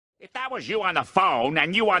If that was you on the phone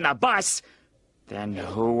and you on the bus, then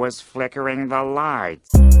who was flickering the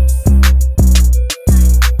lights?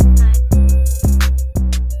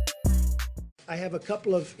 I have a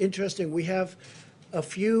couple of interesting, we have a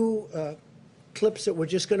few clips that we're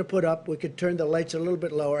just going to put up. We could turn the lights a little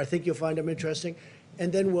bit lower. I think you'll find them interesting.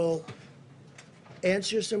 And then we'll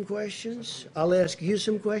answer some questions. I'll ask you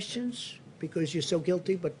some questions because you're so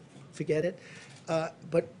guilty, but forget it.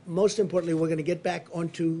 But most importantly, we're going to get back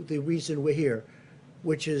onto the reason we're here,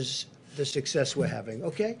 which is the success we're having.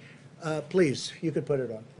 Okay? Please, you could put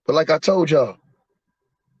it on. But like I told y'all,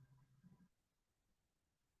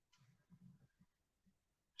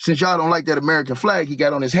 since y'all don't like that American flag he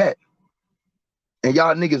got on his hat, and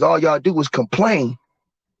y'all niggas, all y'all do is complain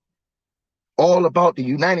all about the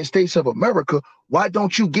United States of America, why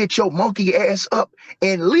don't you get your monkey ass up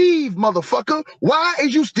and leave, motherfucker? Why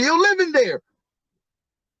is you still living there?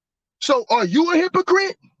 So are you a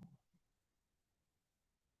hypocrite?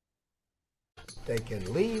 They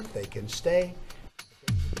can leave, they can stay.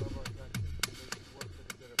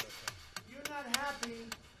 You're not happy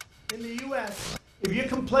in the U.S. If you're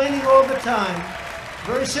complaining all the time,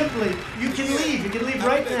 very simply, you can leave. You can leave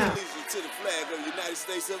right now. To the flag of the United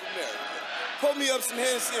States of America. Pull me up some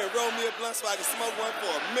Hennessy and roll me a blunt so I can smoke one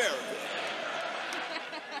for America.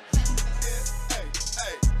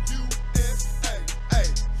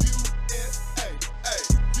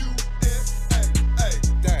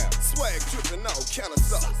 Damn, swag dripping on counter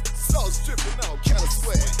sauce. Sauce dripping on counter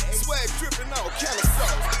swag. Swag dripping on counter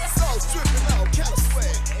sauce. Sauce dripping on counter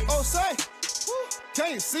swag. Oh, say,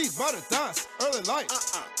 can't you see by the dance, early light?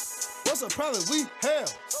 What's the problem we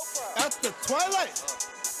have at the twilight?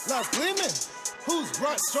 Lights gleaming, whose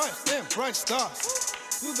bright stripes and bright stars?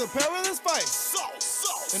 Through the perilous fight,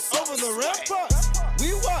 and over the ramparts,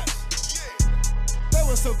 we watch. They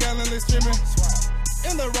were so gallantly streaming,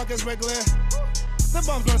 in the rockets regular, the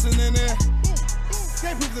bombs bursting in there.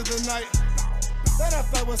 They proved it tonight, that our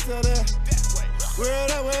fight was still there. Where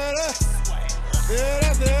that? There.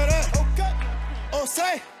 Okay. Oh,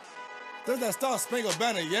 say, does that star-spangled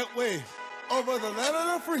banner yet wave over the land of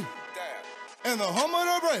the free? And the home of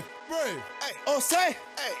the brave. Hey. Oh, say.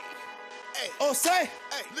 Hey. Oh, say.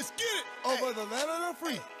 Hey. Let's get it. Over the land of the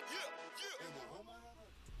free.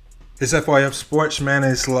 It's FYF Sports, man.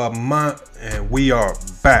 It's Lamont, and we are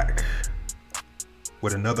back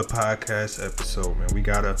with another podcast episode, man. We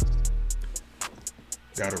got a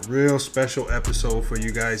real special episode for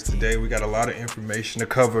you guys today. We got a lot of information to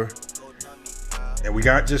cover. And we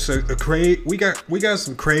got just we got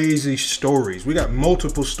some crazy stories. We got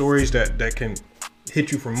multiple stories that can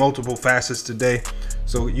hit you from multiple facets today.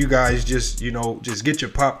 So you guys just get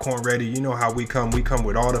your popcorn ready. You know how we come. We come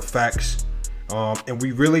with all the facts. And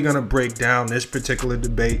we really gonna break down this particular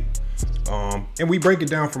debate. And we break it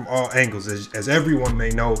down from all angles. As everyone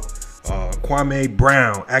may know, Kwame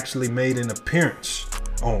Brown actually made an appearance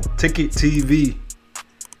on Ticket TV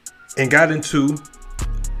and got into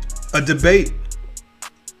a debate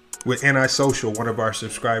with Antisocial, one of our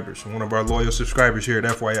subscribers, one of our loyal subscribers here at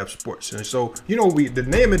FYF Sports. And so, the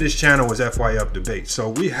name of this channel is FYF Debate. So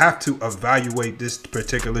we have to evaluate this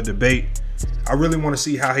particular debate. I really want to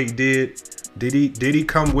see how he did. Did he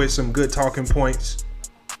come with some good talking points?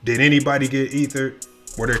 Did anybody get ethered?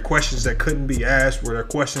 Were there questions that couldn't be asked? Were there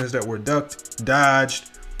questions that were ducked,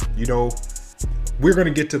 dodged? We're going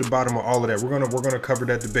to get to the bottom of all of that. We're going to cover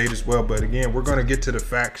that debate as well. But again, we're going to get to the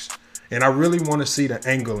facts. And I really want to see the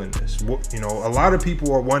angle in this. A lot of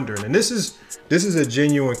people are wondering, and this is a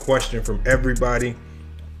genuine question from everybody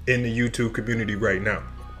in the YouTube community right now.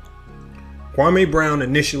 Kwame Brown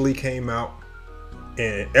initially came out,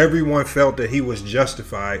 and everyone felt that he was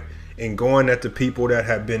justified in going at the people that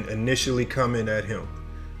have been initially coming at him.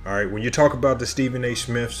 All right, when you talk about the Stephen A.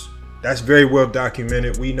 Smiths, that's very well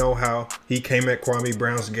documented. We know how he came at Kwame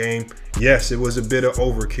Brown's game. Yes, it was a bit of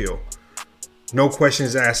overkill. No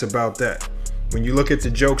questions asked about that. When you look at the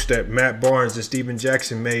jokes that Matt Barnes and Steven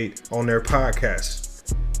Jackson made on their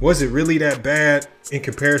podcast, was it really that bad in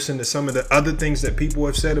comparison to some of the other things that people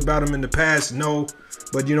have said about him in the past? No,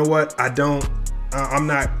 but you know what? I'm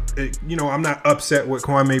not upset with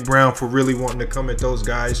Kwame Brown for really wanting to come at those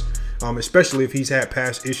guys, especially if he's had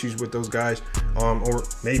past issues with those guys, or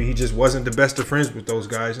maybe he just wasn't the best of friends with those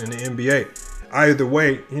guys in the NBA. Either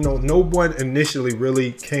way, no one initially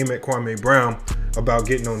really came at Kwame Brown about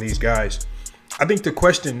getting on these guys. I think the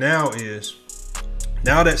question now is,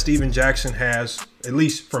 now that Steven Jackson has, at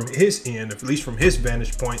least from his end, at least from his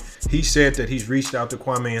vantage point, he said that he's reached out to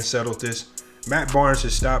Kwame and settled this. Matt Barnes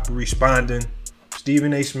has stopped responding.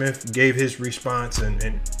 Stephen A. Smith gave his response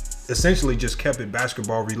and essentially just kept it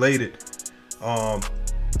basketball related.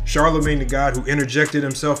 Charlemagne the God, who interjected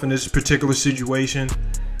himself in this particular situation,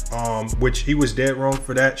 which he was dead wrong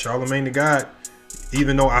for that. Charlemagne the God,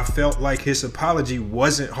 even though I felt like his apology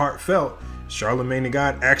wasn't heartfelt, Charlemagne the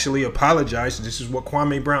God actually apologized. This is what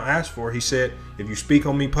Kwame Brown asked for. He said, if you speak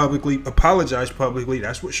on me publicly, apologize publicly.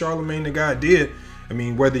 That's what Charlemagne the God did. I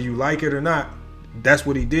mean, whether you like it or not, that's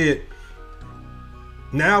what he did.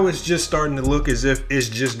 Now it's just starting to look as if it's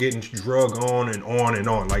just getting drug on and on and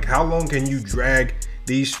on. Like, how long can you drag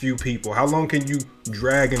these few people? How long can you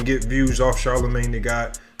drag and get views off Charlemagne the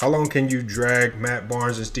God? How long can you drag Matt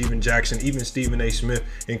Barnes and Steven Jackson, even Stephen A. Smith,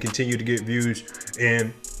 and continue to get views?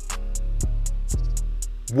 And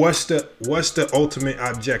what's the ultimate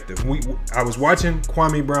objective? I was watching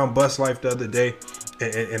Kwame Brown Bust Life the other day,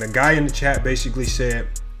 and a guy in the chat basically said,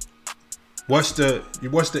 what's the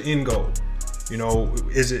end goal? You know,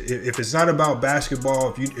 is it, if it's not about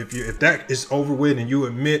basketball, if that is over with and you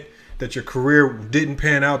admit that your career didn't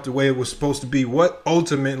pan out the way it was supposed to be, what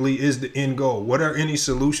ultimately is the end goal? What are any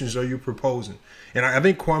solutions are you proposing? And I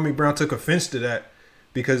think Kwame Brown took offense to that,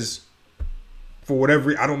 because for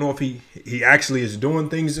whatever, I don't know if he actually is doing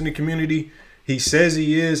things in the community. He says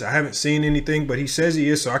he is. I haven't seen anything, but he says he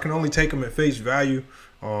is, so I can only take him at face value.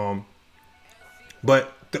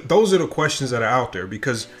 But those are the questions that are out there,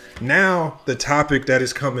 because now the topic that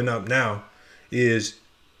is coming up now is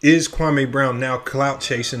Kwame Brown now clout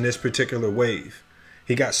chasing this particular wave?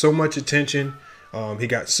 He got so much attention. He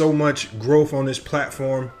got so much growth on this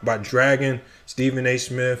platform by dragging Stephen A.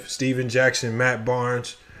 Smith, Steven Jackson, Matt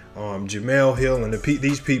Barnes, Jamel Hill, and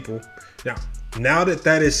these people. Now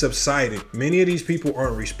that is subsiding, many of these people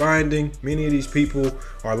aren't responding. Many of these people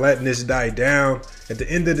are letting this die down. At the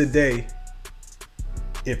end of the day,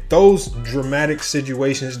 if those dramatic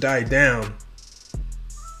situations die down,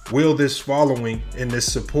 will this following and this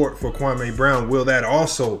support for Kwame Brown, will that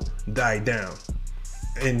also die down?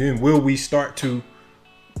 And then will we start to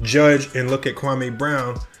judge and look at Kwame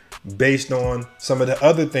Brown based on some of the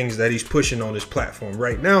other things that he's pushing on his platform?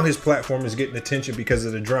 Right now, his platform is getting attention because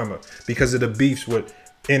of the drama, because of the beefs with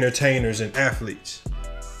entertainers and athletes.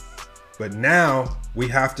 But now we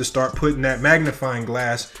have to start putting that magnifying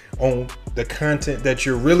glass on the content that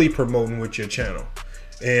you're really promoting with your channel.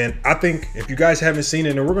 And I think if you guys haven't seen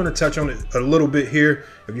it, and we're going to touch on it a little bit here,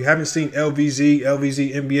 if you haven't seen LVZ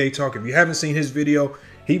NBA Talk, if you haven't seen his video,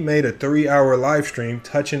 he made a 3-hour live stream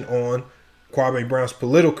touching on Kwame Brown's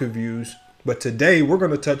political views. But today we're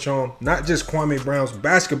going to touch on not just Kwame Brown's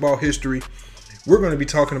basketball history, we're going to be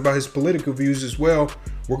talking about his political views as well.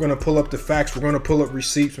 We're going to pull up the facts, we're going to pull up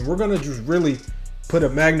receipts, and we're going to just really put a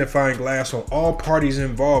magnifying glass on all parties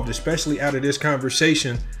involved, especially out of this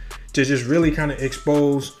conversation, to just really kind of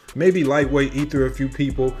expose, maybe lightweight ether a few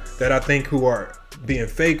people that I think who are being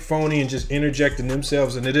fake, phony, and just interjecting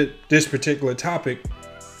themselves into this particular topic.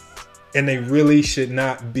 And they really should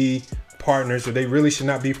not be partners, or they really should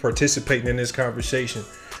not be participating in this conversation.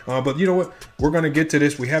 But you know what? We're going to get to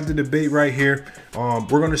this. We have the debate right here. We're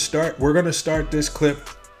going to start this clip.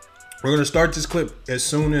 We're going to start this clip as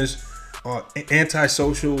soon as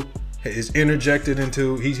Antisocial is interjected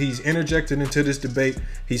into, he's interjected into this debate.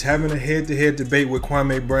 He's having a head-to-head debate with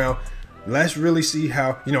Kwame Brown. Let's really see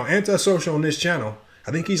how, you know, Antisocial on this channel,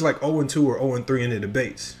 I think he's like 0-2 or 0-3 in the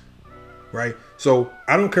debates, right? So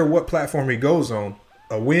I don't care what platform he goes on.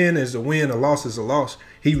 A win is a win, a loss is a loss.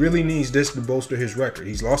 He really needs this to bolster his record.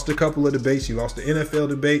 He's lost a couple of debates. He lost the NFL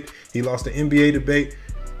debate. He lost the NBA debate.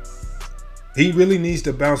 He really needs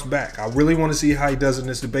to bounce back. I really want to see how he does in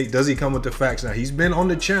this debate. Does he come with the facts? Now, he's been on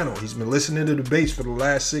the channel. He's been listening to debates for the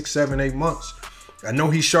last 6, 7, 8 months. I know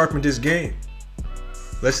he's sharpened his game.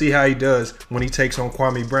 Let's see how he does when he takes on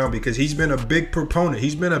Kwame Brown, because he's been a big proponent.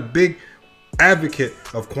 He's been a big advocate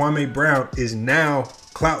of Kwame Brown is now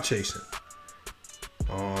clout chasing.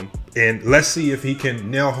 And let's see if he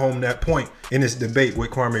can nail home that point in this debate with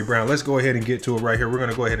Kwame Brown. Let's go ahead and get to it right here. We're going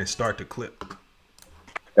to go ahead and start the clip.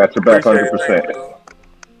 Got your back 100%.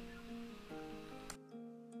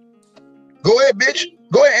 Go ahead, bitch.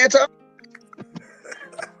 Go ahead, Anton.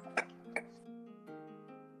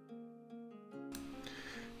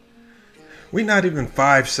 We're not even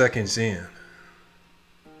 5 seconds in,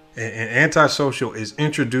 and Antisocial is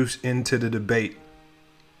introduced into the debate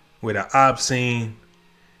with an obscene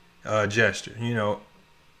gesture. You know,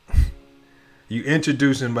 you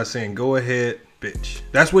introduce him by saying, "Go ahead, bitch."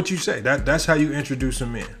 That's what you say. That's how you introduce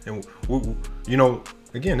him in. And you know,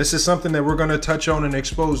 again, this is something that we're going to touch on and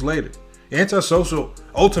expose later. Antisocial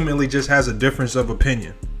ultimately just has a difference of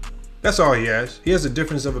opinion. That's all he has. He has a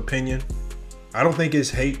difference of opinion. I don't think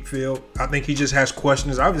it's hate-filled. I think he just has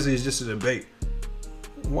questions. Obviously, it's just a debate.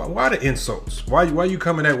 Why the insults? Why you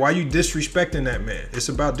coming at? Why you disrespecting that man? It's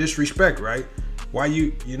about disrespect, right? Why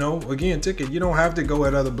you know, again, Ticket, you don't have to go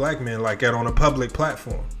at other black men like that on a public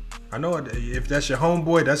platform. I know if that's your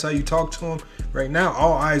homeboy, that's how you talk to him. Right now,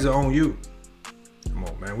 all eyes are on you. Come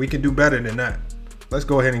on, man. We can do better than that. Let's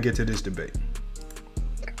go ahead and get to this debate.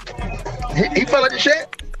 He fell like the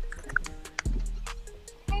shit.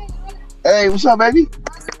 Hey, what's up, baby?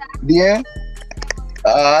 Deanne?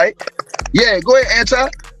 All right. Yeah, go ahead, Anti.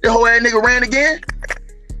 The whole ass nigga ran again.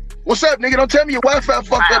 What's up, nigga? Don't tell me your Wi-Fi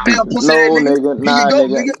fucked up, damn pussy ass nigga. Nigga, nah, go,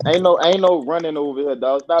 nigga. Ain't no running over here,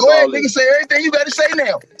 dog. Stop go ahead, all nigga. this. Say everything you got to say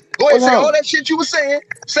now. Go ahead, say all that shit you was saying.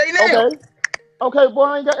 Say now. Okay, boy,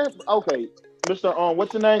 I ain't got it. Okay, Mr.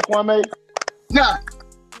 What's your name, Kwame? Nah,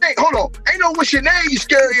 hey, hold on. Ain't no what's your name, you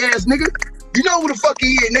scary ass nigga. You know who the fuck he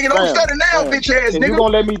is, nigga. Don't stutter now, bitch ass nigga. You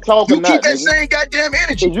gonna let me talk you or not, keep that nigga? same goddamn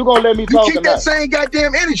energy. Is you gonna let me talk or not? You keep that same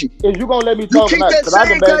goddamn energy. Is you gonna let me talk or not? You keep that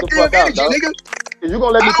same goddamn energy, nigga. Is you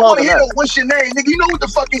gonna let me I don't talk want or to hear not? no what's your name, nigga. You know what the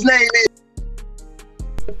fuck his name is.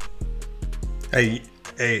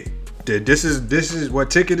 Hey, this is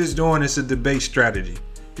what Ticket is doing. It's a debate strategy.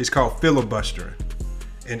 It's called filibustering.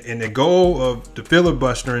 And the goal of the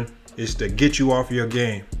filibustering is to get you off your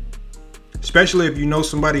game. Especially if you know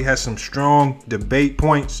somebody has some strong debate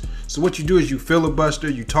points. So what you do is you filibuster,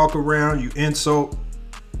 you talk around, you insult,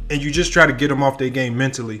 and you just try to get them off their game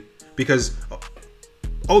mentally. Because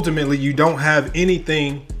ultimately you don't have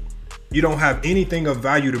anything of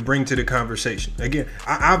value to bring to the conversation. Again,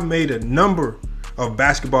 I've made a number of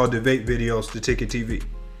basketball debate videos to Ticket TV.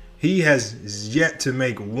 He has yet to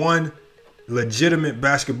make one legitimate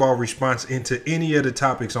basketball response into any of the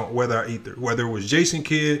topics on whether it was Jason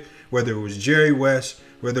Kidd, whether it was Jerry West,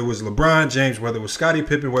 whether it was LeBron James, whether it was Scottie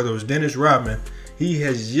Pippen, whether it was Dennis Rodman. He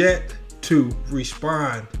has yet to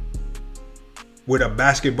respond with a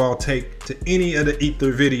basketball take to any of the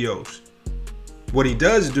Ether videos. What he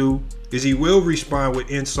does do is he will respond with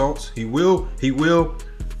insults. He will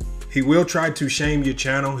try to shame your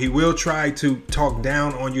channel. He will try to talk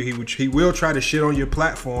down on you. He will try to shit on your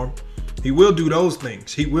platform. He will do those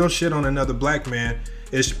things. He will shit on another black man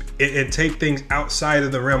and take things outside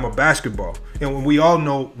of the realm of basketball. And we all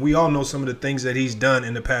know some of the things that he's done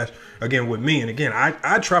in the past, again, with me. And again,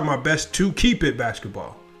 I try my best to keep it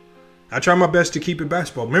basketball. I try my best to keep it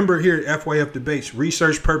basketball. Remember here at FYF Debates,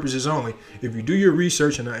 research purposes only. If you do your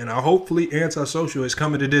research, and I hopefully Antisocial is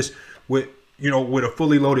coming to this with a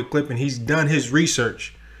fully loaded clip and he's done his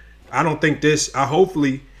research.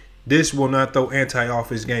 Hopefully this will not throw Anti off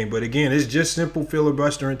his game. But again, it's just simple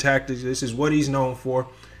filibustering tactics. This is what he's known for.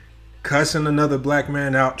 Cussing another black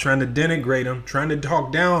man out, trying to denigrate him, trying to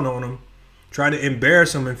talk down on him, trying to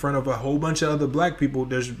embarrass him in front of a whole bunch of other black people.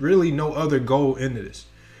 There's really no other goal into this.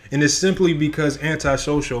 And it's simply because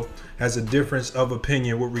Antisocial has a difference of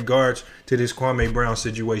opinion with regards to this Kwame Brown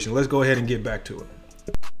situation. Let's go ahead and get back to it.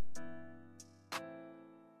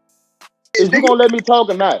 Is you gonna let me talk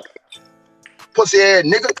or not? Pussy ass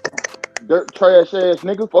nigga. Dirt trash ass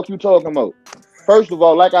nigga. Fuck you talking about? First of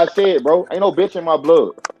all, like I said, bro, ain't no bitch in my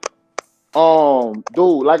blood.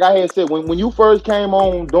 Dude, like I had said, when you first came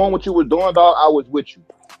on doing what you was doing, dog, I was with you.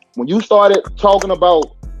 When you started talking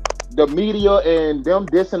about the media and them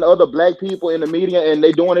dissing other black people in the media and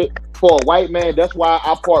they doing it for a white man, that's why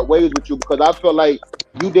I part ways with you, because I feel like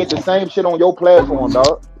you did the same shit on your platform,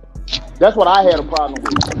 dog. That's what I had a problem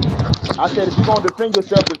with. I said, if you're gonna defend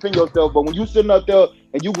yourself, but when you sitting up there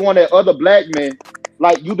and you going at other black men,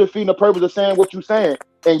 like you defeating the purpose of saying what you saying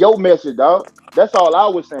and your message, dog. That's all I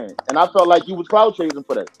was saying. And I felt like you was clout chasing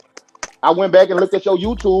for that. I went back and looked at your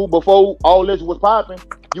YouTube before all this was popping.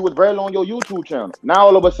 You was barely on your YouTube channel. Now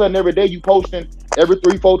all of a sudden every day you posting every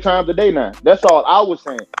 3-4 times a day now. That's all I was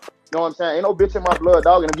saying. You know what I'm saying? Ain't no bitch in my blood,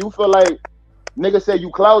 dog. And if you feel like niggas say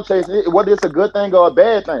you clout chasing, whether it's a good thing or a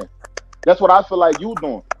bad thing, that's what I feel like you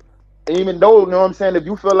doing. And even though, you know what I'm saying, if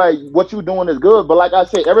you feel like what you doing is good, but like I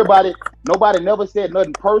said, nobody never said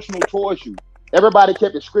nothing personal towards you. Everybody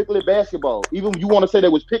kept it strictly basketball. Even when you want to say they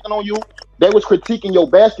was picking on you, they was critiquing your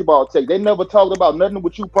basketball take. They never talked about nothing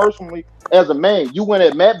with you personally as a man. You went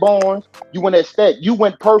at Matt Barnes, you went at Stack, you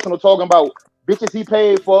went personal talking about bitches he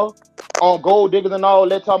paid for, gold diggers and all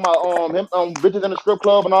that, talking about him bitches in the strip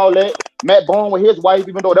club and all that. Matt Barnes with his wife,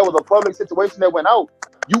 even though that was a public situation that went out.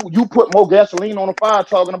 You put more gasoline on the fire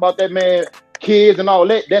talking about that man, kids and all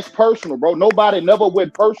that. That's personal, bro. Nobody never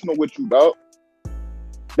went personal with you, dog.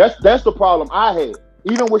 That's the problem I had.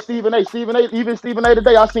 Even with Stephen A. Even Stephen A.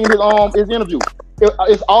 today, I seen his interview.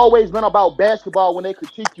 It's always been about basketball when they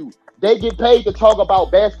critique you. They get paid to talk about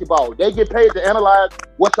basketball. They get paid to analyze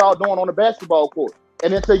what y'all doing on the basketball court.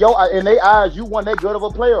 And in their eyes, you weren't that good of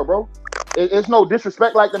a player, bro. It's no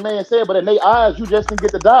disrespect, like the man said, but in their eyes, you just didn't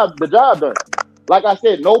get the job done. Like I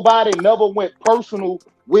said, nobody never went personal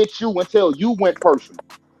with you until you went personal.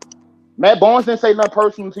 Matt Barnes didn't say nothing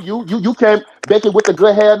personal to you. You came Becky with the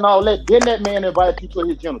good hair and all that. Then that man invited you to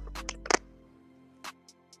his genital.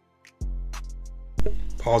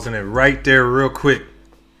 Pausing it right there real quick.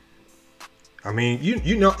 I mean,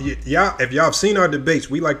 you know, y'all, if y'all have seen our debates,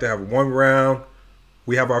 we like to have one round.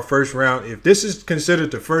 We have our first round. If this is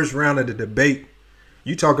considered the first round of the debate,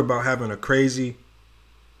 you talk about having a crazy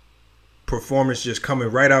performance just coming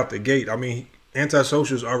right out the gate. I mean,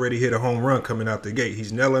 Antisocial's already hit a home run coming out the gate.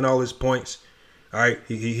 He's nailing all his points. All right,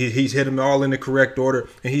 he's hit them all in the correct order,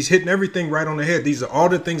 and he's hitting everything right on the head. These are all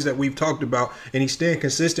the things that we've talked about, and he's staying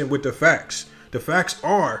consistent with the facts. The facts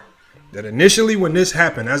are that initially when this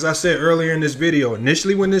happened, as I said earlier in this video,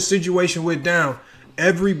 initially when this situation went down,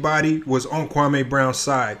 everybody was on Kwame Brown's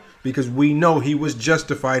side because we know he was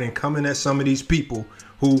justified in coming at some of these people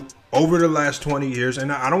who over the last 20 years, and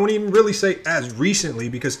I don't even really say as recently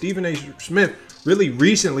because Stephen A. Smith really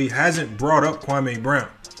recently hasn't brought up Kwame Brown.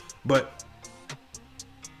 But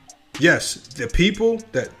yes, the people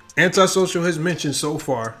that Antisocial has mentioned so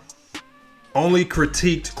far only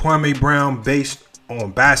critiqued Kwame Brown based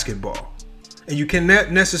on basketball. And you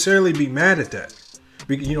cannot necessarily be mad at that.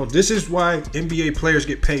 Because, you know, this is why NBA players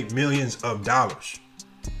get paid millions of dollars.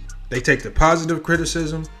 They take the positive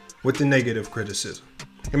criticism with the negative criticism.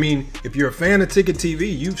 I mean, if you're a fan of Ticket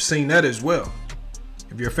TV, you've seen that as well.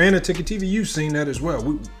 If you're a fan of Ticket TV, you've seen that as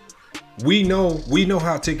well. We know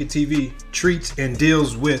how Ticket TV treats and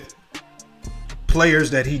deals with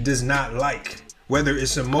players that he does not like, whether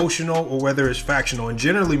it's emotional or whether it's factional. And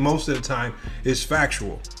generally, most of the time, it's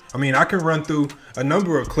factual. I mean, I can run through a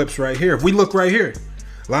number of clips right here. If we look right here,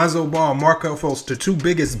 Lonzo Ball, Markelle Fultz, the two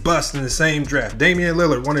biggest busts in the same draft. Damian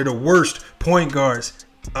Lillard, one of the worst point guards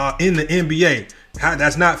in the NBA.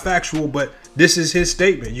 That's not factual, but this is his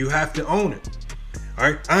statement. You have to own it.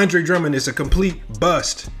 All right, Andre Drummond is a complete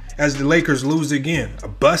bust as the Lakers lose again. A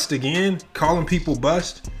bust again? Calling people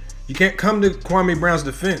bust? You can't come to Kwame Brown's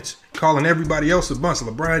defense calling everybody else a bust.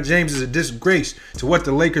 LeBron James is a disgrace to what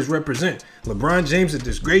the Lakers represent. LeBron James is a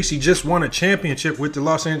disgrace. He just won a championship with the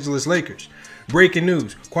Los Angeles Lakers. Breaking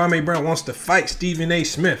news, Kwame Brown wants to fight Stephen A.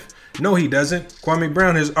 Smith. No, he doesn't. Kwame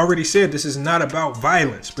Brown has already said this is not about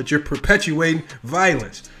violence, but you're perpetuating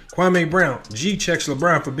violence. Kwame Brown, G checks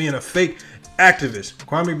LeBron for being a fake activist.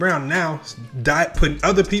 Kwame Brown now putting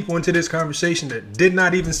other people into this conversation that did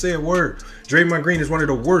not even say a word. Draymond Green is one of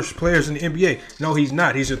the worst players in the NBA. No, he's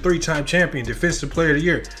not. He's a three-time champion, defensive player of the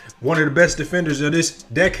year. One of the best defenders of this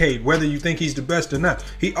decade, whether you think he's the best or not.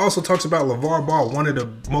 He also talks about LeVar Ball, one of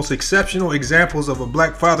the most exceptional examples of a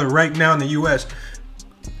black father right now in the U.S.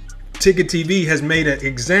 Ticket TV has made an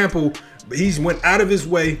example. He's went out of his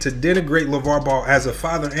way to denigrate LeVar Ball as a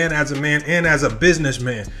father and as a man and as a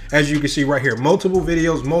businessman. As you can see right here, multiple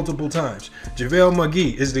videos, multiple times. JaVale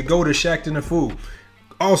McGee is the go to Shaqtin' a Fool.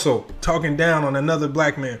 Also talking down on another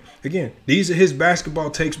black man. Again, these are his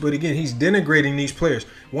basketball takes, but again, he's denigrating these players.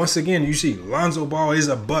 Once again, you see Lonzo Ball is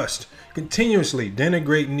a bust. Continuously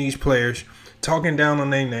denigrating these players, talking down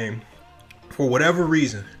on their name for whatever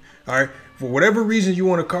reason. All right, for whatever reason you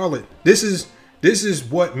want to call it. This is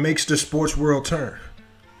what makes the sports world turn.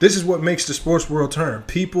 This is what makes the sports world turn.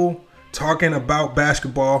 People talking about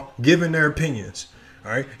basketball, giving their opinions. All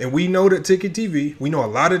right. And we know that Ticket TV, we know a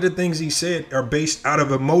lot of the things he said are based out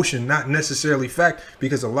of emotion, not necessarily fact,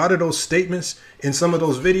 because a lot of those statements in some of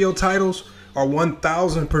those video titles are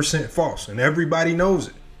 1000% false. And everybody knows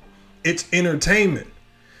it. It's entertainment.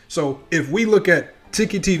 So if we look at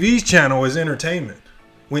Ticket TV's channel as entertainment,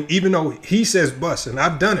 when even though he says bust, and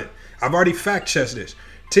I've done it, I've already fact checked this.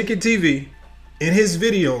 Ticket TV, in his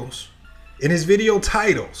videos, in his video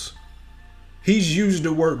titles, he's used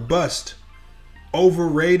the word bust,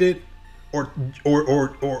 overrated,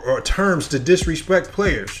 or terms to disrespect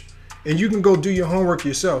players. And you can go do your homework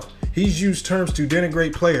yourself. He's used terms to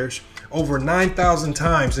denigrate players over 9,000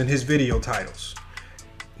 times in his video titles.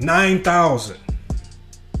 9,000.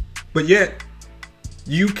 But yet,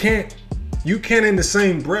 you can't in the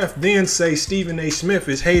same breath then say Stephen A. Smith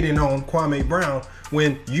is hating on Kwame Brown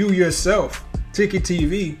when you yourself, Ticket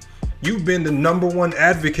TV, you've been the #1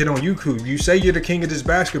 advocate on YouTube. You say you're the king of this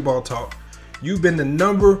basketball talk. You've been the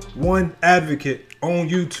 #1 advocate on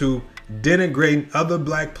YouTube, denigrating other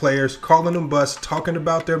black players, calling them busts, talking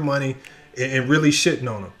about their money, and really shitting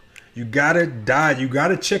on them. You gotta die. You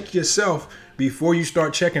gotta check yourself before you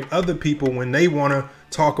start checking other people when they wanna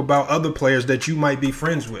talk about other players that you might be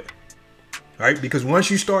friends with. All right, because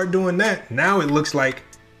once you start doing that, now it looks like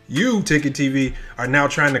you, Ticket TV, are now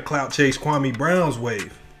trying to clout chase Kwame Brown's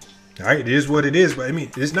wave. All right, it is what it is, but I mean,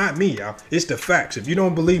 it's not me, y'all. It's the facts. If you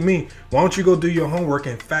don't believe me, why don't you go do your homework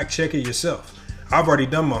and fact check it yourself? I've already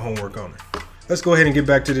done my homework on it. Let's go ahead and get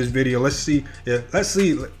back to this video. Let's see.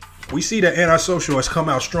 We see that antisocial has come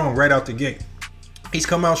out strong right out the gate. He's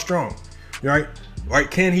come out strong, right? Right?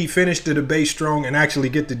 Can he finish the debate strong and actually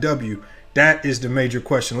get the W? That is the major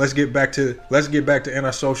question. Let's get back to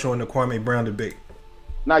antisocial and the Kwame Brown debate.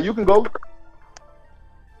 Now you can go.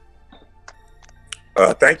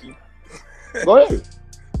 Thank you. Go ahead.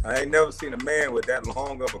 I ain't never seen a man with that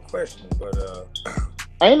long of a question, but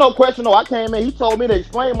ain't no question. No, I came in. He told me to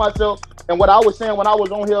explain myself and what I was saying when I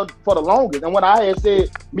was on here for the longest, and when I had said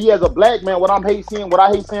me as a black man, what I hate seeing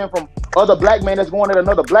from other black men that's going at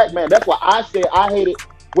another black man. That's why I said I hated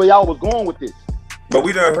where y'all was going with this. But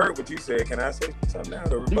we done heard what you said. Can I say something now?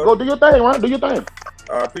 You go do your thing, right? Do your thing.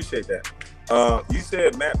 I appreciate that. You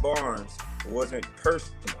said Matt Barnes wasn't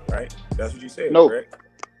personal, right? That's what you said, no. correct?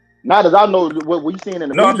 Not as I know what we seen in the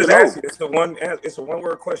media. No, I'm just asking. No. It's a one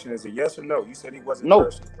word question. Is it yes or no? You said he wasn't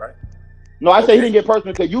personal, right? No, I said he didn't get personal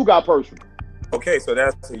until you got personal. Okay, so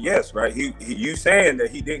that's a yes, right? You saying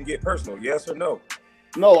that he didn't get personal, yes or no?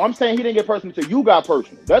 No, I'm saying he didn't get personal until you got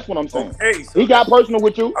personal. That's what I'm saying. Okay, so he got personal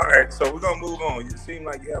with you. All right, so we're gonna move on. You seem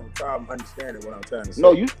like you have a problem understanding what I'm trying to say.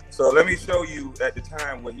 No, you. So let me show you at the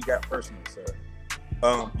time when he got personal, sir.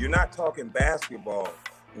 You're not talking basketball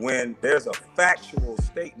when there's a factual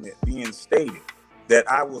statement being stated that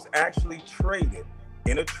I was actually traded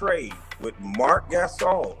in a trade with Mark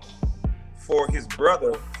Gasol for his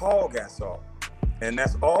brother Paul Gasol, and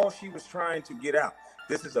that's all she was trying to get out.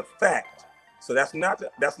 This is a fact. So that's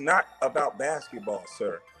not about basketball,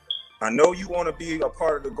 sir. I know you want to be a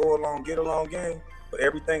part of the go along, get along game, but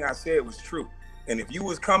everything I said was true. And if you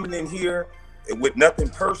was coming in here with nothing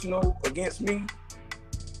personal against me,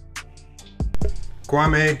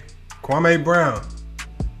 Kwame Brown,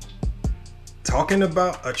 talking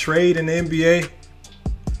about a trade in the NBA,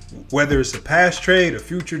 whether it's a past trade, a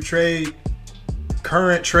future trade,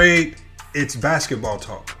 current trade, it's basketball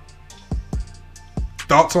talk.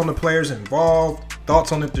 Thoughts on the players involved,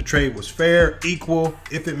 thoughts on if the trade was fair, equal,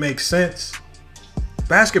 if it makes sense.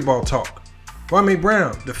 Basketball talk. Kwame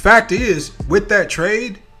Brown, the fact is, with that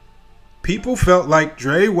trade, people felt like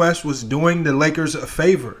Dre West was doing the Lakers a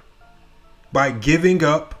favor by giving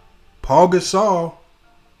up Paul Gasol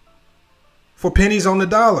for pennies on the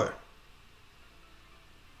dollar.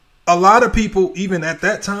 A lot of people, even at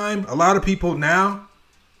that time, a lot of people now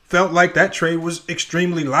felt like that trade was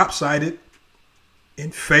extremely lopsided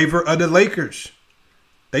in favor of the Lakers.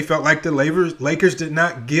 They felt like the Lakers did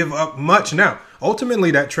not give up much. Now,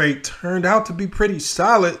 ultimately, that trade turned out to be pretty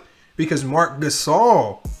solid because Mark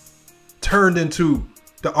Gasol turned into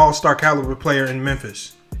the all-star caliber player in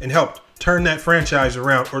Memphis and helped turn that franchise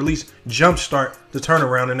around, or at least jumpstart the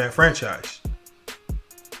turnaround in that franchise.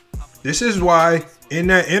 This is why in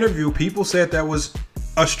that interview, people said that was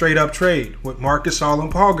a straight up trade with Mark Gasol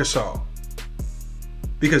and Paul Gasol.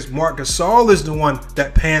 Because Mark Gasol is the one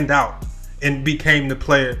that panned out and became the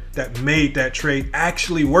player that made that trade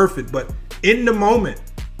actually worth it. But in the moment,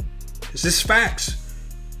 this is facts.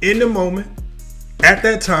 In the moment, at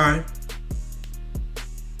that time,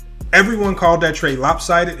 everyone called that trade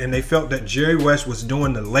lopsided, and they felt that Jerry West was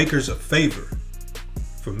doing the Lakers a favor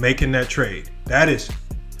for making that trade. That is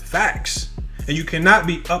facts. And you cannot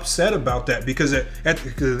be upset about that because I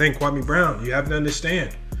think Kwame Brown, you have to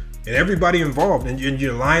understand, and everybody involved, and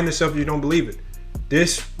you're lying to yourself if you don't believe it.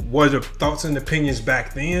 This was a thoughts and opinions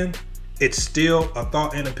back then. It's still a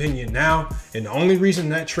thought and opinion now. And the only reason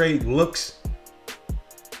that trade looks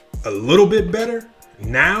a little bit better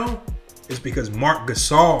now is because Mark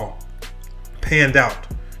Gasol panned out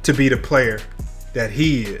to be the player that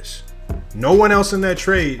he is. No one else in that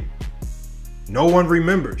trade, no one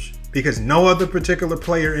remembers, because no other particular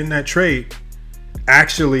player in that trade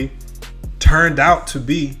actually turned out to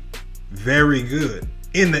be very good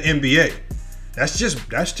in the NBA. That's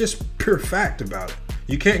just pure fact about it.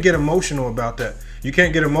 You can't get emotional about that. You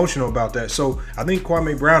can't get emotional about that. So I think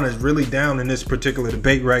Kwame Brown is really down in this particular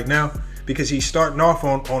debate right now because he's starting off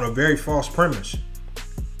on a very false premise.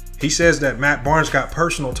 He says that Matt Barnes got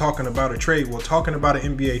personal talking about a trade. Well, talking about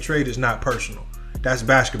an NBA trade is not personal. That's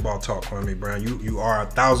basketball talk, Kwame Brown. You are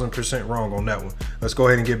 1,000% wrong on that one. Let's go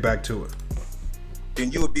ahead and get back to it. Then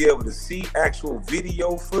you would be able to see actual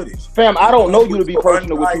video footage. Fam, I don't know you to be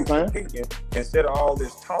personal with you, fam. Instead of all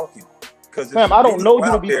this talking. Fam, I don't know you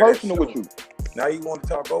to be personal with you. Now you want to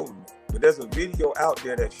talk over me. But there's a video out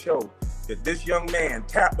there that shows that this young man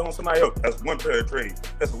tapped on somebody else. That's one player trade.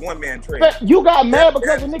 That's a one-man trade. Fam, you got mad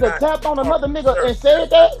because a nigga tapped on another nigga and said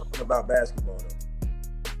that? About basketball,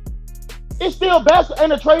 though. It's still basketball in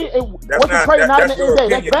the trade. What's the trade not in the NBA?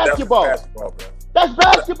 That's basketball. That's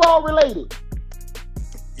basketball related.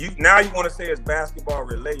 Now you want to say it's basketball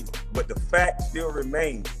related, but the fact still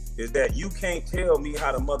remains is that you can't tell me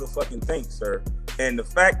how to motherfucking think, sir. And the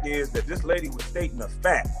fact is that this lady was stating a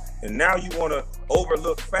fact, and now you want to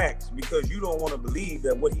overlook facts because you don't want to believe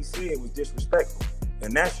that what he said was disrespectful,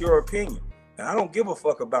 and that's your opinion. And I don't give a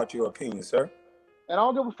fuck about your opinion, sir. And I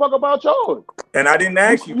don't give a fuck about yours. And I didn't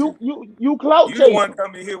ask you. You clout chasing. You the one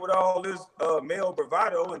coming here with all this male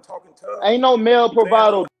bravado and talking tough. Ain't no male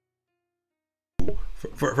bravado.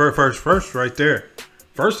 First, right there.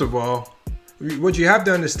 First of all, what you have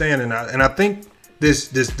to understand, and I think this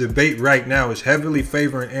debate right now is heavily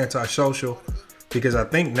favoring antisocial, because I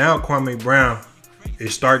think now Kwame Brown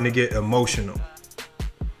is starting to get emotional.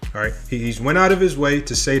 All right, he's went out of his way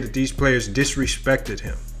to say that these players disrespected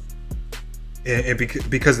him, and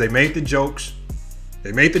because they made the jokes,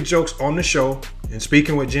 on the show, and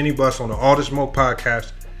speaking with Jenny Buss on the All the Smoke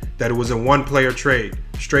podcast, that it was a one-player trade,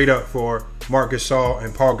 straight up for Marc Gasol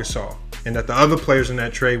and Paul Gasol, and that the other players in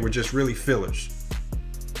that trade were just really fillers.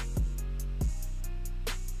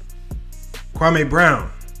 Kwame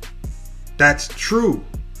Brown, that's true.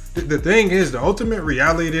 The thing is, the ultimate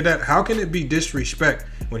reality of that, how can it be disrespect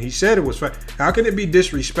when he said it was fact? How can it be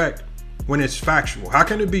disrespect when it's factual? How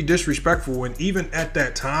can it be disrespectful when even at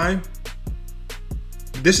that time,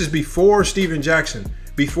 this is before Steven Jackson,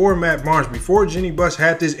 before Matt Barnes, before Jenny Buss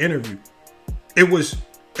had this interview, it was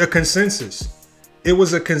a consensus. It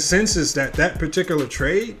was a consensus that that particular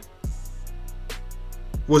trade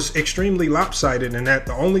was extremely lopsided, and that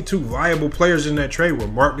the only two viable players in that trade were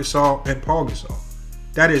Marc Gasol and Paul Gasol.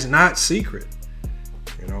 That is not secret,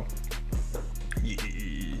 you know.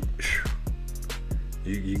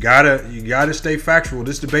 You gotta stay factual.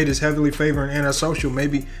 This debate is heavily favoring antisocial.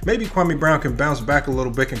 Maybe Kwame Brown can bounce back a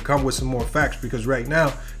little bit and come with some more facts, because right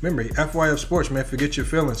now, remember, FYF Sports, man, forget your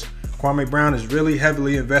feelings. Kwame Brown is really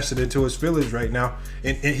heavily invested into his feelings right now,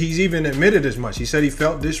 and he's even admitted as much. He said he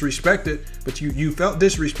felt disrespected, but you felt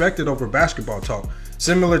disrespected over basketball talk,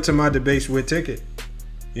 similar to my debates with Ticket.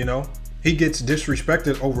 You know, he gets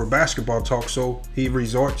disrespected over basketball talk, so he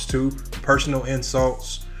resorts to personal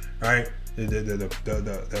insults, right?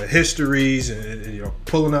 The histories, and you know,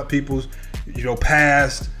 pulling up people's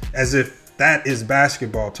past as if that is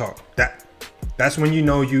basketball talk. That's when you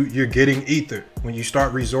know you're getting ether, when you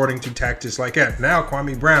start resorting to tactics like that. Now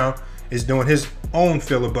Kwame Brown is doing his own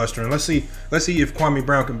filibustering. Let's see if Kwame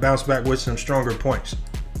Brown can bounce back with some stronger points.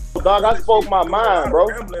 Dog, I spoke my mind, bro.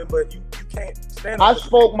 But you can't stand. I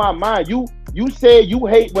spoke my mind. You said you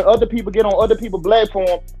hate when other people get on other people's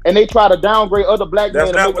platform and they try to downgrade other black men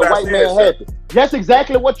and make the white man happy. That's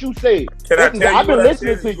exactly what you said. I've been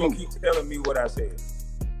listening to you. Keep telling me what I said.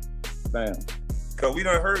 Damn. Cause we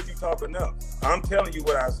done heard you talk enough. I'm telling you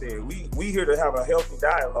what I said. We here to have a healthy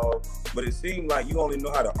dialogue, but it seemed like you only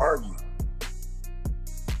know how to argue.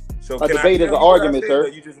 So a debate is an argument, sir. Or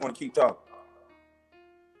you just want to keep talking?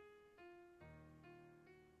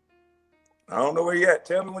 I don't know where you at.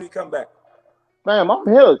 Tell me when he come back. Ma'am, I'm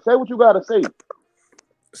here. Say what you gotta say.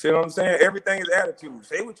 See what I'm saying? Everything is attitude.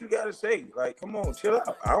 Say what you gotta say. Like, come on, chill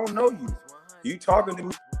out. I don't know you. You talking to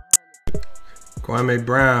me? Kwame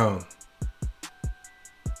Brown,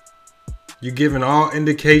 you're giving all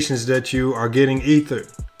indications that you are getting ether.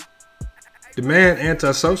 The man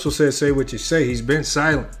antisocial said, say what you say. He's been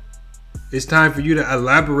silent. It's time for you to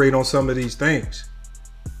elaborate on some of these things.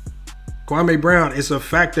 Kwame Brown, it's a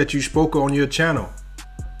fact that you spoke on your channel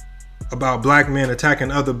about black men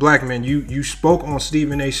attacking other black men. You spoke on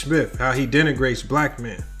Stephen A. Smith, how he denigrates black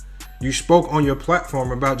men. You spoke on your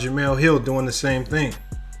platform about Jamel Hill doing the same thing.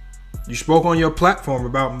 You spoke on your platform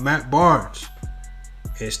about Matt Barnes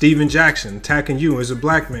and Steven Jackson attacking you as a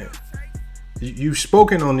black man. You've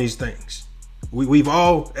spoken on these things.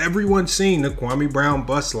 Everyone's seen the Kwame Brown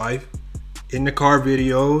bus life in the car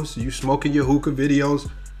videos, you smoking your hookah videos.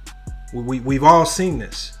 We've all seen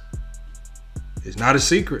this. It's not a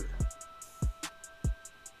secret.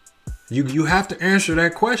 You have to answer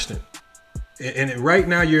that question. And right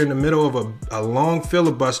now you're in the middle of a long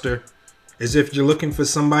filibuster, as if you're looking for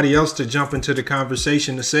somebody else to jump into the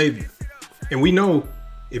conversation to save you. And we know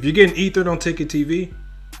if you're getting ethered on Ticket TV,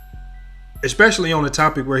 especially on a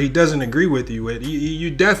topic where he doesn't agree with you,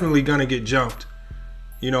 you're definitely gonna get jumped,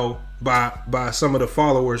 you know, by some of the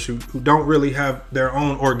followers who don't really have their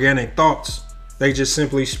own organic thoughts. They just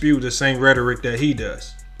simply spew the same rhetoric that he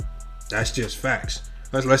does. That's just facts.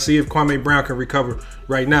 Let's see if Kwame Brown can recover.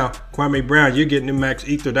 Right now, Kwame Brown, you're getting the max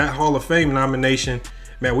ether. That Hall of Fame nomination,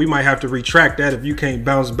 man, we might have to retract that if you can't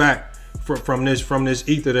bounce back from this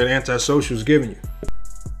ether that antisocial's giving you.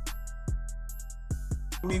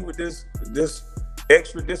 me with this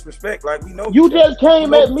extra disrespect like we know. You just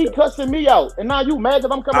came at me cussing me out, and now you mad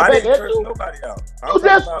because I'm coming back didn't at curse you? nobody out. I'm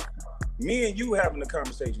talking about me and you having a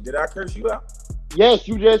conversation. Did I curse you out? Yes,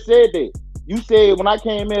 you just said that. You said when I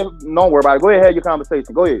came in, don't worry about it. Go ahead, have your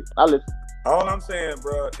conversation. Go ahead. I listen. All I'm saying,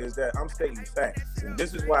 bro, is that I'm stating facts, and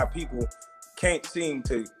this is why people can't seem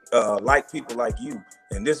to like people like you,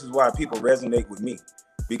 and this is why people resonate with me,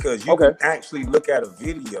 because you can actually look at a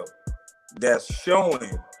video that's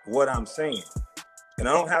showing what I'm saying, and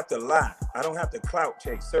I don't have to lie. I don't have to clout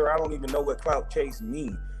chase, sir. I don't even know what clout chase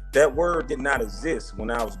means. That word did not exist when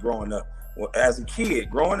I was growing up. Well, as a kid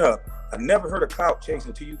growing up, I never heard of clout chase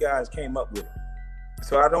until you guys came up with it.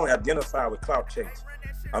 So I don't identify with clout chase.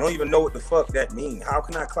 I don't even know what the fuck that means. How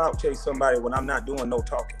can I clout chase somebody when I'm not doing no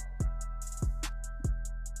talking?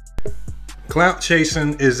 Clout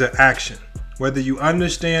chasing is an action. Whether you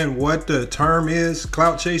understand what the term is,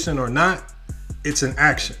 clout chasing or not, it's an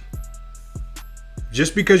action.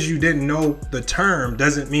 Just because you didn't know the term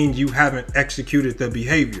doesn't mean you haven't executed the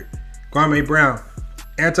behavior. Kwame Brown,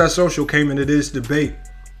 Antisocial, came into this debate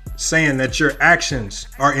saying that your actions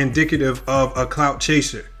are indicative of a clout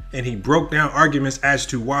chaser. And he broke down arguments as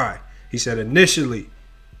to why. He said initially,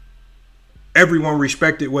 everyone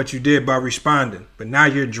respected what you did by responding, but now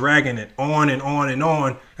you're dragging it on and on and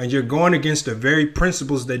on, and you're going against the very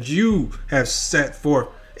principles that you have set forth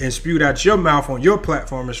and spewed out your mouth on your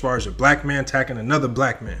platform as far as a black man attacking another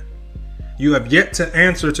black man. You have yet to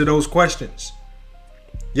answer to those questions.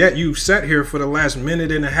 Yet you sat here for the last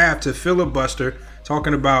minute and a half to filibuster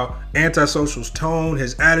talking about Antisocial's tone,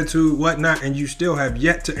 his attitude, whatnot, and you still have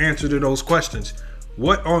yet to answer to those questions.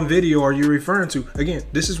 What on video are you referring to? Again,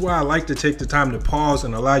 this is why I like to take the time to pause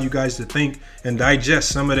and allow you guys to think and digest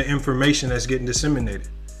some of the information that's getting disseminated.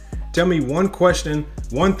 Tell me one question,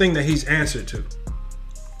 one thing that he's answered to.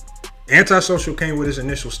 Antisocial came with his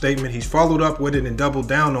initial statement. He's followed up with it and doubled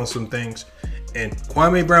down on some things. And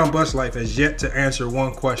Kwame Brown Bust Life has yet to answer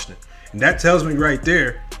one question. And that tells me right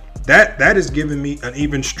there, that is giving me an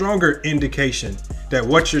even stronger indication that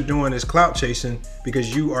what you're doing is clout chasing,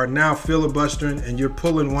 because you are now filibustering and you're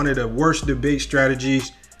pulling one of the worst debate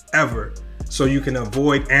strategies ever so you can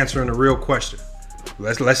avoid answering a real question.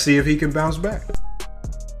 Let's see if he can bounce back.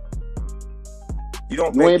 You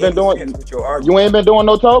ain't been doing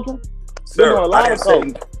no talking? Sir, I didn't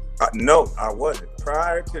say, no, I wasn't.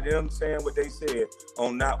 Prior to them saying what they said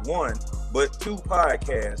on not one, but two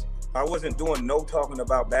podcasts, I wasn't doing no talking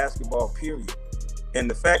about basketball, period. And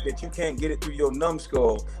the fact that you can't get it through your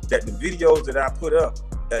numbskull that the videos that I put up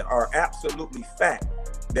that are absolutely fact,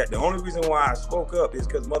 that the only reason why I spoke up is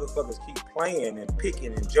because motherfuckers keep playing and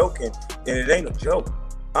picking and joking, and it ain't a joke.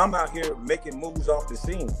 I'm out here making moves off the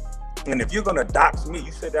scene. And if you're gonna dox me,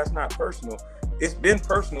 you said that's not personal. It's been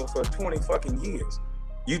personal for 20 fucking years.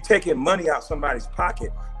 You taking money out somebody's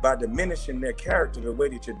pocket by diminishing their character the way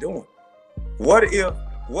that you're doing. What if,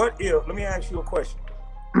 let me ask you a question.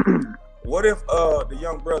 What if the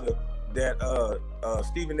young brother that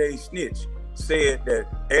Stephen A. Snitch said that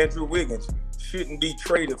Andrew Wiggins shouldn't be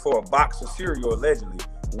traded for a box of cereal, allegedly?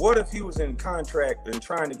 What if he was in contract and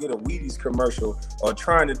trying to get a Wheaties commercial or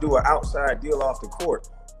trying to do an outside deal off the court,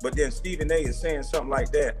 but then Stephen A. is saying something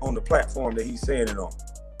like that on the platform that he's saying it on?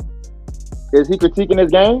 Is he critiquing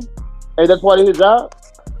his game? And that's part of his job?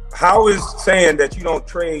 How is saying that you don't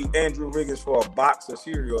trade Andrew Wiggins for a box of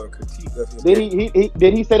cereal a critique of his game?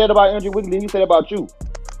 Did he say that about Andrew Wiggins? Did he say that about you?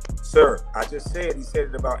 Sir, I just said he said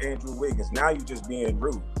it about Andrew Wiggins. Now you're just being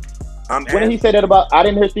rude. When did he say that about? I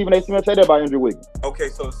didn't hear Stephen A. Smith say that about Andrew Wiggins. Okay,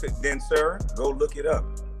 so then, sir, go look it up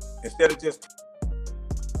instead of just.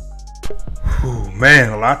 Ooh, man,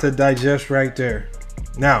 a lot to digest right there.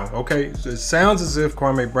 Now, okay, so it sounds as if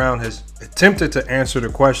Kwame Brown has attempted to answer the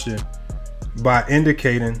question by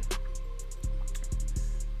indicating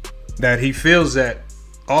that he feels that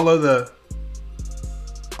all of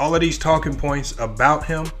these talking points about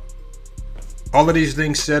him, all of these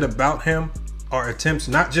things said about him, are attempts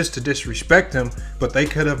not just to disrespect him, but they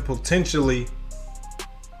could have potentially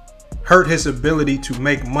hurt his ability to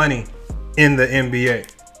make money in the NBA.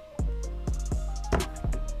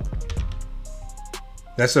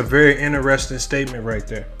 That's a very interesting statement right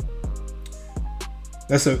there.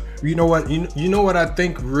 You know what I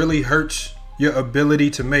think really hurts your ability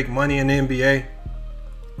to make money in the NBA?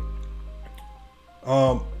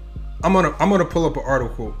 I'm gonna pull up an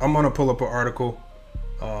article.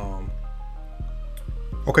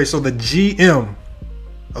 Okay, so the GM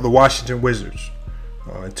of the Washington Wizards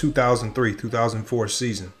in 2003-2004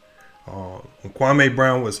 season, when Kwame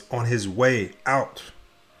Brown was on his way out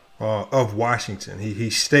of Washington, he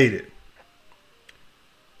stated,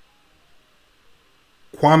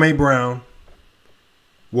 Kwame Brown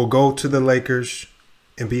will go to the Lakers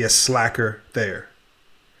and be a slacker there.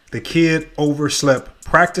 The kid overslept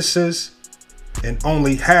practices and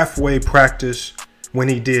only halfway practice when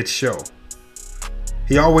he did show.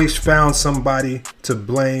 He always found somebody to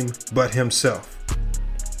blame but himself.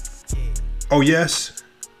 Oh yes,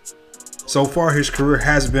 so far his career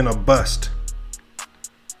has been a bust.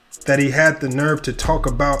 That he had the nerve to talk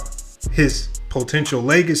about his potential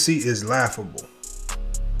legacy is laughable.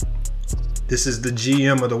 This is the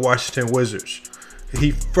GM of the Washington Wizards.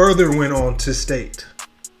 He further went on to state,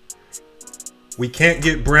 "We can't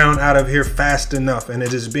get Brown out of here fast enough, and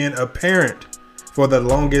it has been apparent for the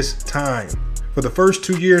longest time. For the first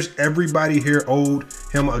 2 years, everybody here owed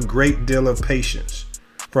him a great deal of patience,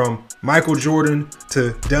 from Michael Jordan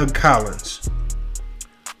to Doug Collins,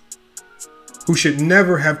 who should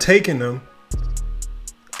never have taken him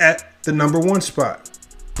at the #1 spot.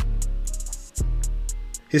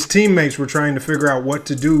 His teammates were trying to figure out what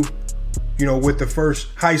to do, with the first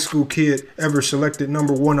high school kid ever selected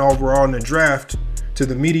 #1 overall in the draft, to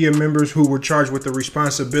the media members who were charged with the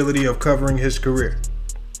responsibility of covering his career.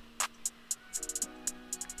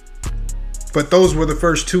 But those were the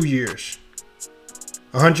first 2 years.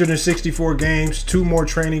 164 games, 2 more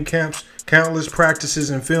training camps, countless practices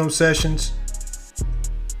and film sessions.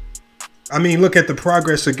 I mean, look at the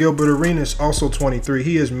progress of Gilbert Arenas, also 23,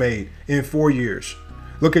 he has made in 4 years.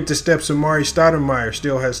 Look at the steps Amari Stoudemire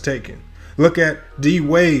still has taken. Look at D.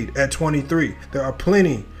 Wade at 23. There are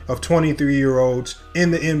plenty of 23-year-olds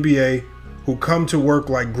in the NBA who come to work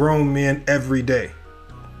like grown men every day.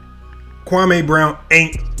 Kwame Brown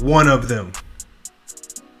ain't one of them.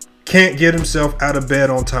 Can't get himself out of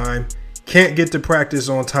bed on time, can't get to practice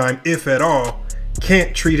on time, if at all,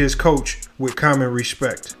 can't treat his coach with common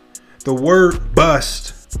respect. The word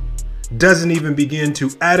bust doesn't even begin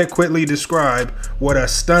to adequately describe what a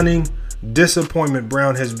stunning disappointment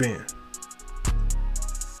Brown has been.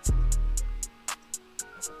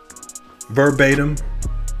 Verbatim,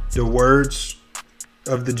 the words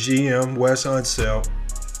of the GM, Wes Unseld,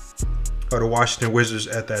 of the Washington Wizards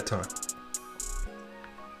at that time.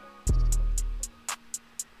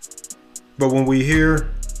 But when we hear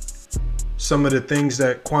some of the things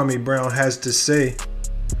that Kwame Brown has to say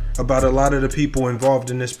about a lot of the people involved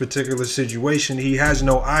in this particular situation, he has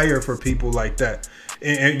no ire for people like that.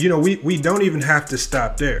 And we don't even have to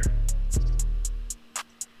stop there.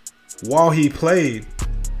 While he played,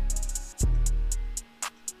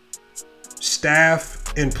 staff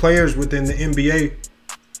and players within the NBA,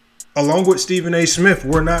 along with Stephen A. Smith,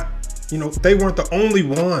 were not, they weren't the only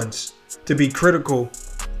ones to be critical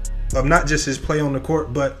of not just his play on the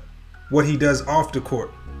court, but what he does off the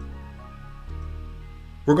court.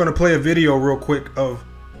 We're going to play a video real quick of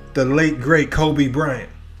the late, great Kobe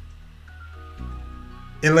Bryant.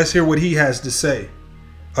 And let's hear what he has to say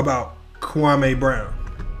about Kwame Brown.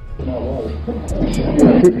 Yeah,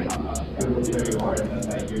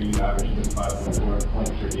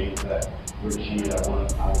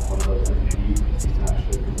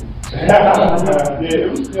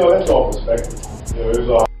 it was, that's all perspective. It was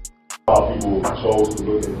all how people chose to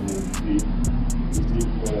look at me.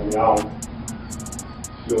 I don't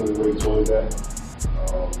feel the way towards that.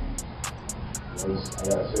 I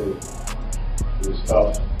gotta say, it was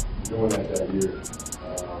tough doing that year.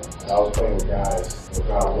 I was playing with guys,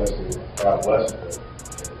 God bless them,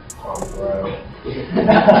 Kwame Brown.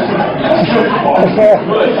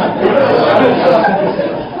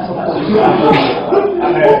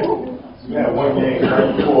 I had one game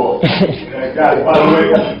right before. Guys, by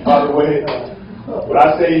the way, what I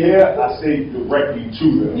say here, I say directly to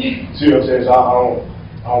them. See what I'm saying? So I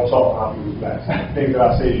don't talk behind people's backs. Things that I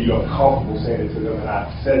say to you, I'm comfortable saying it to them, and I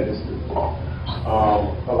said this to them.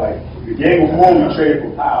 But like the game before we traded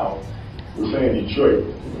for Powell, we were playing Detroit.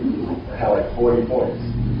 I had like 40 points.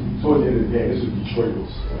 Towards the end of the game, this was Detroit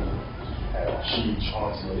had a huge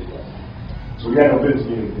chance. So we had no business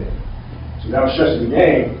being in the game. So that was stretching the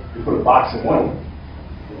game. We put a box in one.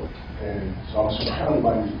 And so I'm surrounded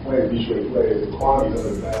by these players, Detroit players, and Kwame's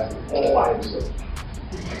under the basket, all by himself.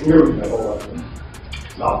 Literally, all by himself.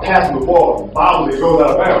 So I'm passing the ball, and bobbles, it goes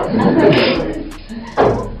out of bounds.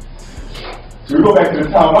 So we go back to the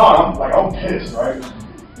timeout, I'm pissed, right?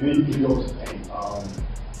 And he goes, hey,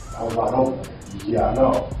 I was wide open. Yeah, I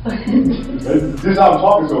know. This is how I'm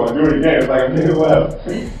talking to him during the game. It's like, man, well.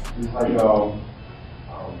 He's like, I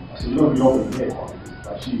said, you're going to be open again, Kwame.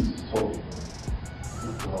 Like, she's just told me.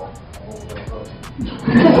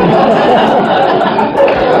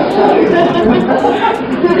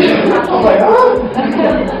 I'm like, huh?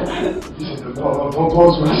 He said, don't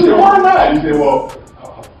talk to me. I said, why not? He said, well,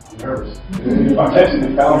 I'm nervous. If I catch it,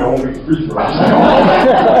 they found me, I won't make the free throw.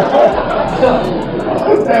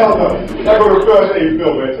 Hell no. I go to Phil and say, hey,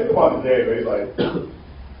 Phil, man, think about the game, man. He's like,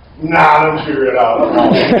 nah, let me figure it out.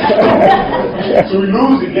 So we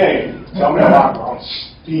lose the game. So I'm in the locker room. I'm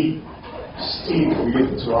steam. We get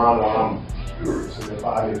to Toronto, and I'm furious. And if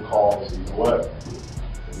I get called, so you know what?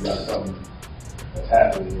 We got something that's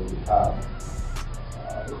happening with the power.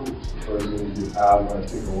 Cool. So the first thing you do, power, we're going to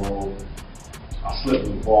take a roll. I slip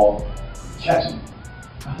with the ball, catch it.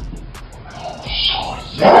 Oh,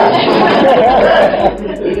 yeah.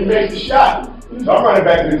 Then he makes the shot. So I'm running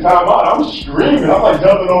back to the timeout. I'm screaming. I'm like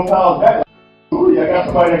jumping on Kyle's back. Ooh, I got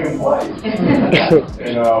somebody that can play.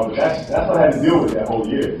 And but that's what I had to deal with that whole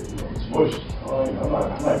year. Smush. I'm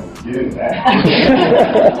not going to get into that.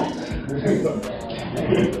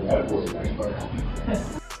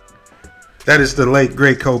 That is the late,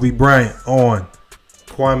 great Kobe Bryant on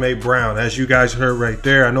Kwame Brown. As you guys heard right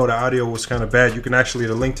there, I know the audio was kind of bad. You can actually,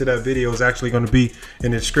 the link to that video is actually going to be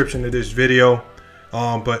in the description of this video.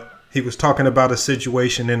 But he was talking about a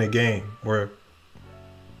situation in a game where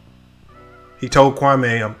he told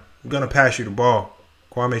Kwame, I'm going to pass you the ball.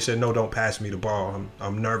 Kwame said, no, don't pass me the ball.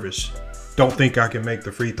 I'm nervous. Don't think I can make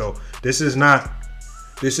the free throw. This is not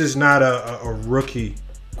a rookie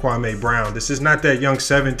Kwame Brown. This is not that young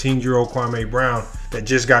 17-year-old Kwame Brown that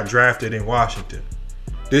just got drafted in Washington.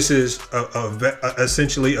 This is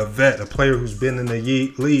essentially a vet, a player who's been in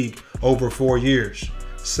the league over 4 years.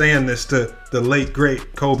 Saying this to the late,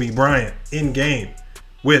 great Kobe Bryant in game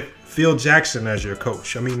with Phil Jackson as your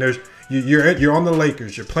coach. I mean, you're on the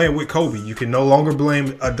Lakers. You're playing with Kobe. You can no longer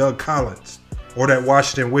blame Doug Collins or that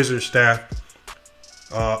Washington Wizards staff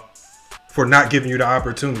for not giving you the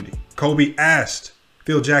opportunity. Kobe asked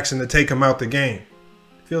Phil Jackson to take him out the game.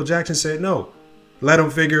 Phil Jackson said no. Let him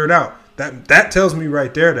figure it out. That tells me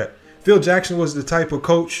right there that Phil Jackson was the type of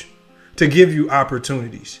coach to give you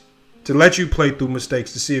opportunities, to let you play through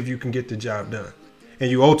mistakes to see if you can get the job done.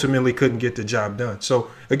 And you ultimately couldn't get the job done. So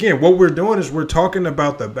again, what we're doing is we're talking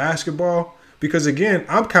about the basketball because again,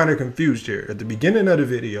 I'm kind of confused here. At the beginning of the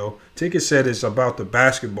video, Ticket said it's about the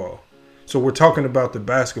basketball. So we're talking about the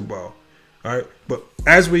basketball. All right. But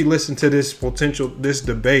as we listen to this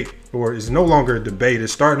debate, or it's no longer a debate,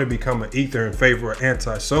 it's starting to become an ether in favor of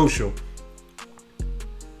antisocial.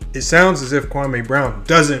 It sounds as if Kwame Brown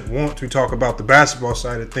doesn't want to talk about the basketball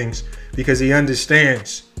side of things because he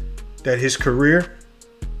understands that his career,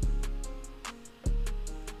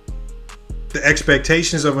 the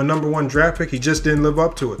expectations of a #1 draft pick, he just didn't live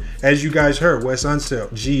up to it. As you guys heard, Wes Unseld,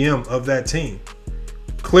 GM of that team,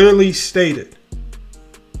 clearly stated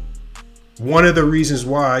one of the reasons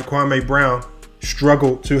why Kwame Brown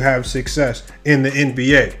struggled to have success in the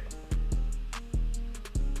NBA.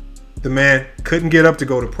 The man couldn't get up to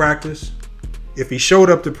go to practice. If he showed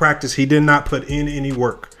up to practice, he did not put in any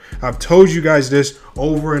work. I've told you guys this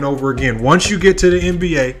over and over again. Once you get to the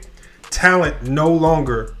NBA, talent no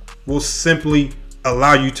longer will simply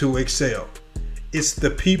allow you to excel. It's the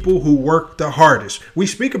people who work the hardest. We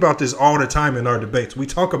speak about this all the time in our debates. We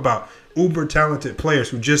talk about uber talented players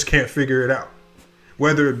who just can't figure it out,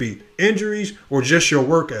 whether it be injuries or just your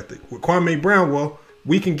work ethic. With Kwame Brown, well,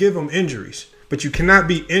 we can give him injuries, but you cannot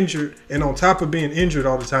be injured and on top of being injured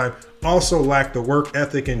all the time, also lack the work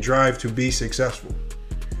ethic and drive to be successful.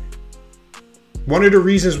 One of the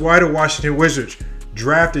reasons why the Washington Wizards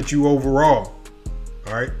drafted you overall,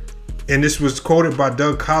 all right, and this was quoted by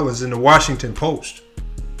Doug Collins in the Washington Post.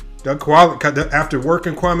 After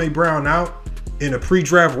working Kwame Brown out in a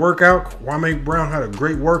pre-draft workout, Kwame Brown had a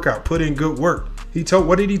great workout, put in good work.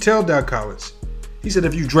 What did he tell Doug Collins? He said,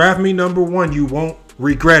 if you draft me #1, you won't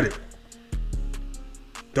regret it.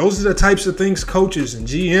 Those are the types of things coaches and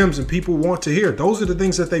GMs and people want to hear. Those are the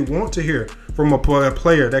things that they want to hear from a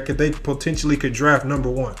player that they potentially could draft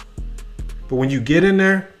 #1. But when you get in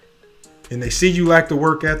there and they see you lack the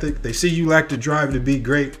work ethic, they see you lack the drive to be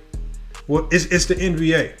great, well, it's the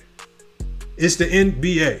NBA. It's the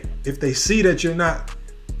NBA. If they see that you're not,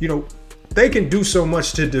 they can do so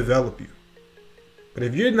much to develop you. But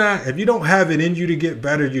if you don't have it in you to get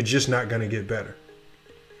better, you're just not going to get better.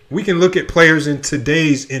 We can look at players in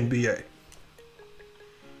today's NBA.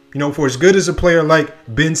 For as good as a player like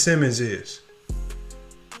Ben Simmons is,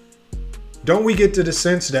 don't we get to the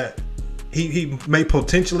sense that he may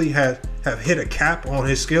potentially have hit a cap on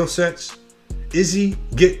his skill sets? Is he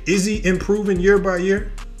improving year by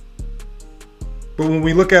year? But when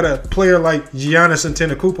we look at a player like Giannis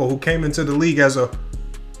Antetokounmpo, who came into the league as a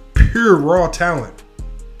pure raw talent,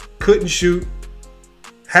 couldn't shoot,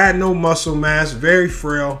 had no muscle mass, very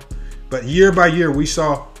frail, but year by year we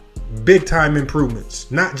saw big time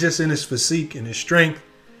improvements, not just in his physique and his strength,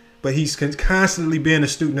 but he's constantly being a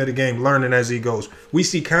student of the game, learning as he goes. We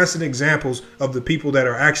see constant examples of the people that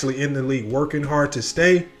are actually in the league working hard to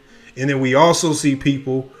stay. And then we also see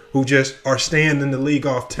people who just are staying in the league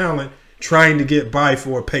off talent, trying to get by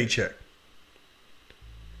for a paycheck.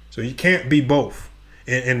 So you can't be both.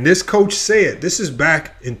 And this coach said, this is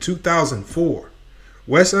back in 2004.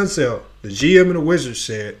 Wes Unseld, the GM of the Wizards,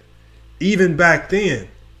 said, even back then,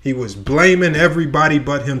 he was blaming everybody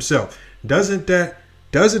but himself. Doesn't that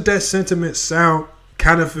sentiment sound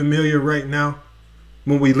kind of familiar right now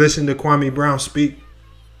when we listen to Kwame Brown speak?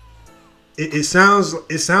 It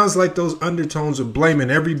sounds like those undertones of blaming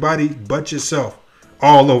everybody but yourself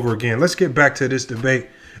all over again. Let's get back to this debate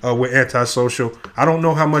with Antisocial. I don't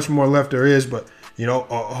know how much more left there is, but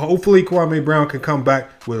hopefully Kwame Brown can come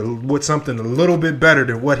back with something a little bit better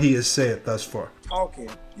than what he has said thus far. Talking,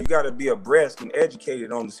 you got to be abreast and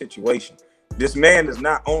educated on the situation. This man is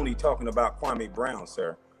not only talking about Kwame Brown,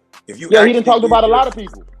 sir. If you he didn't talk about a lot of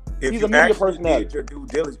people. He's a media personality. Did your due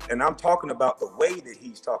diligence, and I'm talking about the way that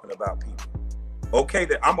he's talking about people. Okay,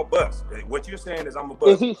 that I'm a bust. What you're saying is I'm a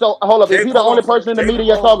bust. Is he so? Hold up. Is he the only person in the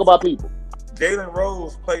media that talk about people? Jalen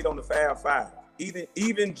Rose played on the Fab Five. Even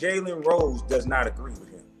Jalen Rose does not agree with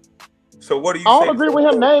him. So what do you? I don't agree with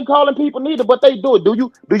him name calling people neither, but they do it. Do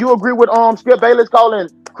you agree with Skip Bayless calling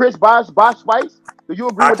Chris Bosh Spice? Do you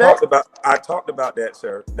agree with that? I talked about that,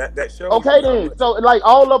 sir. That shows. Okay then. So like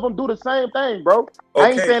all of them do the same thing, bro.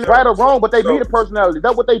 I ain't saying right or wrong, but they media personality.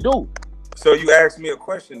 That's what they do. So you asked me a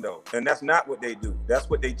question though, and that's not what they do. That's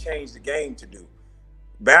what they changed the game to do.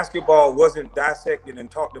 Basketball wasn't dissected and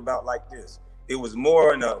talked about like this. It was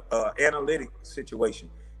more in a analytic situation.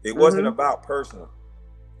 It wasn't about personal.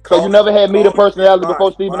 So you never had media personality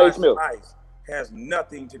before Stephen A. Smith? Has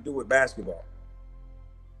nothing to do with basketball.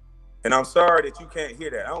 And I'm sorry that you can't hear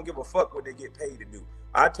that. I don't give a fuck what they get paid to do.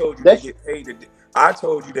 I told you they get paid to. I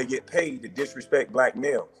told you they get paid to disrespect black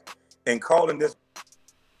males, and calling this.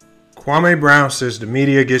 Kwame Brown says the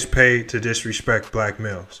media gets paid to disrespect black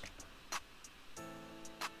males.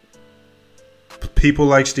 People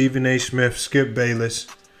like Stephen A. Smith, Skip Bayless,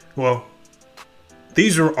 well,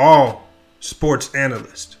 these are all sports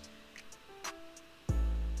analysts.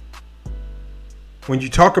 When you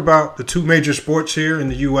talk about the two major sports here in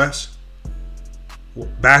the U.S.,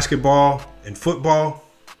 basketball and football,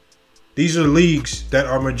 these are leagues that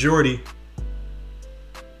are majority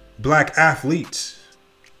black athletes.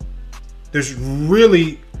 There's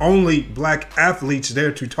really only black athletes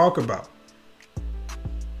there to talk about.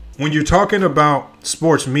 When you're talking about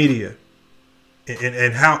sports media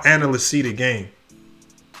and how analysts see the game,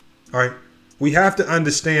 all right, we have to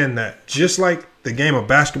understand that just like the game of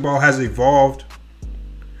basketball has evolved,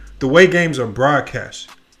 the way games are broadcast,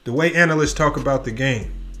 the way analysts talk about the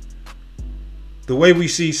game, the way we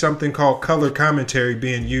see something called color commentary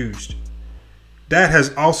being used, that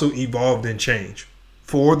has also evolved and changed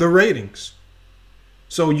for the ratings.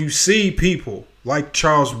 So you see people like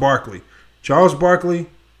Charles Barkley. Charles Barkley,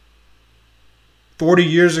 40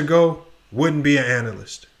 years ago, wouldn't be an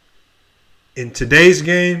analyst. In today's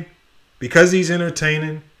game, because he's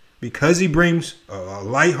entertaining, because he brings a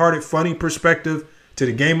lighthearted, funny perspective to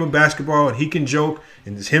the game of basketball, and he can joke,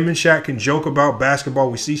 and him and Shaq can joke about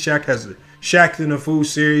basketball. We see Shaq has a Shaq in the Food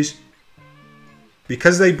series.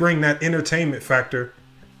 Because they bring that entertainment factor,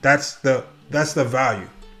 that's the value.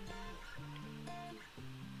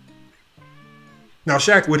 Now,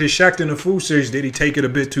 Shaq, with his Shaq in the Food series, did he take it a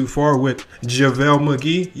bit too far with JaVale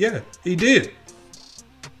McGee? Yeah, he did.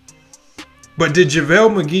 But did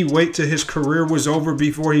JaVale McGee wait till his career was over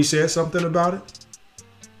before he said something about it?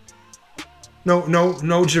 No.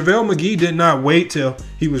 JaVale McGee did not wait till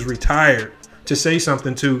he was retired to say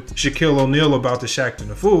something to Shaquille O'Neal about the Shaq in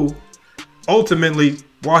the Food. Ultimately,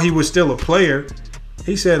 while he was still a player,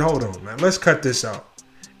 he said, hold on, man, let's cut this out.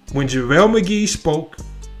 When JaVale McGee spoke,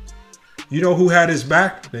 you know who had his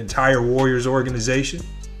back? The entire Warriors organization.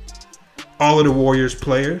 All of the Warriors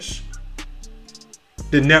players.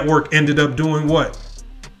 The network ended up doing what?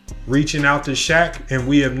 Reaching out to Shaq, and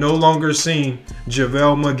we have no longer seen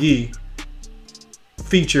JaVale McGee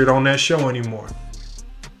featured on that show anymore.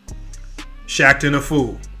 Shaq in a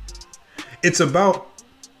Fool. It's about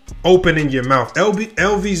opening your mouth.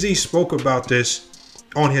 LVZ spoke about this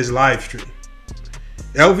on his live stream.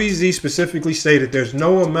 LVZ specifically stated there's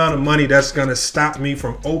no amount of money that's going to stop me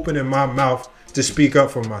from opening my mouth to speak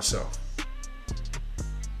up for myself.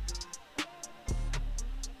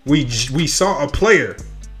 We saw a player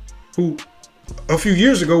who a few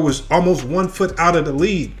years ago was almost 1 foot out of the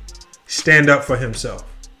league stand up for himself.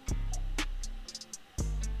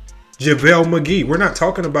 JaVale McGee. We're not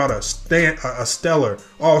talking about a stellar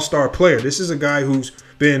all-star player. This is a guy who's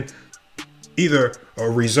been either a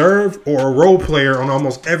reserve or a role player on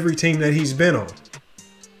almost every team that he's been on.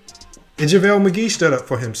 And JaVale McGee stood up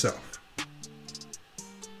for himself.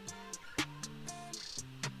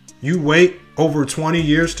 You wait over 20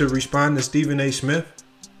 years to respond to Stephen A. Smith?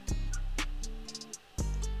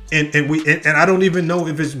 And I don't even know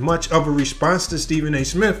if it's much of a response to Stephen A.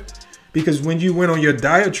 Smith, because when you went on your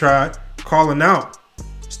diatribe calling out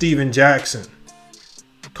Steven Jackson,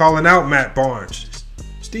 calling out Matt Barnes,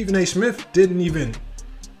 Stephen A. Smith didn't even,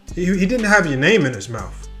 he didn't have your name in his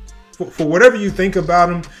mouth. For whatever you think about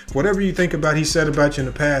him, whatever you think about he said about you in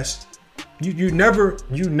the past, you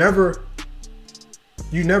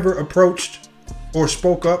never approached or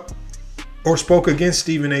spoke up or spoke against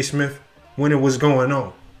Stephen A. Smith when it was going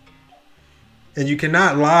on. And you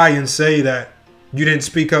cannot lie and say that you didn't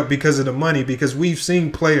speak up because of the money, because we've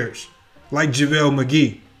seen players like JaVale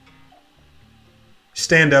McGee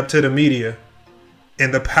stand up to the media,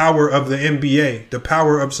 and the power of the NBA, the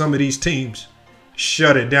power of some of these teams,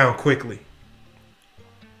 shut it down quickly.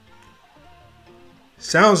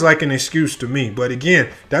 Sounds like an excuse to me, but again,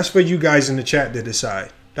 that's for you guys in the chat to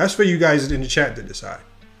decide. That's for you guys in the chat to decide.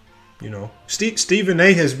 You know, Stephen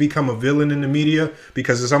A. has become a villain in the media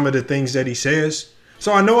because of some of the things that he says.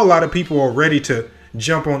 So I know a lot of people are ready to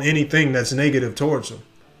jump on anything that's negative towards him,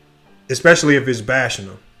 especially if it's bashing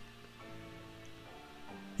him.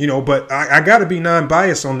 You know, but I got to be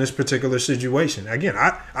non-biased on this particular situation. Again,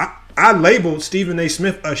 I labeled Stephen A.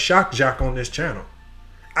 Smith a shock jock on this channel.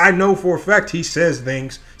 I know for a fact he says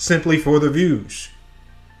things simply for the views.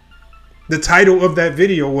 The title of that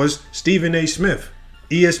video was Stephen A. Smith,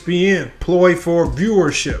 ESPN, ploy for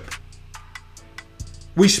viewership.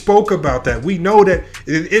 We spoke about that. We know that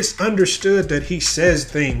it's understood that he says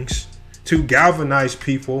things to galvanize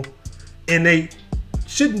people, and they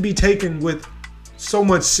shouldn't be taken with so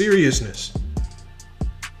much seriousness.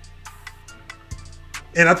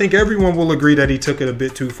 And I think everyone will agree that he took it a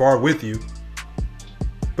bit too far with you.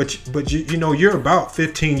 But you know, you're about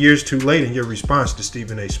 15 years too late in your response to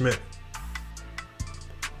Stephen A. Smith.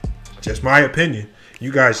 Just my opinion.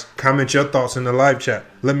 You guys comment your thoughts in the live chat.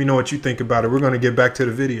 Let me know what you think about it. We're going to get back to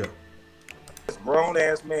the video. This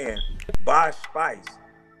grown-ass man buys spice.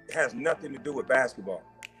 It has nothing to do with basketball.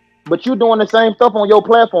 But you doing the same stuff on your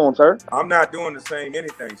platform, sir. I'm not doing the same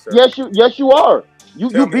anything, sir. Yes, you are. You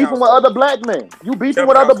beefing with other black men. You beefing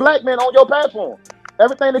with other black men on your platform.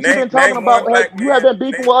 Everything that you've been talking about, you have been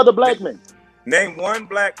beefing with other black men. Name one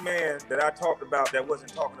black man that I talked about that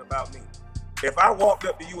wasn't talking about me. If I walked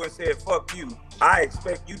up to you and said, fuck you, I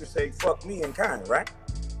expect you to say, fuck me in kind, right?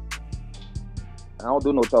 I don't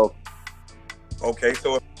do no talk. Okay,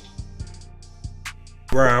 so.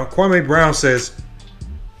 Kwame Brown says,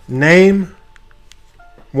 name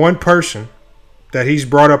one person that he's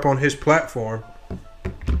brought up on his platform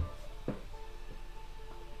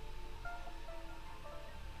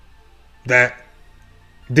that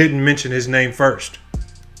didn't mention his name first.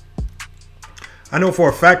 I know for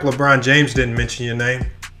a fact LeBron James didn't mention your name.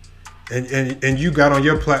 And you got on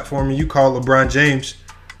your platform and you called LeBron James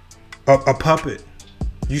a puppet.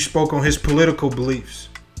 You spoke on his political beliefs,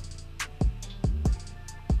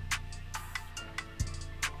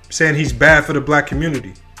 saying he's bad for the black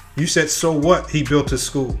community. You said, so what? He built a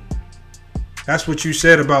school. That's what you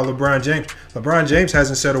said about LeBron James. LeBron James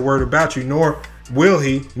hasn't said a word about you, nor will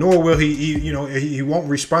he, you know, he won't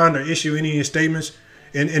respond or issue any of his statements.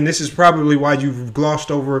 And this is probably why you've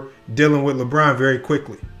glossed over dealing with LeBron very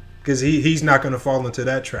quickly, because he's not going to fall into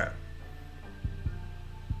that trap.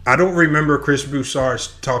 I don't remember Chris Broussard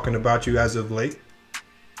talking about you as of late.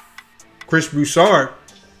 Chris Broussard,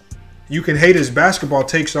 you can hate his basketball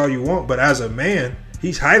takes all you want, but as a man,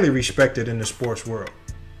 he's highly respected in the sports world.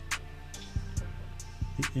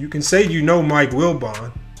 You can say you know Mike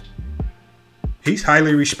Wilbon. He's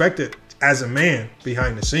highly respected as a man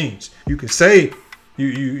behind the scenes. You can say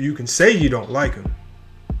you can say you don't like him,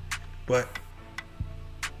 but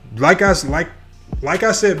like I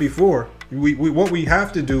said before, what we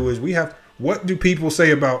have to do is what do people say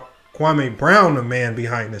about Kwame Brown, the man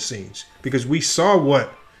behind the scenes? Because we saw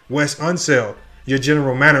what Wes Unseld, your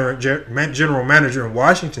general manager in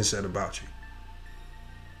Washington, said about you.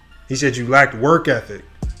 He said you lacked work ethic,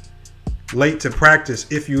 late to practice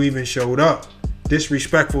if you even showed up,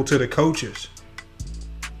 disrespectful to the coaches.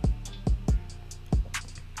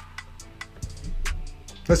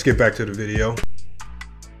 Let's get back to the video.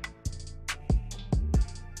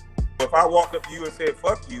 If I walked up to you and said,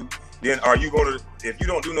 fuck you, then are you going to, if you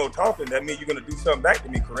don't do no talking, that means you're going to do something back to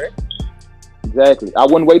me, correct? Exactly. I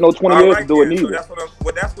wouldn't wait no 20 years to do it neither. So that's what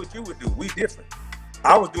well, that's what you would do. We different.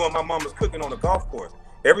 I was doing my mama's cooking on the golf course.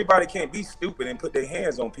 Everybody can't be stupid and put their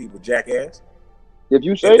hands on people, jackass. If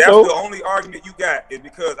you say that's so. The only argument you got is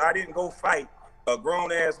because I didn't go fight a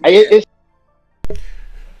grown-ass man.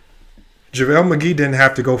 JaVale McGee didn't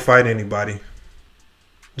have to go fight anybody.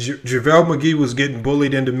 JaVale McGee was getting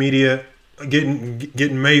bullied in the media,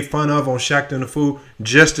 getting made fun of on Shaqtin' a Fool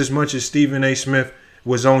just as much as Stephen A. Smith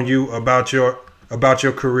was on you about your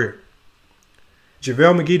career.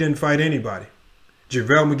 JaVale McGee didn't fight anybody.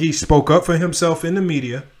 JaVale McGee spoke up for himself in the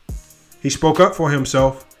media. He spoke up for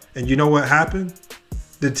himself, and you know what happened?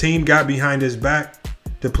 The team got behind his back.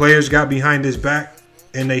 The players got behind his back,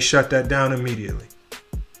 and they shut that down immediately.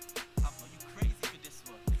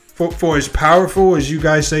 For as powerful as you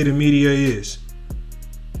guys say the media is,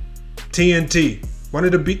 TNT, one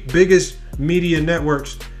of the biggest media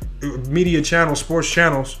networks, media channels, sports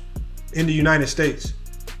channels in the United States,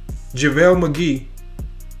 JaVale McGee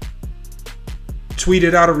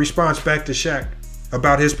tweeted out a response back to Shaq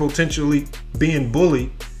about his potentially being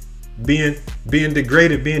bullied, being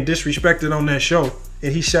degraded, being disrespected on that show,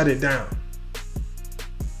 and he shut it down.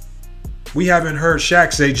 We haven't heard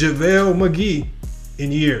Shaq say JaVale McGee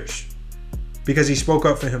in years because he spoke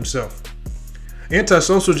up for himself.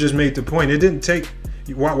 Antisocial just made the point. It didn't take.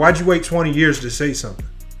 Why'd you wait 20 years to say something?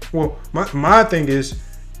 Well, my thing is,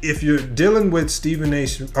 if you're dealing with Stephen A.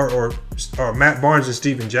 or Matt Barnes and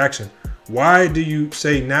Steven Jackson, why do you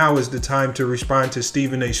say now is the time to respond to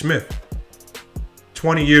Stephen A. Smith?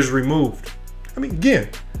 20 years removed. I mean, again,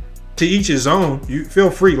 to each his own. You feel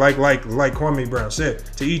free, like Kwame Brown said,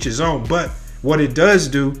 to each his own. But what it does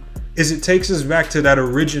do is it takes us back to that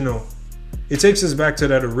original. It takes us back to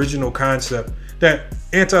that original concept that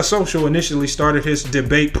Antisocial initially started his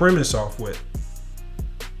debate premise off with.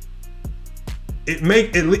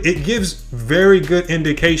 It gives very good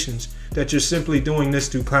indications that you're simply doing this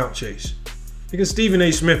to clout chase, because Stephen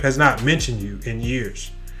A. Smith has not mentioned you in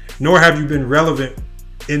years, nor have you been relevant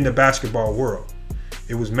in the basketball world.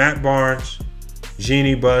 It was Matt Barnes,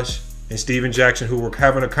 Jeannie Buss, and Steven Jackson who were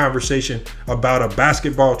having a conversation about a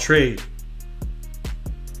basketball trade,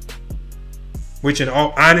 which in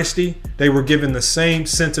all honesty, they were giving the same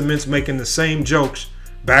sentiments, making the same jokes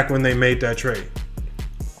back when they made that trade.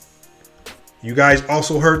 You guys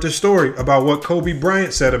also heard the story about what Kobe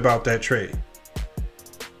Bryant said about that trade.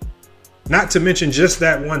 Not to mention just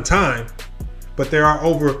that one time, but there are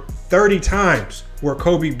over 30 times where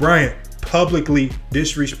Kobe Bryant publicly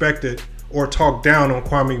disrespected or talked down on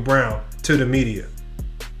Kwame Brown to the media.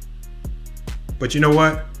 But you know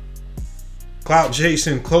what? Clout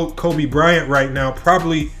chasing Kobe Bryant right now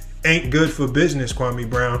probably ain't good for business, Kwame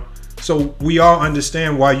Brown. So we all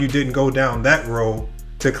understand why you didn't go down that road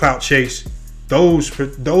to clout chase those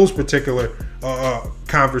particular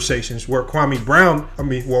conversations where Kobe Bryant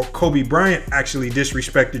actually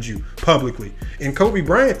disrespected you publicly. And Kobe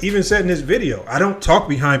Bryant even said in his video, I don't talk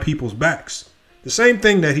behind people's backs. The same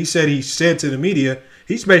thing that he said to the media,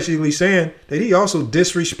 he's basically saying that he also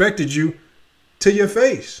disrespected you to your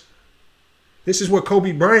face. This is what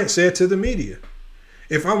Kobe Bryant said to the media.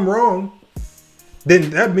 If I'm wrong,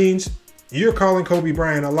 then that means you're calling Kobe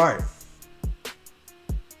Bryant a liar.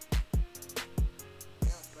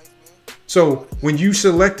 So when you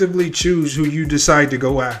selectively choose who you decide to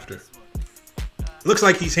go after, looks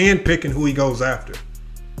like he's handpicking who he goes after.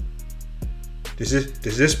 Does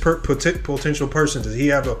this potential person, does he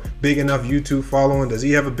have a big enough YouTube following? Does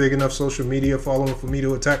he have a big enough social media following for me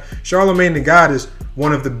to attack? Charlamagne the God is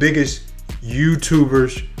one of the biggest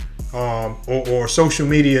YouTubers or social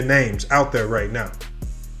media names out there right now.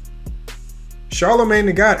 Charlamagne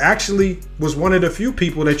the God actually was one of the few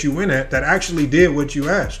people that you went at that actually did what you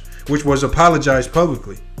asked, which was apologize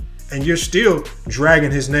publicly. And you're still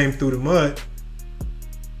dragging his name through the mud.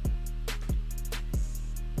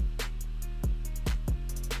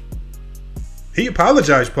 He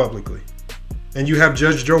apologized publicly. And you have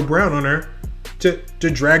Judge Joe Brown on there to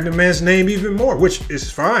drag the man's name even more, which is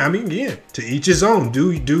fine. I mean, again, to each his own.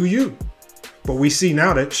 Do you. But we see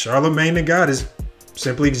now that Charlamagne the God is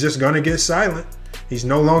simply just going to get silent. He's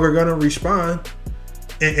no longer going to respond.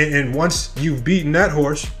 And once you've beaten that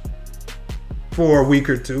horse for a week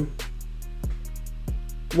or two,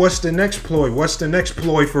 what's the next ploy? What's the next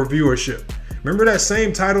ploy for viewership? Remember that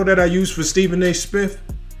same title that I used for Stephen A. Smith?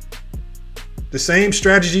 The same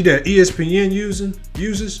strategy that ESPN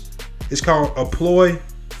uses is called a ploy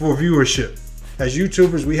for viewership. As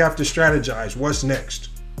YouTubers, we have to strategize what's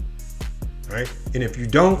next, right? And if you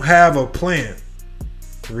don't have a plan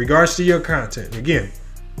in regards to your content, again,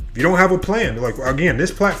 if you don't have a plan, like again,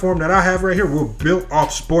 this platform that I have right here, we're built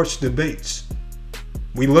off sports debates.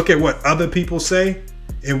 We look at what other people say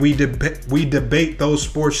and we debate those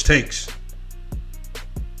sports takes.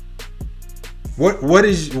 What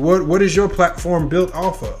is your platform built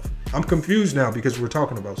off of? I'm confused now because we're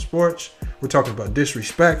talking about sports, we're talking about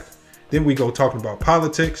disrespect, then we go talking about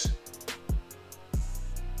politics.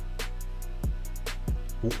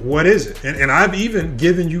 What is it? And I've even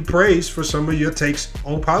given you praise for some of your takes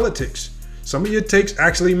on politics. Some of your takes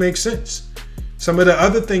actually make sense. Some of the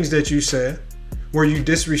other things that you said, where you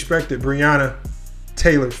disrespected Breonna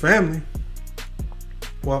Taylor's family,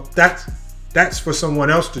 well, that's for someone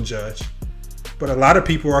else to judge. But a lot of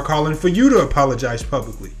people are calling for you to apologize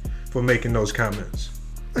publicly for making those comments.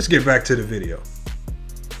 Let's get back to the video.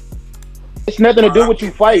 It's nothing to do with you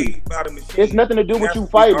fighting. It's nothing to do with you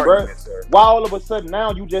fighting, bro. Why all of a sudden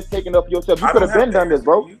now you just taking up yourself? You could have been done this,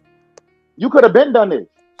 bro. You could have been done this.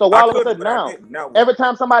 So why all of a sudden now, every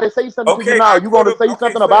time somebody say something to you now, you going to say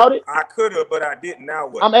something about it? I could have, but I didn't. Now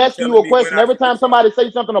what? I'm asking you a question. Every time somebody say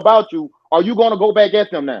something about you, are you going to go back at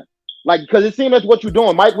them now? Like, because it seems that's what you're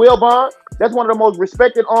doing. Mike Wilbon, that's one of the most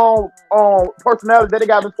respected personalities that they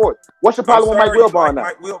got in sports. What's your problem with Mike Wilbon now?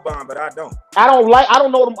 Mike Wilbon, but I don't. I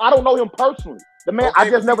don't know them. I don't know him personally. The man, I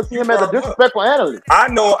just never see him as a disrespectful analyst. I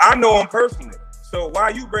know him personally. So why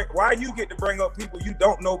you get to bring up people you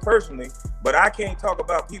don't know personally, but I can't talk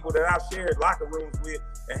about people that I've shared locker rooms with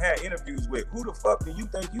and had interviews with? Who the fuck do you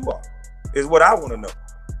think you are? Is what I want to know.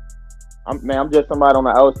 I'm just somebody on the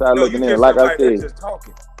outside looking in. Like I said, just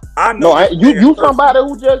talking. I know. No, you somebody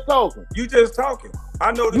who just talking. You just talking.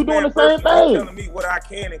 I know this you doing man the same thing. telling me what I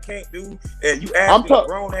can and can't do, and you asking a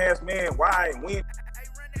grown ass man why and when.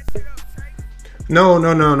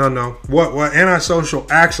 No. What Antisocial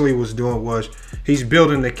actually was doing was he's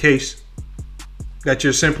building the case that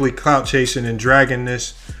you're simply clout chasing and dragging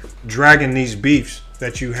these beefs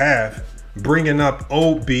that you have, bringing up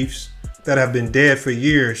old beefs that have been dead for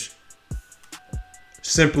years,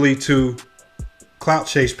 simply to clout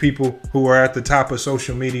chase people who are at the top of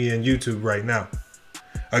social media and YouTube right now.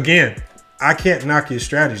 Again, I can't knock your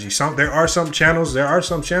strategy. There are some channels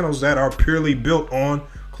that are purely built on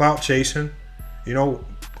clout chasing. You know,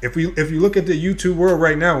 if you look at the YouTube world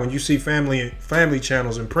right now, when you see family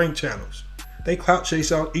channels and prank channels, they clout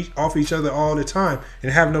chase off each other all the time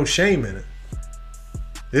and have no shame in it.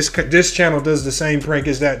 This channel does the same prank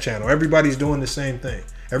as that channel. Everybody's doing the same thing.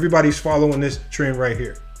 Everybody's following this trend right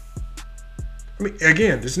here. I mean,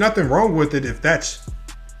 again, there's nothing wrong with it if that's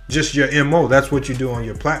just your MO. That's what you do on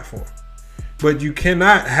your platform. But you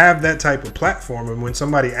cannot have that type of platform. And when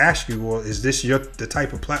somebody asks you, well, is this the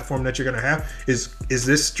type of platform that you're going to have? Is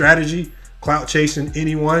this strategy clout chasing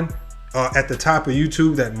anyone at the top of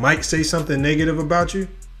YouTube that might say something negative about you?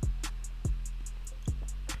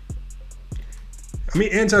 I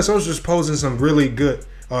mean, Antisocial is posing some really good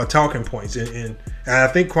talking points. And I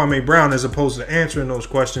think Kwame Brown, as opposed to answering those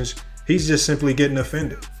questions, he's just simply getting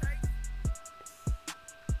offended.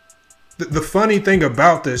 The funny thing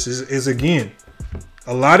about this is again,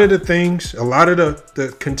 a lot of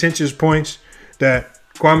the contentious points that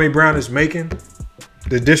Kwame Brown is making,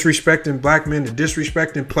 the disrespecting black men, the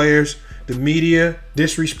disrespecting players, the media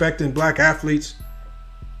disrespecting black athletes,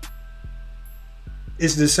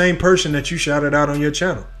 it's the same person that you shouted out on your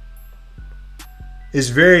channel. It's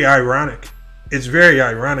very ironic. It's very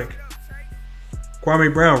ironic.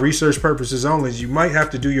 Kwame Brown, research purposes only. You might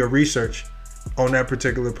have to do your research on that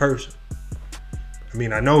particular person. I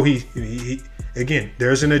mean, I know he again,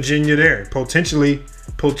 there's an agenda there. Potentially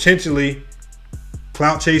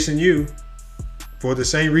clout chasing you for the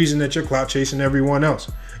same reason that you're clout chasing everyone else.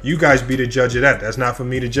 You guys be the judge of that. That's not for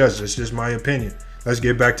me to judge. That's just my opinion. Let's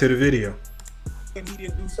get back to the video. He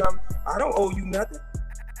didn't do something. I don't owe you nothing.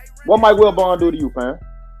 What Mike Wilbon do to you, fam?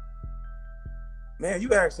 Man,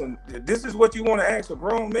 you asking, this is what you want to ask a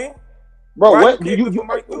grown man? Bro,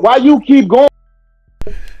 why you keep going?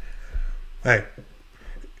 Hey,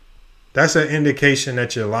 that's an indication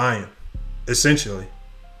that you're lying, essentially.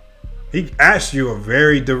 He asked you a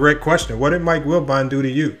very direct question. What did Mike Wilbon do to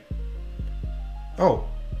you? Oh,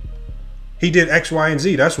 he did X, Y, and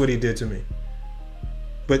Z. That's what he did to me.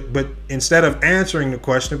 But instead of answering the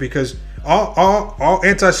question, because all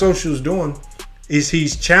Antisocial is doing is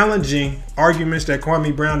he's challenging arguments that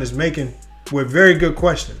Kwame Brown is making with very good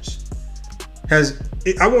questions.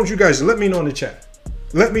 I want you guys to let me know in the chat.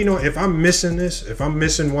 Let me know if I'm missing this, if I'm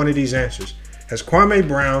missing one of these answers. Has Kwame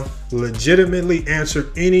Brown legitimately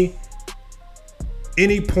answered any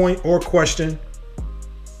point or question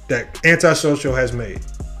that Antisocial has made?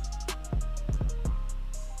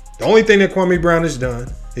 The only thing that Kwame Brown has done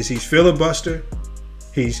is he's filibustered,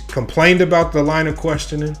 he's complained about the line of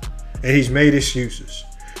questioning, and he's made excuses.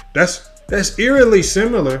 That's eerily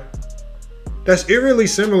similar That's eerily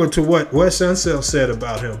similar to what Wes Unseld said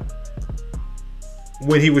about him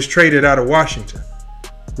when he was traded out of Washington.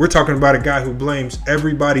 We're talking about a guy who blames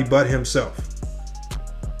everybody but himself.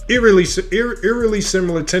 Eerily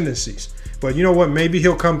similar tendencies. But you know what? Maybe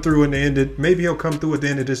he'll come through at the end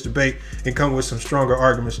of this debate and come with some stronger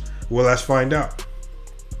arguments. Well, let's find out.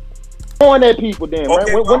 Going at people then,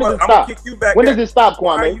 Okay, right? When does it stop? When does it stop,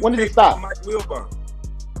 Kwame? When does it stop?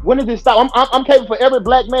 When does it stop? I'm capable for every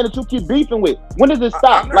black man that you keep beefing with. When does it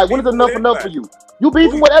stop? Like, when is enough for you? You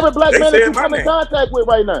beefing with every black man that you come in contact with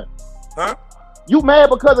right now. Huh? You mad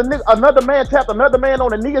because another man tapped another man on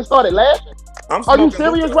the knee and started laughing? Are you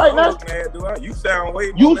serious right now? You sound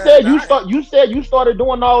way more You said you started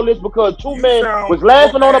doing all this because two men was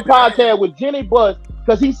laughing on a podcast with Jenny Buss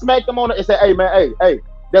because he smacked him on it and said, "Hey man, hey,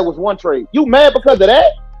 that was one trade." You mad because of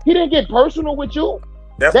that? He didn't get personal with you.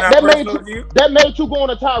 That's not personal to you. That made you go on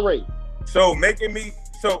a tirade. So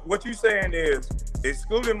what you saying is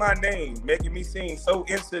excluding my name, making me seem so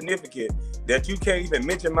insignificant that you can't even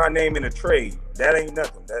mention my name in a trade. That ain't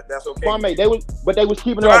nothing. That's okay. Kwame, they was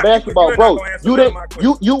keeping it on basketball, bro. You didn't.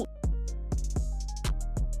 You.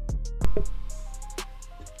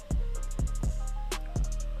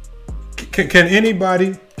 Can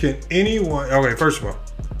anyone? Okay, first of all,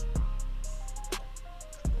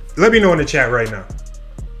 let me know in the chat right now.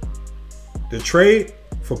 The trade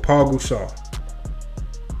for Paul Gasol.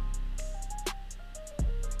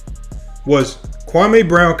 Was Kwame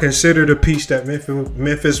Brown considered a piece that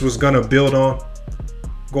Memphis was going to build on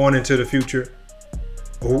going into the future?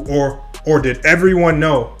 Or did everyone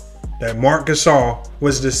know that Marc Gasol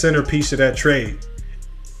was the centerpiece of that trade?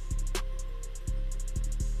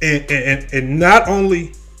 And not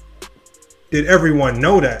only did everyone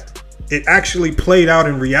know that, it actually played out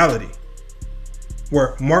in reality,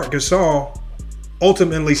 where Marc Gasol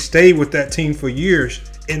ultimately stayed with that team for years,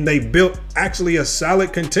 and they built actually a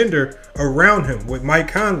solid contender around him with Mike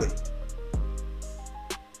Conley.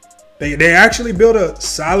 They actually built a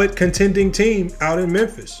solid contending team out in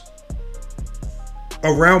Memphis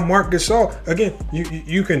around Marc Gasol. Again,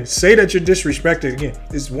 you can say that you're disrespected. Again,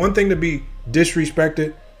 it's one thing to be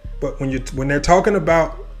disrespected, but when they're talking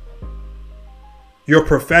about your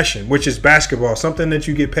profession, which is basketball, something that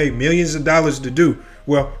you get paid millions of dollars to do,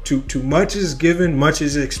 well, too much is given, much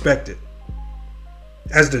is expected.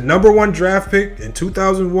 As the #1 draft pick in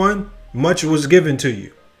 2001, much was given to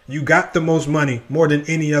you. You got the most money, more than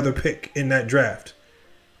any other pick in that draft.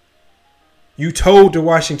 You told the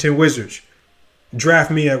Washington Wizards,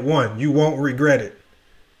 draft me at 1. You won't regret it.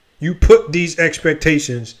 You put these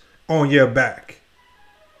expectations on your back.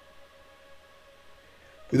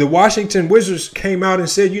 The Washington Wizards came out and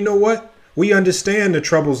said, you know what? We understand the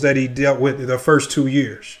troubles that he dealt with the first 2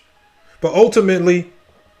 years. But ultimately,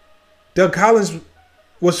 Doug Collins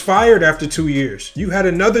was fired after 2 years. You had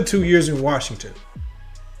another 2 years in Washington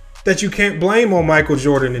that you can't blame on Michael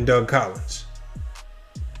Jordan and Doug Collins.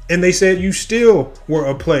 And they said you still were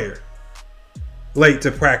a player late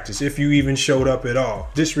to practice, if you even showed up at all.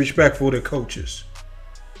 Disrespectful to coaches.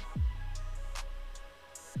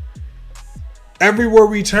 Everywhere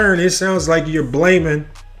we turn, it sounds like you're blaming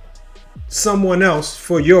someone else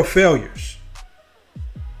for your failures.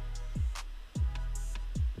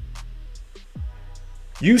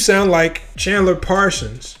 You sound like Chandler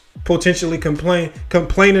Parsons potentially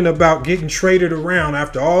complaining about getting traded around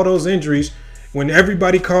after all those injuries when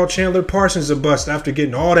everybody called Chandler Parsons a bust after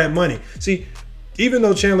getting all that money. See, even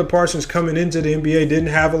though Chandler Parsons coming into the NBA didn't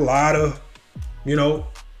have a lot of,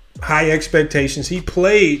 high expectations, he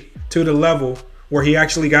played to the level where he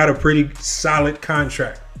actually got a pretty solid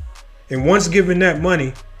contract. And once given that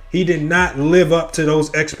money, he did not live up to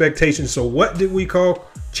those expectations. So what did we call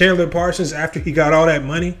Chandler Parsons after he got all that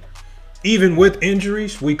money? Even with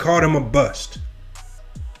injuries, we called him a bust.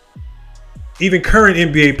 Even current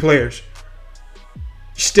NBA players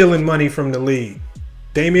stealing money from the league.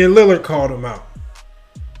 Damian Lillard called him out.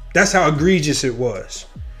 That's how egregious it was.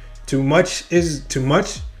 Too much is too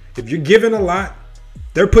much. If you're giving a lot,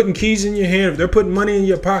 they're putting keys in your hand. They're putting money in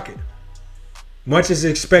your pocket. Much is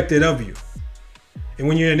expected of you. And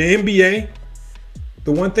when you're in the NBA,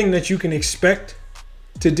 the one thing that you can expect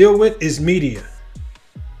to deal with is media.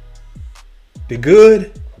 The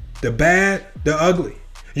good, the bad, the ugly.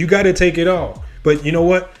 You got to take it all. But you know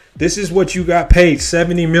what? This is what you got paid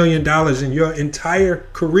 $70 million in your entire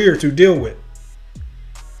career to deal with.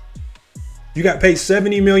 You got paid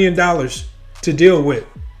 $70 million to deal with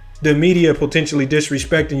the media potentially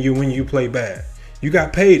disrespecting you when you play bad. You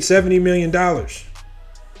got paid $70 million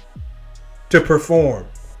to perform.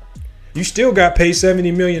 You still got paid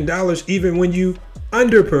 $70 million even when you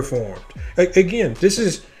underperformed. Again, this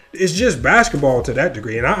is it's just basketball to that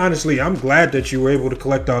degree. And I'm glad that you were able to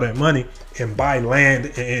collect all that money and buy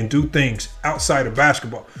land and do things outside of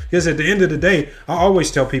basketball. Because at the end of the day, I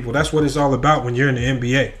always tell people that's what it's all about when you're in the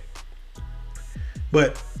NBA.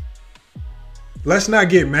 But let's not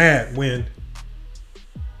get mad when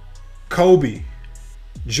Kobe,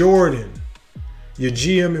 Jordan, your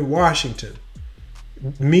GM in Washington,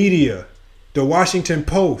 media, the Washington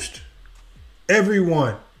Post,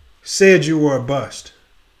 everyone said you were a bust.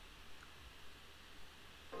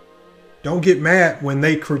 Don't get mad when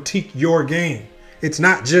they critique your game. It's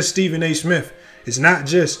not just Stephen A. Smith. It's not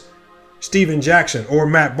just Steven Jackson or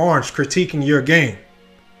Matt Barnes critiquing your game.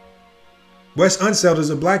 Wes Unseld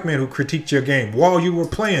is a black man who critiqued your game while you were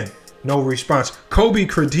playing. No response. Kobe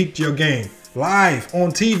critiqued your game live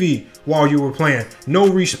on TV while you were playing. No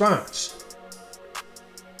response.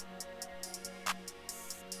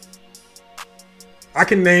 I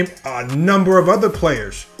can name a number of other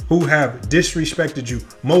players who have disrespected you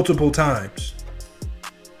multiple times.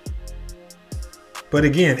 But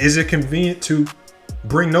again, is it convenient to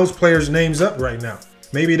bring those players' names up right now?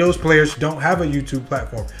 Maybe those players don't have a YouTube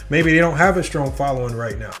platform. Maybe they don't have a strong following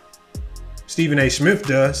right now. Stephen A. Smith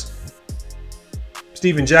does.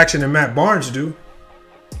 Steven Jackson and Matt Barnes do.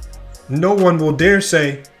 No one will dare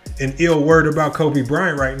say an ill word about Kobe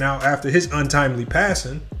Bryant right now after his untimely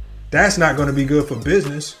passing. That's not going to be good for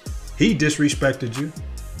business. He disrespected you.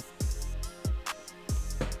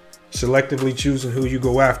 Selectively choosing who you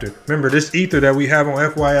go after. Remember, this ether that we have on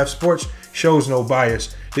FYF Sports shows no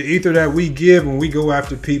bias. The ether that we give when we go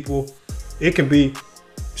after people, it can be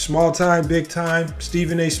small time, big time.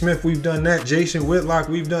 Stephen A. Smith, we've done that. Jason Whitlock,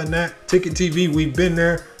 we've done that. Ticket TV, we've been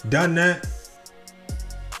there, done that.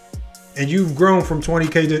 And you've grown from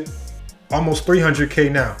 20K to almost 300K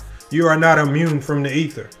now. You are not immune from the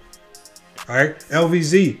ether. All right,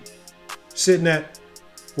 LVZ sitting at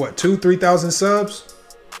what, 2,000-3,000 subs?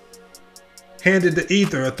 Handed the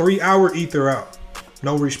ether, a 3-hour ether out.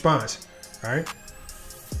 No response. All right.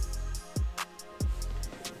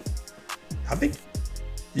 I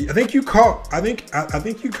think you caught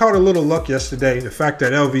a little luck yesterday. The fact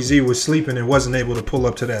that LVZ was sleeping and wasn't able to pull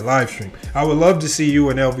up to that live stream. I would love to see you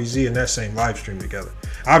and LVZ in that same live stream together.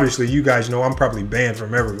 Obviously, you guys know I'm probably banned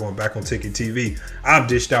from ever going back on Ticket TV. I've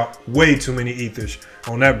dished out way too many ethers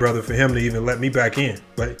on that brother for him to even let me back in.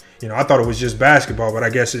 But, you know, I thought it was just basketball, but I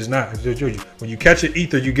guess it's not. When you catch an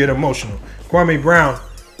ether, you get emotional. Kwame Brown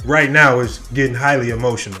right now is getting highly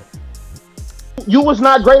emotional. You was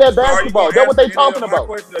not great at basketball. That's what they talking about.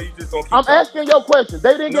 I'm asking your question.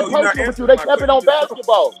 They didn't get personal with you. They kept it on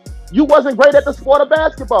basketball. You wasn't great at the sport of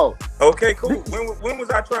basketball. Okay, cool. When was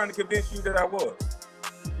I trying to convince you that I was?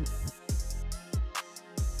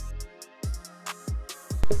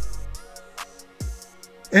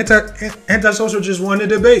 Antisocial just won the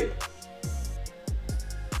debate.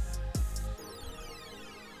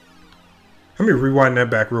 Let me rewind that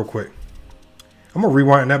back real quick. I'm going to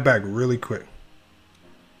rewind that back really quick.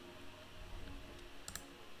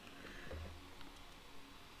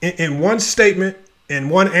 In one statement, in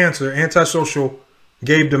one answer, Antisocial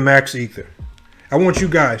gave the max ether. I want you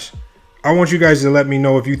guys to let me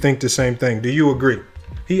know if you think the same thing. Do you agree?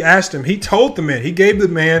 He asked him, he told the man, he gave the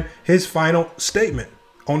man his final statement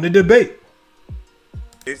on the debate.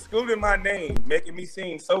 Excluding my name, making me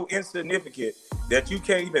seem so insignificant that you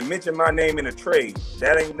can't even mention my name in a trade.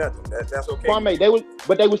 That ain't nothing. That's okay. Kwame, they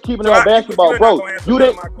was keeping it on basketball, bro.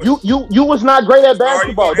 You was not great at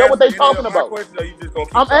basketball. That's what they talking about.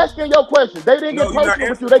 I'm asking your question. They didn't get personal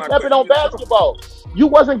with you. They kept it on basketball. You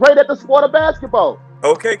wasn't great at the sport of basketball.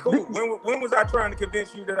 Okay, cool. When was I trying to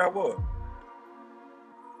convince you that I was?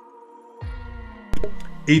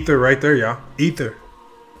 Ether right there, y'all. Ether.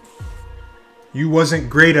 You wasn't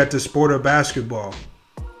great at the sport of basketball.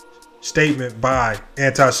 Statement by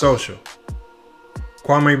Antisocial.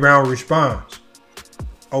 Kwame Brown responds,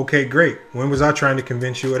 okay, great. When was I trying to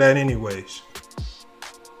convince you of that anyways?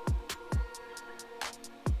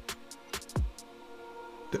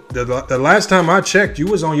 The last time I checked, you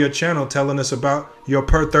was on your channel telling us about your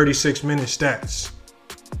per 36-minute stats.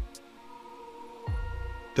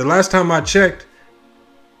 The last time I checked,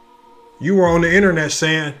 you were on the internet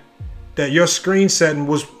saying that your screen setting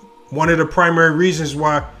was one of the primary reasons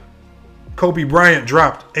why Kobe Bryant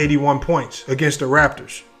dropped 81 points against the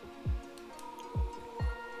Raptors.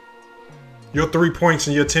 Your 3 points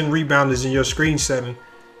and your 10 rebounders and your screen setting.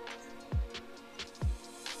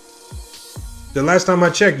 The last time I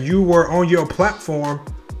checked, you were on your platform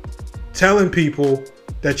telling people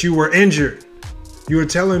that you were injured. You were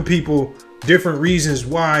telling people different reasons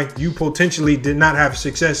why you potentially did not have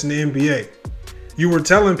success in the NBA. You were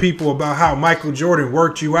telling people about how Michael Jordan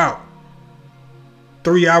worked you out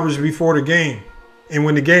 3 hours before the game. And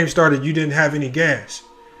when the game started, you didn't have any gas.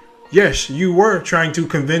 Yes, you were trying to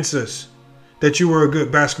convince us that you were a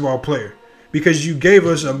good basketball player because you gave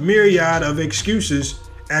us a myriad of excuses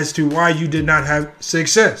as to why you did not have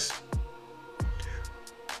success.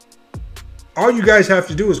 All you guys have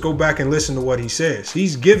to do is go back and listen to what he says.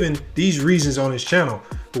 He's given these reasons on his channel.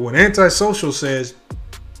 But when Antisocial says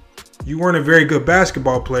you weren't a very good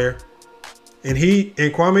basketball player, and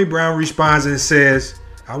Kwame Brown responds and says,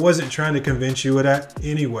 I wasn't trying to convince you of that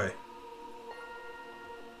anyway.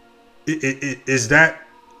 Is that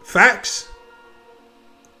facts?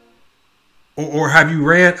 Or have you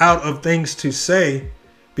ran out of things to say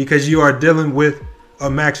because you are dealing with a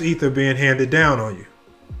max ether being handed down on you?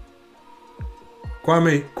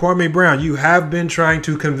 Kwame Brown, you have been trying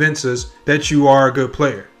to convince us that you are a good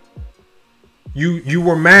player. You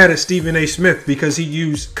were mad at Stephen A. Smith because he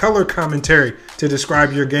used color commentary to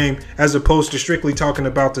describe your game as opposed to strictly talking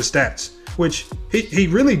about the stats, which he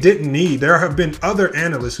really didn't need. There have been other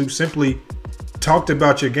analysts who simply talked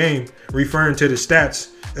about your game, referring to the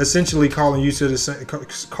stats, essentially calling you the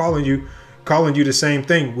same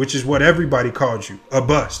thing, which is what everybody called you, a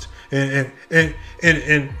bust. And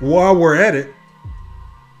while we're at it,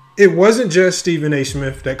 it wasn't just Stephen A.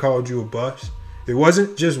 Smith that called you a bust. It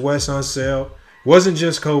wasn't just Wes Unseld. It wasn't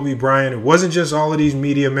just Kobe Bryant. It wasn't just all of these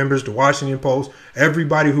media members, the Washington Post,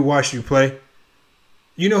 everybody who watched you play.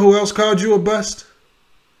 You know who else called you a bust?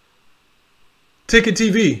 Ticket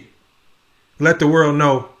TV. Let the world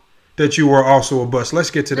know that you were also a bust. Let's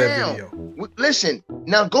get to that video. Listen,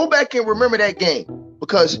 now go back and remember that game,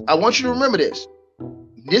 because I want you to remember this.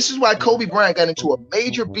 This is why Kobe Bryant got into a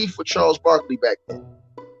major beef with Charles Barkley back then.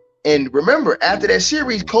 And remember, after that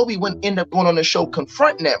series, Kobe ended up going on the show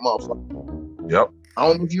confronting that motherfucker. Yep. I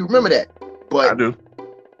don't know if you remember that, but I do.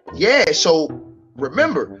 Yeah, so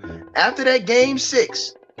remember, after that game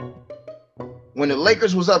 6, when the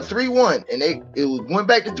Lakers was up 3-1 and it went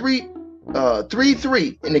back to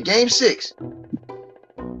 3-3 in the game 6,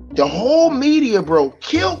 the whole media, bro,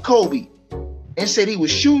 killed Kobe and said he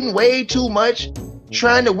was shooting way too much,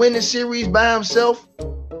 trying to win the series by himself.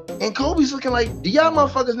 And Kobe's looking like, do y'all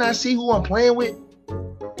motherfuckers not see who I'm playing with?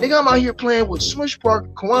 Nigga, I'm out here playing with Smush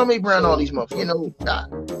Park, Kwame Brown, all these motherfuckers. You know,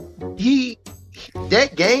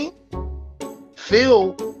 that game,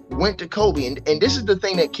 Phil went to Kobe. And this is the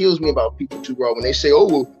thing that kills me about people too, bro. When they say, oh,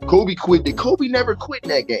 well, Kobe quit. Kobe never quit in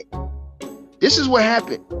that game. This is what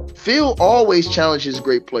happened. Phil always challenges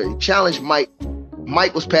great players. He challenged Mike.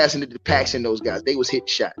 Mike was passing it to Paxson, those guys. They was hitting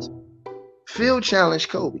shots. Phil challenged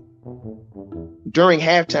Kobe during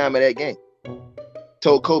halftime of that game.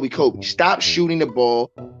 Told Kobe, stop shooting the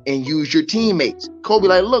ball and use your teammates. Kobe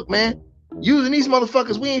like, look, man, using these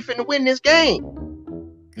motherfuckers, we ain't finna win this game.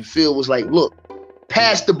 And Phil was like, look,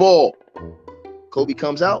 pass the ball. Kobe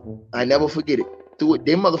comes out. I never forget it.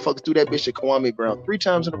 Them motherfuckers threw that bitch to Kwame Brown 3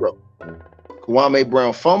 times in a row. Kwame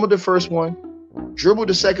Brown fumbled the first one, dribbled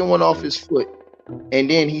the second one off his foot, and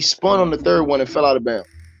then he spun on the third one and fell out of bounds.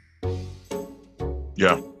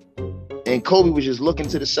 Yeah. And Kobe was just looking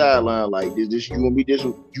to the sideline like, you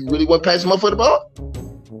really want to pass him up for the ball?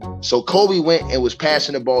 So Kobe went and was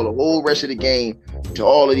passing the ball the whole rest of the game to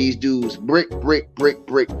all of these dudes. Brick, brick, brick,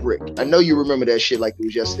 brick, brick. I know you remember that shit like it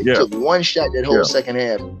was yesterday. Yeah. He took one shot that whole second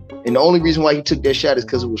half. And the only reason why he took that shot is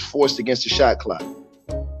because it was forced against the shot clock.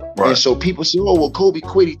 Right. And so people say, oh, well, Kobe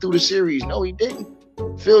quit. He threw the series. No, he didn't.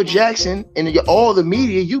 Phil Jackson and all the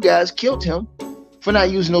media, you guys killed him for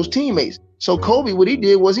not using those teammates. So Kobe, what he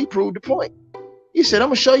did was he proved the point. He said, I'm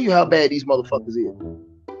going to show you how bad these motherfuckers is.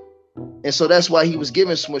 And so that's why he was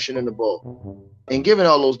giving Smushing in the ball and giving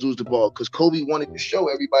all those dudes the ball, because Kobe wanted to show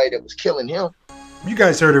everybody that was killing him. You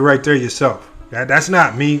guys heard it right there yourself. That's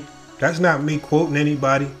not me. That's not me quoting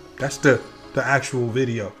anybody. That's the actual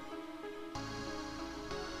video.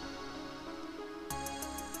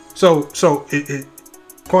 So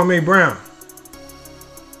Kwame Brown,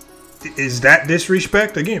 is that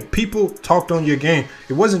disrespect? Again, people talked on your game.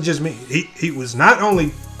 It wasn't just me. He was not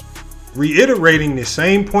only reiterating the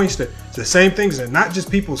same points, the same things that not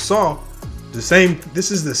just people saw,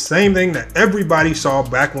 this is the same thing that everybody saw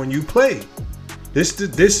back when you played. This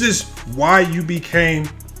is why you became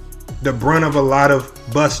the brunt of a lot of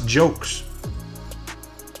bust jokes.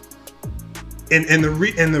 And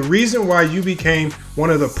the reason why you became one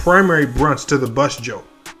of the primary brunts to the bust joke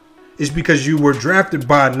is because you were drafted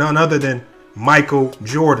by none other than Michael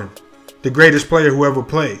Jordan, the greatest player who ever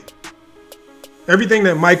played. Everything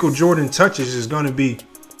that Michael Jordan touches is going to be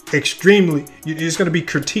it's going to be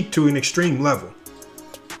critiqued to an extreme level.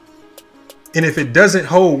 And if it doesn't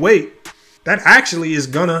hold weight, that actually is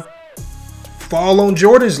gonna fall on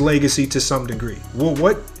Jordan's legacy to some degree. Well,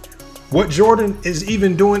 what Jordan is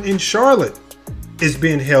even doing in Charlotte is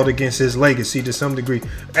being held against his legacy to some degree,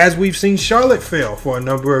 as we've seen Charlotte fail for a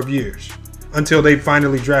number of years until they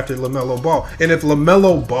finally drafted LaMelo Ball. And if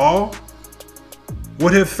LaMelo Ball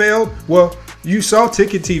would have failed, well, you saw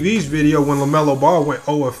Ticket TV's video when LaMelo Ball went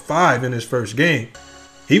 0-5 in his first game.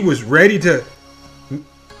 He was ready to.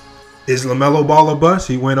 Is LaMelo Ball a bust?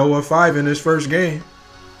 He went 0-5 in his first game.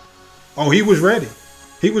 Oh, he was ready.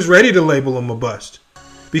 He was ready to label him a bust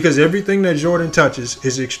because everything that Jordan touches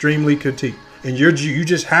is extremely critiqued. And you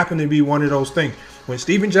just happen to be one of those things. When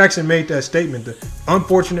Stephen Jackson made that statement, the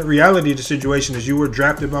unfortunate reality of the situation is you were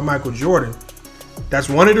drafted by Michael Jordan. That's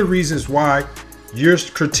one of the reasons why you're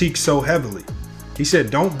critiqued so heavily. He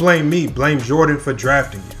said, don't blame me, blame Jordan for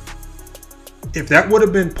drafting you. If that would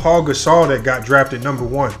have been Paul Gasol that got drafted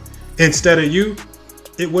 #1 instead of you,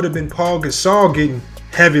 it would have been Paul Gasol getting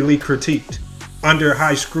heavily critiqued under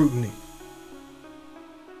high scrutiny.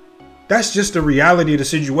 That's just the reality of the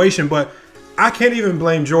situation, but I can't even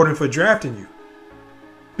blame Jordan for drafting you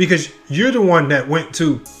because you're the one that went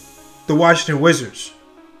to the Washington Wizards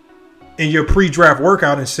in your pre-draft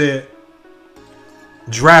workout and said,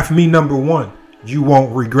 draft me #1. You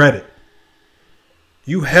won't regret it.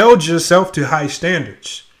 You held yourself to high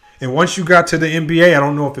standards. And once you got to the NBA, I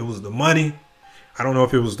don't know if it was the money. I don't know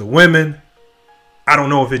if it was the women. I don't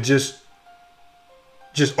know if it just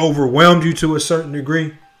overwhelmed you to a certain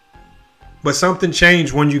degree. But something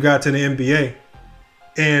changed when you got to the NBA.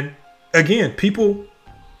 And again, people,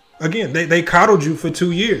 they coddled you for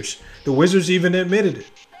 2 years. The Wizards even admitted it.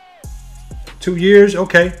 2 years,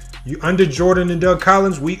 okay. You under Jordan and Doug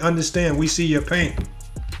Collins, we understand. We see your pain.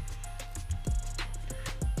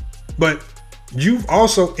 But you've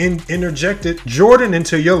also interjected Jordan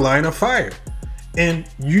into your line of fire. And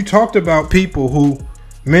you talked about people who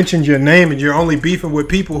mentioned your name and you're only beefing with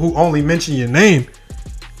people who only mention your name.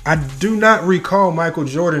 I do not recall Michael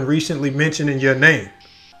Jordan recently mentioning your name.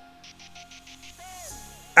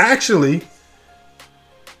 Actually,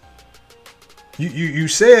 you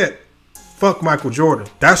said, fuck Michael Jordan.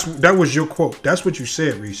 That was your quote. That's what you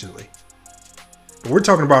said recently. But we're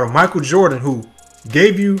talking about a Michael Jordan who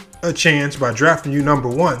gave you a chance by drafting you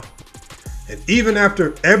 #1. And even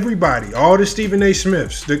after everybody, all the Stephen A.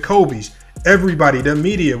 Smiths, the Kobes, everybody, the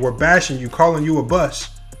media were bashing you, calling you a bust.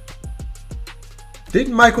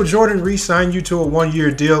 Didn't Michael Jordan re-sign you to a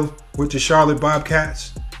 1-year deal with the Charlotte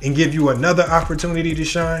Bobcats and give you another opportunity to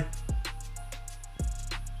shine?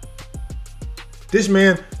 This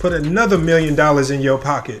man put another $1 million in your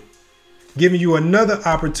pocket, giving you another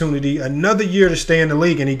opportunity, another year to stay in the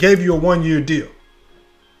league, and he gave you a 1-year deal.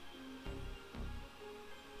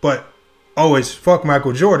 But always fuck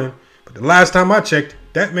Michael Jordan. But the last time I checked,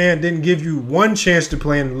 that man didn't give you 1 chance to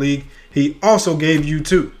play in the league. He also gave you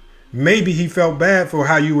 2. Maybe he felt bad for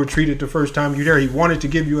how you were treated the first time you were there. He wanted to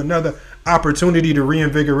give you another opportunity to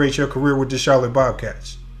reinvigorate your career with the Charlotte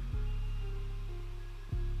Bobcats.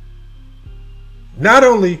 Not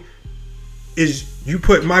only is you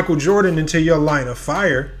put Michael Jordan into your line of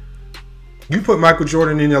fire, you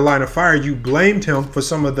blamed him for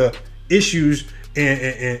some of the issues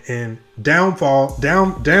and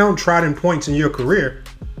downtrodden points in your career.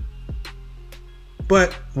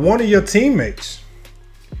 But one of your teammates,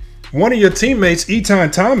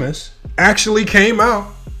 Etan Thomas, actually came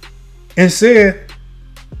out and said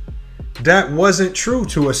that wasn't true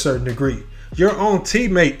to a certain degree. Your own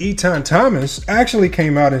teammate, Etan Thomas, actually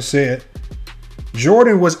came out and said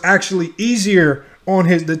Jordan was actually easier on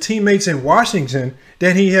the teammates in Washington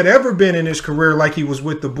than he had ever been in his career, like he was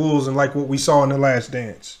with the Bulls and like what we saw in The Last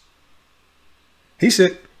Dance. He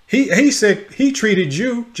said he treated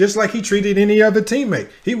you just like he treated any other teammate.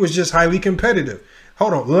 He was just highly competitive.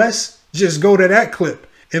 Hold on, let's just go to that clip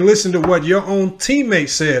and listen to what your own teammate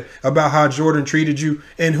said about how Jordan treated you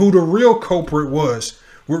and who the real culprit was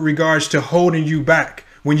with regards to holding you back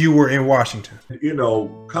when you were in Washington. You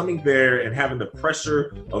know, coming there and having the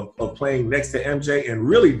pressure of playing next to MJ and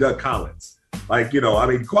really Doug Collins. Like, you know, I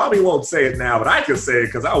mean, Kwame won't say it now, but I can say it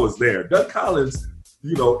because I was there. Doug Collins,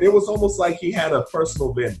 you know, it was almost like he had a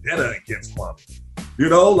personal vendetta against Kwame. You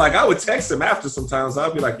know, like I would text him after sometimes.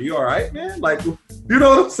 I'd be like, you all right, man? Like, you know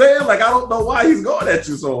what I'm saying? Like, I don't know why he's going at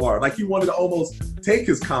you so hard. Like he wanted to almost take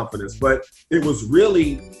his confidence, but it was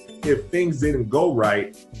really, if things didn't go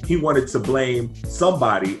right, he wanted to blame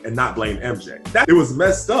somebody and not blame MJ. It was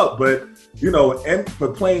messed up, but, you know, for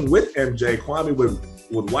playing with MJ, Kwame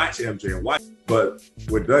would watch MJ and watch. But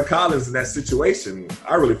with Doug Collins in that situation,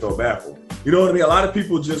 I really felt bad for him. You know what I mean? A lot of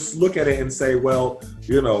people just look at it and say, well,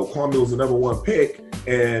 you know, Kwame was the #1 pick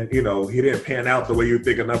and, you know, he didn't pan out the way you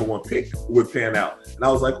think a #1 pick would pan out. And I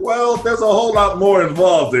was like, well, there's a whole lot more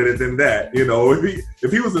involved in it than that. You know,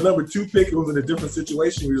 if he was the #2 pick, it was in a different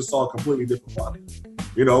situation. We just saw a completely different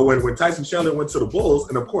Kwame. You know, when Tyson Chandler went to the Bulls,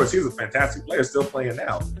 and of course, he's a fantastic player, still playing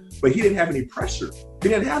now, but he didn't have any pressure. He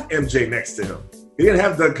didn't have MJ next to him. He didn't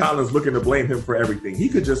have Doug Collins looking to blame him for everything. He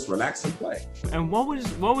could just relax and play. And what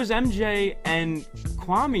was MJ and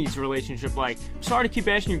Kwame's relationship like? I'm sorry to keep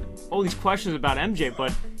asking you all these questions about MJ,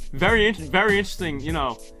 but very interesting, you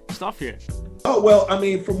know, stuff here. Oh, well, I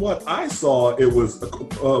mean, from what I saw, it was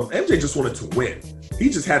MJ just wanted to win. He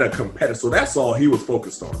just had a competitor, so that's all he was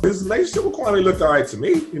focused on. His relationship with Kwame looked all right to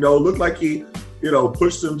me. You know, looked like he, you know,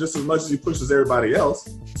 pushed him just as much as he pushes everybody else.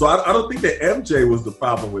 So I don't think that MJ was the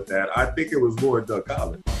problem with that. I think it was more Doug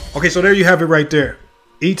Collins. Okay, so there you have it right there.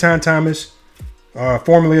 Etan Thomas,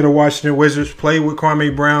 formerly of the Washington Wizards, played with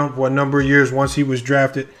Kwame Brown for a number of years once he was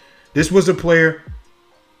drafted. This was a player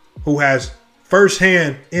who has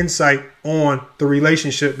firsthand insight on the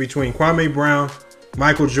relationship between Kwame Brown,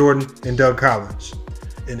 Michael Jordan, and Doug Collins.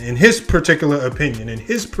 And in his particular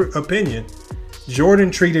opinion, Jordan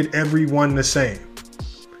treated everyone the same.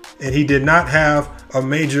 And he did not have a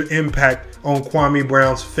major impact on Kwame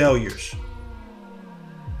Brown's failures.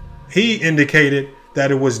 He indicated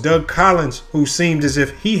that it was Doug Collins who seemed as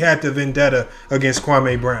if he had the vendetta against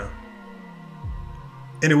Kwame Brown.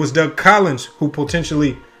 And it was Doug Collins who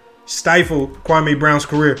potentially stifled Kwame Brown's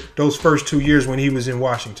career those first 2 years when he was in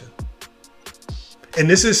Washington. And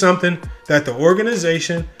this is something that the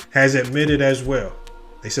organization has admitted as well.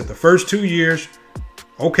 They said the first 2 years,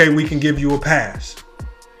 okay, we can give you a pass.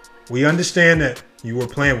 We understand that you were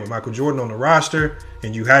playing with Michael Jordan on the roster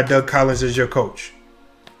and you had Doug Collins as your coach.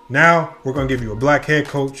 Now we're going to give you a black head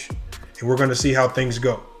coach and we're going to see how things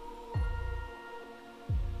go.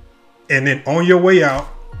 And then on your way out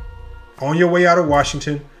of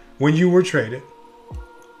Washington, when you were traded,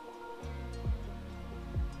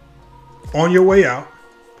 on your way out,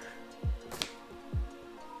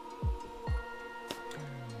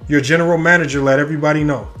 your general manager let everybody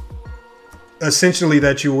know, essentially,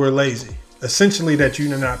 that you were lazy, essentially that you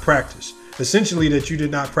did not practice, essentially that you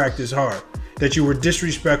did not practice hard, that you were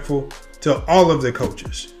disrespectful to all of the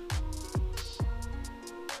coaches.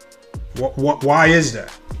 Why is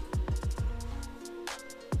that?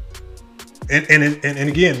 And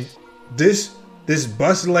again, this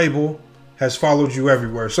bust label has followed you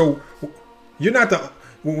everywhere. So you're not the,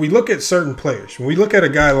 when we look at certain players, when we look at a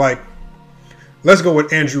guy like, let's go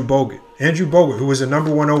with Andrew Bogut. Andrew Bogut, who was a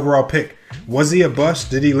 #1 overall pick. Was he a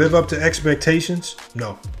bust? Did he live up to expectations?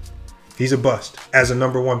 No. He's a bust as a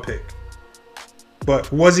 #1 pick.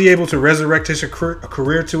 But was he able to resurrect his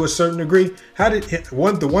career to a certain degree?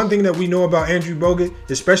 The one thing that we know about Andrew Bogut,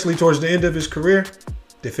 especially towards the end of his career,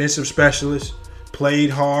 defensive specialist,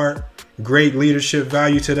 played hard, great leadership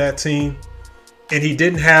value to that team, and he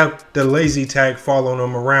didn't have the lazy tag following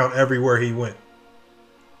him around everywhere he went.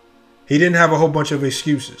 He didn't have a whole bunch of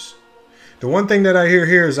excuses. The one thing that I hear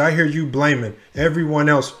here is I hear you blaming everyone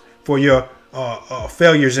else for your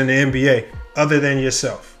failures in the NBA other than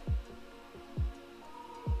yourself.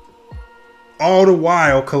 All the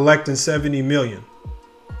while collecting $70 million,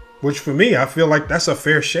 which for me, I feel like that's a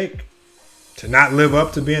fair shake. To not live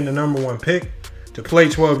up to being the #1 pick, to play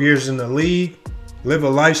 12 years in the league, live a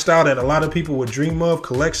lifestyle that a lot of people would dream of,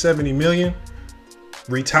 collect $70 million,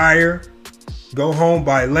 retire, go home,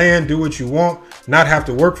 buy land, do what you want, not have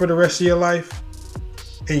to work for the rest of your life.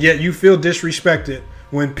 And yet you feel disrespected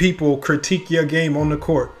when people critique your game on the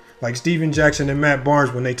court, like Steven Jackson and Matt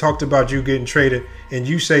Barnes when they talked about you getting traded, and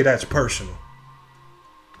you say that's personal.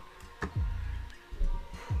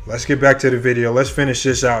 Let's get back to the video. Let's finish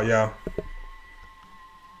this out, y'all.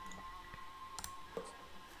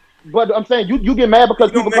 But I'm saying you get mad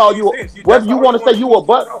because people call you, whether you want to say you a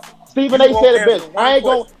bust. Stephen A said it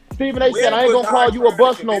best. Stephen A said I ain't gonna call you a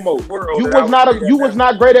bust no more. You was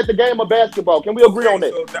not great at the game of basketball. Can we agree on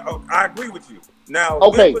that? So I agree with you. Now,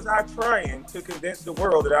 okay. When was I trying to convince the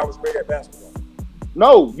world that I was great at basketball?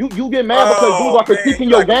 No, you get mad because dudes are critiquing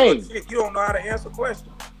your game. You don't know how to answer questions.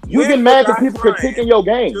 You get mad because people critiquing your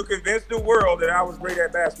game. To convince the world that I was great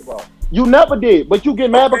at basketball. You never did, but you get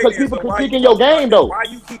mad because people critiquing your game, though.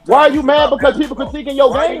 Why are you mad because people critiquing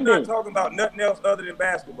your game, then? Why are you not talking about nothing else other than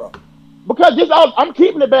basketball? Because I'm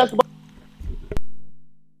keeping it basketball.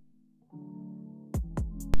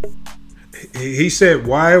 He said,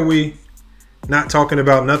 why are we not talking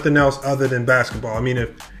about nothing else other than basketball? I mean,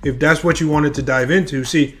 if that's what you wanted to dive into,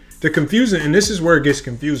 see, the confusing, and this is where it gets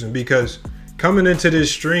confusing, because coming into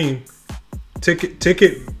this stream,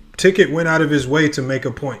 Ticket went out of his way to make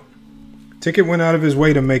a point. Ticket went out of his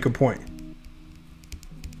way to make a point.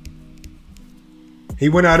 He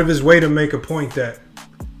went out of his way to make a point that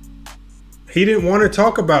he didn't want to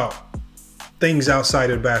talk about things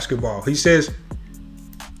outside of basketball. He says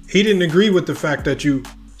he didn't agree with the fact that you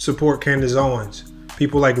support Candace Owens,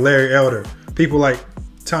 people like Larry Elder, people like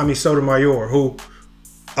Tommy Sotomayor, who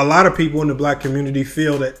a lot of people in the black community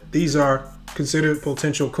feel that these are considered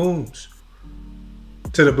potential coons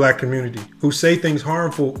to the black community, who say things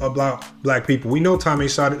harmful about black people. We know Tommy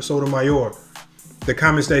Sotomayor, the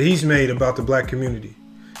comments that he's made about the black community,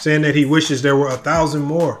 saying that he wishes there were 1,000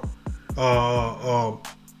 more,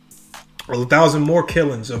 1,000 more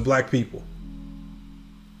killings of black people.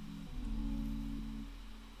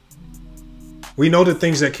 We know the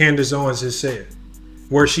things that Candace Owens has said,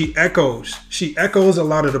 where she echoes a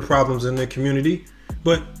lot of the problems in the community.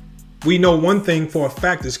 But we know one thing for a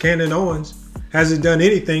fact is Candace Owens hasn't done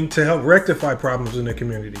anything to help rectify problems in the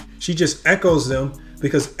community. She just echoes them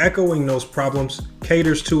because echoing those problems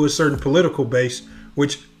caters to a certain political base,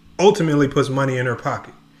 which ultimately puts money in her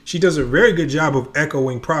pocket. She does a very good job of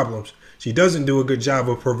echoing problems. She doesn't do a good job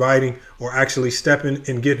of providing or actually stepping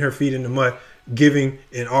and getting her feet in the mud, giving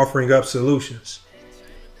and offering up solutions.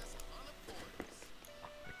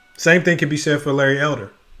 Same thing can be said for Larry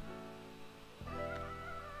Elder.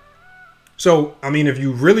 So, I mean, if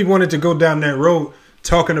you really wanted to go down that road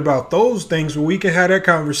talking about those things, well, we can have that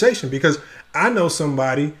conversation, because I know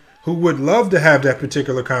somebody who would love to have that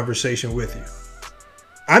particular conversation with you.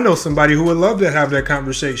 I know somebody who would love to have that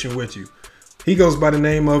conversation with you. He goes by the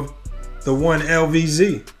name of the one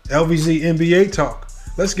LVZ NBA Talk.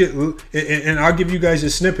 Let's get, and I'll give you guys a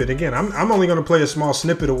snippet. Again, I'm only going to play a small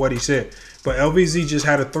snippet of what he said, but LVZ just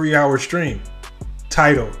had a 3-hour stream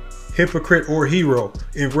titled Hypocrite or Hero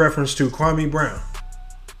in reference to Kwame Brown.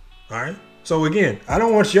 All right. So again, I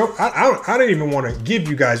don't want I don't even want to give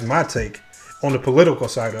you guys my take on the political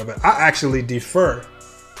side of it. I actually defer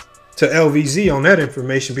to LVZ on that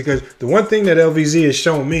information, because the one thing that LVZ has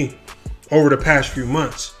shown me over the past few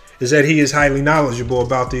months is that he is highly knowledgeable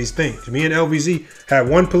about these things. Me and LVZ had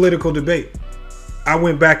one political debate. I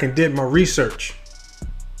went back and did my research,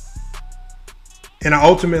 and I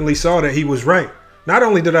ultimately saw that he was right. Not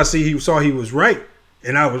only did I see he was right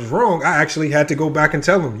and I was wrong, I actually had to go back and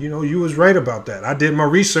tell him, you know, you was right about that. I did my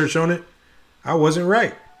research on it. I wasn't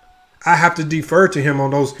right. I have to defer to him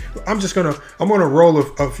on those. I'm gonna roll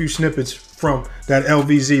a few snippets from that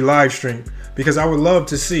LVZ live stream, because I would love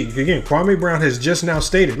to see. Again, Kwame Brown has just now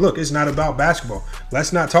stated, look, it's not about basketball.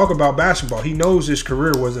 Let's not talk about basketball. He knows his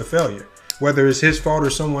career was a failure, whether it's his fault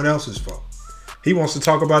or someone else's fault. He wants to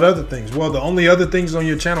talk about other things. Well, the only other things on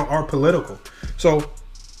your channel are political. So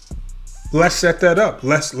let's set that up.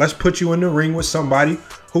 Let's put you in the ring with somebody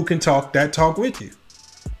who can talk that talk with you.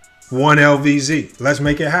 One LVZ. Let's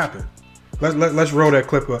make it happen. Let's roll that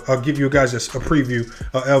clip. I'll give you guys a preview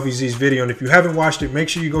of LVZ's video. And if you haven't watched it, make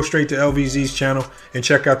sure you go straight to LVZ's channel and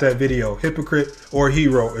check out that video. Hypocrite or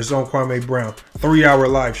Hero is on Kwame Brown. 3-hour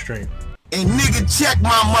live stream. And nigga, check my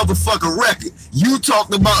motherfucking record. You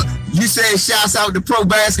talked about, you said shouts out to Pro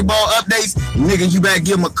Basketball Updates. Nigga, you better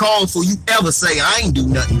give him a call before you ever say I ain't do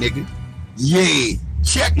nothing, nigga. Yeah,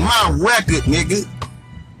 check my record, nigga.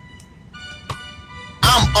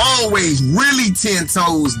 I'm always really 10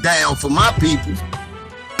 toes down for my people.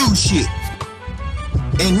 Do shit.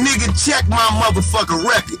 And nigga, check my motherfucking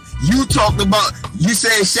record. You talked about, you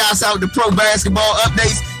said shouts out to Pro Basketball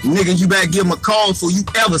Updates. Nigga, you better give him a call before you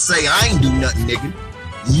ever say I ain't do nothing, nigga.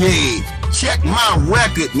 Yeah, check my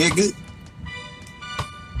record, nigga.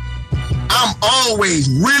 I'm always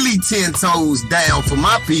really 10 toes down for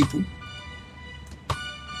my people.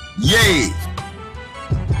 Yeah.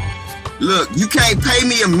 Look, you can't pay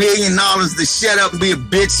me $1 million to shut up and be a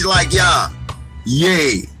bitch like y'all.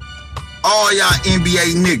 Yeah. All y'all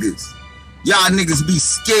NBA niggas. Y'all niggas be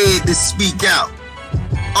scared to speak out.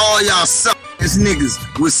 All y'all suck-ass niggas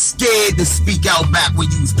was scared to speak out back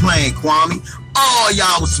when you was playing, Kwame. All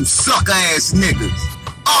y'all was some sucker-ass niggas.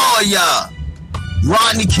 All y'all.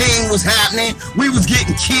 Rodney King was happening. We was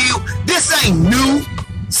getting killed. This ain't new.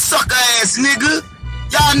 Sucker-ass nigga.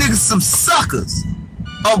 Y'all niggas some suckers.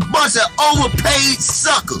 A bunch of overpaid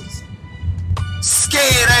suckers.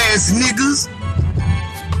 Scared-ass niggas.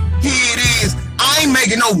 Here it is. I ain't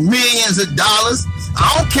making no millions of dollars.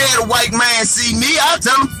 I don't care the white man see me. I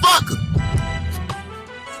tell him fuck him.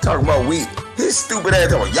 Talking about we, his stupid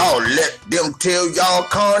ass talking, y'all let them tell y'all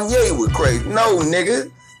Kanye was crazy. No,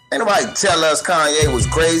 nigga. Ain't nobody tell us Kanye was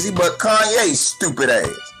crazy, but Kanye's stupid ass.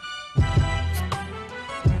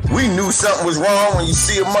 We knew something was wrong when you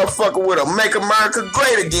see a motherfucker with a Make America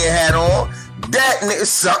Great Again hat on. That nigga,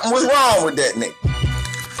 something was wrong with that nigga.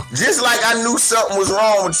 Just like I knew something was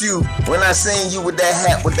wrong with you when I seen you with that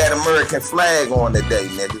hat with that American flag on today,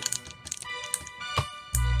 nigga.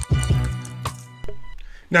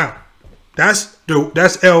 Now, that's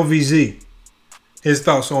LVZ. His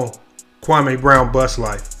thoughts on Kwame Brown bust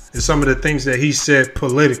life and some of the things that he said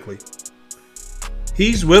politically.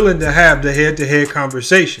 He's willing to have the head-to-head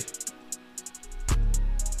conversation.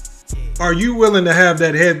 Are you willing to have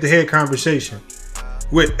that head-to-head conversation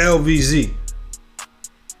with LVZ?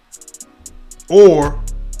 Or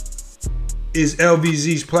is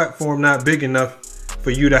LVZ's platform not big enough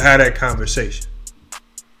for you to have that conversation?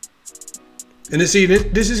 And to see,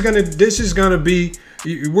 this is gonna be,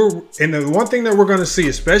 and the one thing that we're gonna see,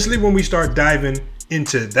 especially when we start diving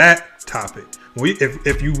into that topic,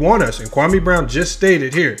 if you want us, and Kwame Brown just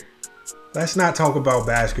stated here, let's not talk about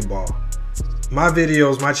basketball. My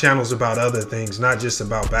videos, my channel's about other things, not just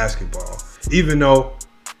about basketball. Even though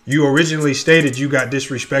you originally stated you got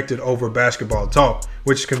disrespected over basketball talk,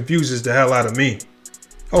 which confuses the hell out of me.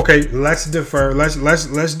 Okay, let's defer. Let's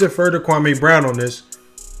defer to Kwame Brown on this.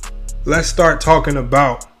 Let's start talking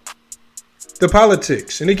about the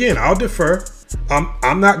politics. And again, I'll defer.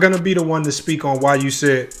 I'm not gonna be the one to speak on why you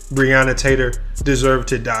said Breonna Taylor deserved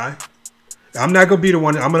to die. I'm not gonna be the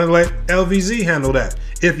one. I'm gonna let LVZ handle that.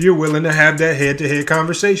 If you're willing to have that head-to-head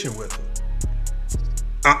conversation with him,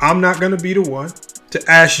 I'm not gonna be the one to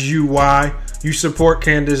ask you why you support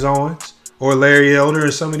Candace Owens or Larry Elder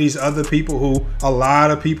or some of these other people who a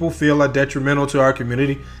lot of people feel are detrimental to our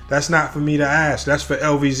community. That's not for me to ask. That's for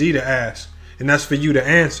LVZ to ask. And that's for you to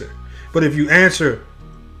answer. But if you answer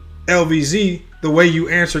LVZ the way you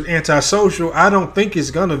answered antisocial, I don't think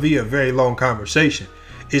it's going to be a very long conversation.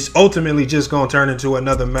 It's ultimately just going to turn into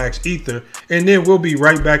another Max Ether. And then we'll be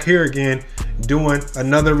right back here again doing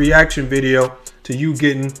another reaction video to you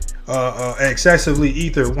getting excessively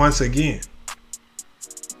ether once again.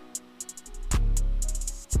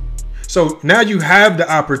 So now you have the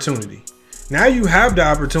opportunity. Now you have the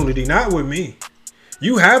opportunity, not with me.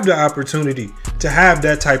 You have the opportunity to have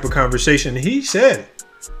that type of conversation. He said it.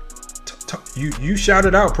 You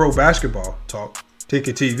shouted out Pro Basketball Talk,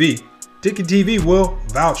 Ticket TV. Ticket TV will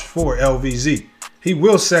vouch for LVZ. He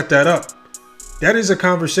will set that up. That is a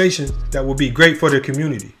conversation that will be great for the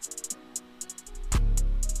community.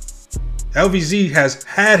 LVZ has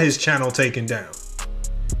had his channel taken down.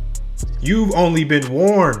 You've only been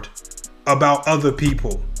warned about other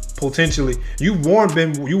people potentially. You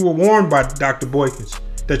were warned by Dr. Boykins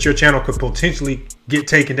that your channel could potentially get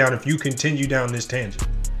taken down if you continue down this tangent.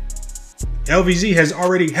 LVZ has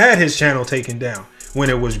already had his channel taken down when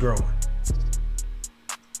it was growing.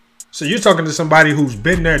 So you're talking to somebody who's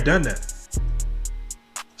been there, done that.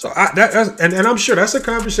 So and I'm sure that's a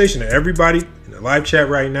conversation that everybody in the live chat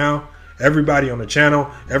right now, everybody on the channel,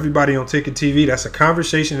 everybody on Ticket TV, that's a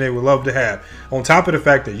conversation they would love to have. On top of the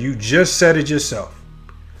fact that you just said it yourself.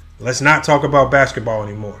 Let's not talk about basketball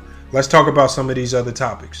anymore. Let's talk about some of these other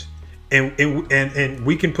topics. And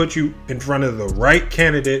we can put you in front of the right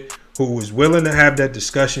candidate who is willing to have that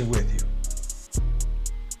discussion with you.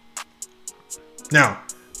 Now,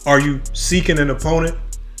 are you seeking an opponent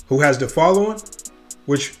who has the following,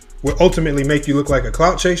 which will ultimately make you look like a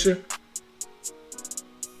clout chaser?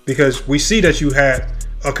 Because we see that you had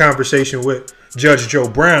a conversation with Judge Joe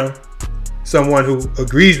Brown, someone who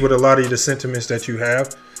agrees with a lot of the sentiments that you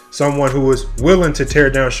have, someone who is willing to tear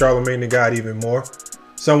down Charlemagne the God even more,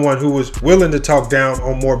 someone who is willing to talk down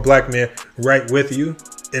on more black men right with you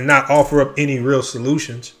and not offer up any real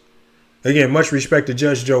solutions. Again, much respect to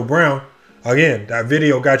Judge Joe Brown. Again, that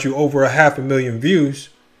video got you over 500,000 views.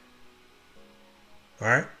 All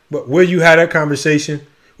right. But will you have that conversation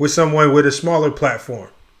with someone with a smaller platform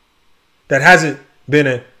that hasn't been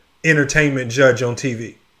an entertainment judge on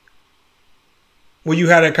TV? Will you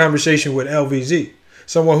have that conversation with LVZ?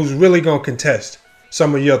 Someone who's really going to contest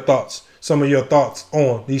some of your thoughts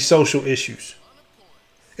on these social issues.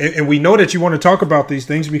 And we know that you want to talk about these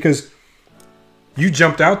things because you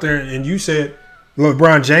jumped out there and you said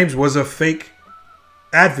LeBron James was a fake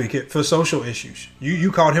advocate for social issues.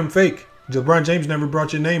 You called him fake. LeBron James never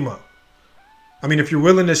brought your name up. I mean, if you're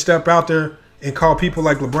willing to step out there and call people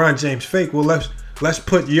like LeBron James fake, well, let's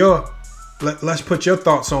put your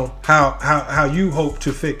thoughts on how you hope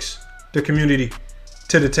to fix the community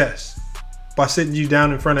to the test by sitting you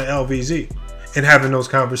down in front of LVZ and having those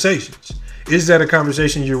conversations. Is that a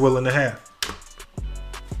conversation you're willing to have?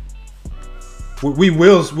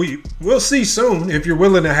 We'll see soon if you're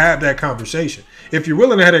willing to have that conversation. If you're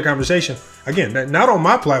willing to have that conversation, Again, not on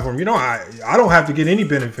my platform. You know, I don't have to get any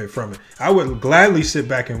benefit from it. I would gladly sit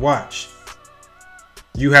back and watch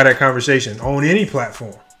you had that conversation on any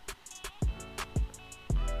platform.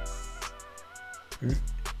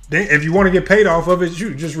 If you want to get paid off of it,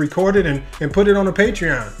 you just record it and put it on a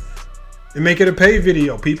Patreon and make it a paid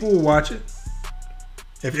video. People will watch it.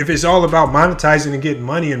 If it's all about monetizing and getting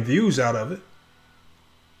money and views out of it.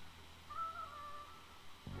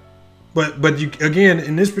 But you, again,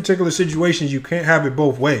 in this particular situation, you can't have it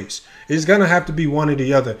both ways. It's going to have to be one or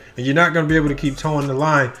the other. And you're not going to be able to keep towing the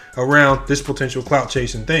line around this potential clout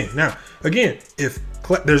chasing thing. Now, again, and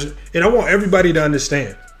I want everybody to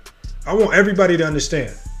understand.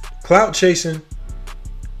 Clout chasing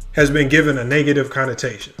has been given a negative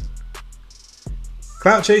connotation.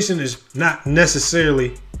 Clout chasing is not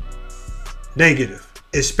necessarily negative,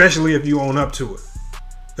 especially if you own up to it.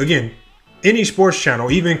 Again, any sports channel,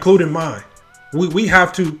 even including mine, we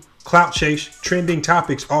have to clout chase trending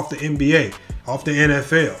topics off the NBA, off the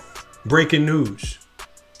NFL, breaking news.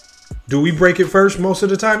 Do we break it first most of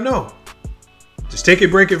the time? No. Does Ticket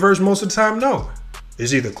break it first most of the time? No.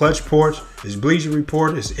 It's either Clutch Porch, it's Bleacher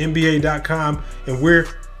Report, it's NBA.com, and we're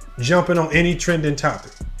jumping on any trending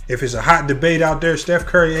topic. If it's a hot debate out there, Steph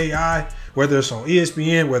Curry AI, whether it's on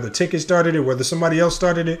ESPN, whether Ticket started it, whether somebody else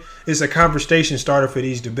started it, it's a conversation starter for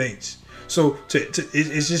these debates. So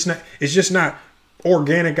it's just not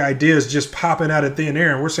organic ideas just popping out of thin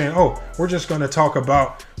air and we're saying, oh, we're just going to talk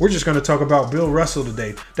about Bill Russell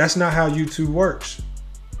today. That's not how YouTube works.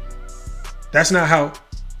 That's not how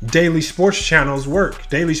daily sports channels work.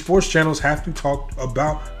 Daily sports channels have to talk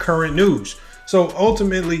about current news. So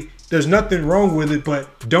ultimately, there's nothing wrong with it,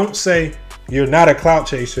 but don't say you're not a clout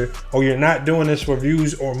chaser or you're not doing this for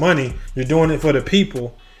views or money. You're doing it for the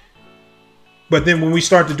people. But then when we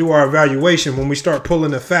start to do our evaluation, when we start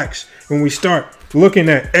pulling the facts, when we start looking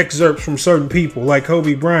at excerpts from certain people like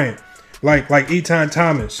Kobe Bryant, like Etan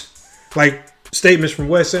Thomas, like statements from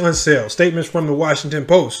Wes Unseld, statements from the Washington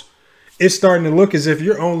Post, it's starting to look as if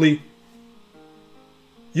you're only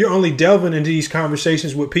delving into these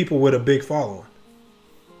conversations with people with a big following.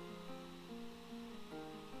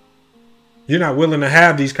 You're not willing to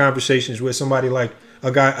have these conversations with somebody like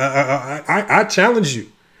a guy. I challenge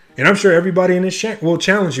you. And I'm sure everybody in this chat will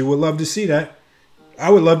challenge you. Would love to see that. I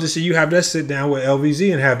would love to see you have that sit down with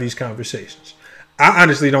LVZ and have these conversations. I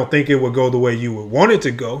honestly don't think it would go the way you would want it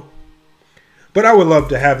to go. But I would love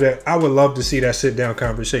to have that. I would love to see that sit down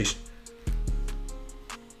conversation.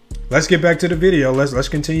 Let's get back to the video. Let's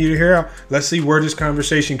continue to hear out. Let's see where this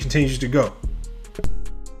conversation continues to go.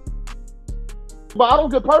 But I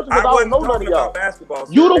don't get personal I about wasn't none talking of y'all. about basketball.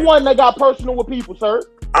 Sir. You the one that got personal with people, sir.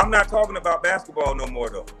 I'm not talking about basketball no more,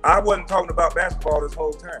 though. I wasn't talking about basketball this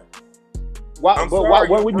whole time. Why?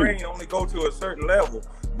 What would you? Brain only go to a certain level.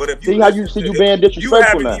 But if see how you see you being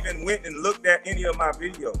disrespectful now. You haven't even went and looked at any of my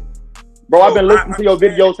videos. Bro, I've been listening to your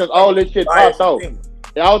videos since all this shit popped off.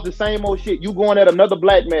 That was the same old shit. You going at another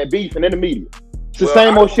black man beefing in the media. It's the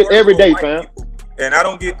same old shit every day, fam. And I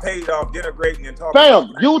don't get paid off denigrating and talking.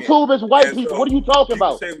 Fam, YouTube is white people. What are you talking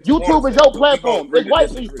about? YouTube is your platform. It's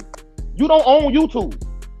white people. You don't own YouTube.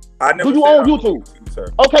 Do you own YouTube?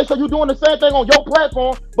 Okay, so you're doing the same thing on your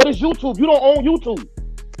platform, but it's YouTube. You don't own YouTube.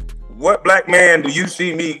 What black man do you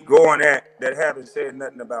see me going at that haven't said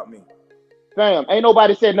nothing about me? Fam, ain't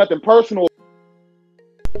nobody said nothing personal.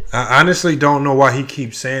 I honestly don't know why he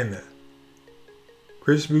keeps saying that.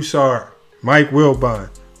 Chris Broussard, Mike Wilbon,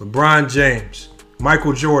 LeBron James,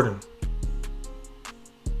 Michael Jordan.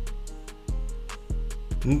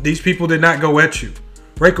 These people did not go at you.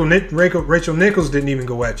 Rachel Nichols didn't even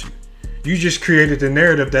go at you. You just created the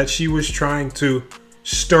narrative that she was trying to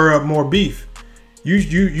stir up more beef.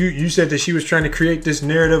 You said that she was trying to create this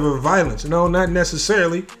narrative of violence. No, not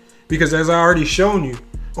necessarily, because as I already shown you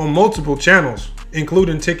on multiple channels,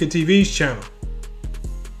 including Ticket TV's channel,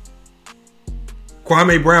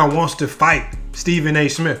 Kwame Brown wants to fight Stephen A.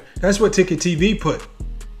 Smith. That's what Ticket TV put.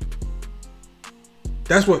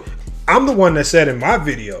 That's what I'm the one that said in my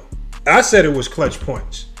video. I said it was clutch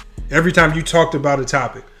points. Every time you talked about a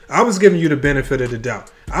topic, I was giving you the benefit of the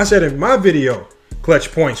doubt. I said in my video,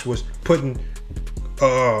 clutch points was putting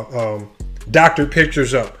doctored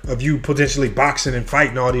pictures up of you potentially boxing and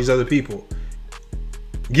fighting all these other people,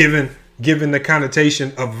 given the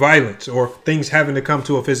connotation of violence or things having to come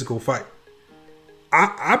to a physical fight.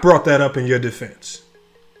 I brought that up in your defense.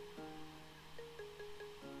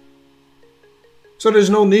 So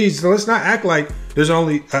there's no need. So let's not act like there's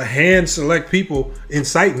only a hand select people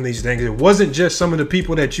inciting these things. It wasn't just some of the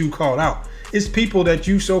people that you called out. It's people that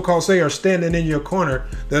you so-called say are standing in your corner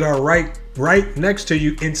that are right right next to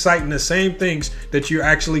you inciting the same things that you're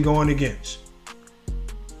actually going against.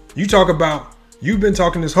 You talk about, you've been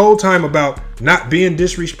talking this whole time about not being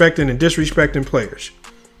disrespecting and disrespecting players.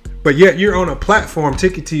 But yet you're on a platform,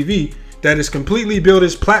 Ticket TV, that is completely built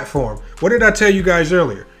as platform. What did I tell you guys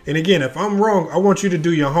earlier? And again, if I'm wrong, I want you to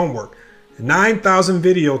do your homework. 9,000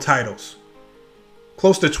 video titles,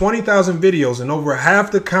 close to 20,000 videos, and over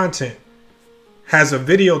half the content has a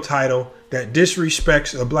video title that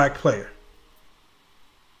disrespects a black player.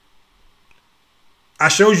 I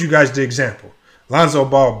showed you guys the example. Lonzo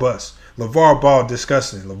Ball bust. LeVar Ball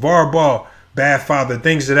disgusting. LeVar Ball bad father,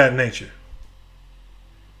 things of that nature.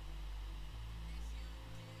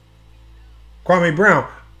 Kwame Brown,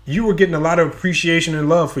 you were getting a lot of appreciation and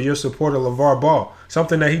love for your support of LeVar Ball,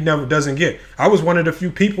 something that he never doesn't get. I was one of the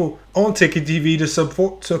few people on Ticket TV to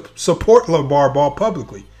support LeVar Ball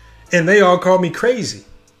publicly, and they all called me crazy.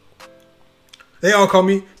 They all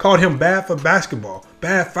called him bad for basketball,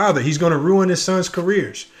 bad father. He's going to ruin his son's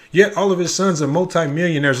careers. Yet all of his sons are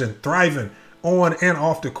multimillionaires and thriving on and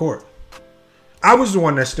off the court. I was the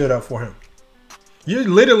one that stood up for him. You're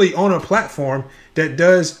literally on a platform that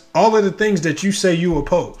does all of the things that you say you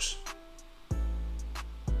oppose.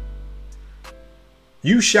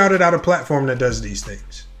 You shouted out a platform that does these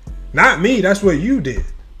things. Not me, that's what you did.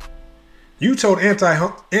 You told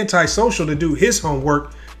Antisocial to do his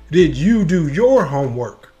homework. Did you do your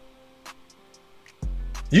homework?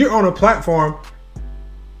 You're on a platform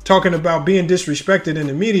talking about being disrespected in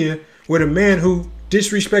the media with a man who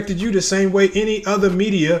disrespected you the same way any other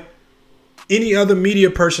media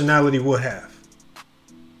personality would have.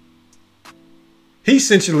 He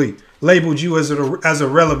essentially labeled you as a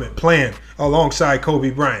relevant plan alongside Kobe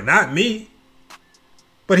Bryant, not me.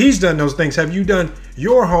 But he's done those things. Have you done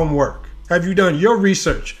your homework? Have you done your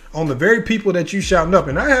research on the very people that you shouting up?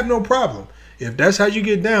 And I have no problem. If that's how you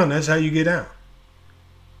get down, that's how you get down.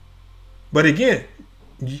 But again,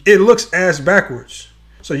 it looks ass backwards.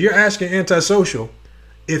 So you're asking Antisocial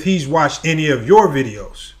if he's watched any of your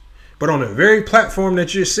videos. But on the very platform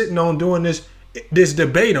that you're sitting on doing this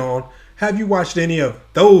debate on, have you watched any of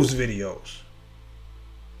those videos?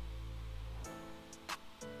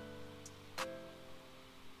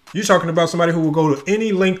 You're talking about somebody who will go to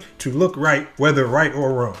any length to look right, whether right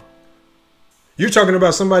or wrong. You're talking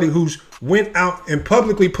about somebody who's went out and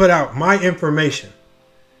publicly put out my information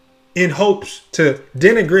in hopes to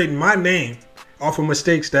denigrate my name off of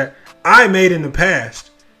mistakes that I made in the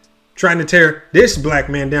past, trying to tear this black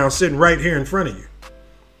man down sitting right here in front of you,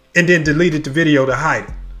 and then deleted the video to hide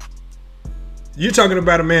it. You're talking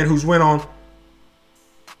about a man who's went on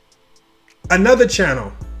another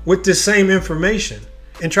channel with the same information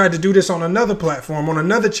and tried to do this on another platform, on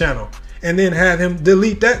another channel, and then had him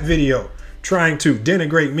delete that video trying to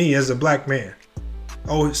denigrate me as a black man.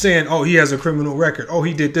 Oh, saying, oh, he has a criminal record. Oh,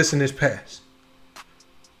 he did this in his past.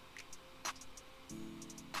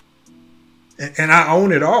 And I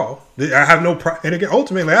own it all. I have no problem. And again,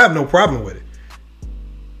 ultimately, I have no problem with it.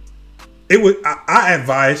 It was, I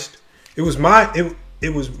advised, it was my,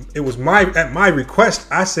 at my request,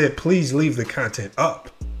 I said, please leave the content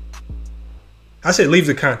up. I said, leave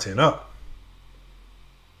the content up.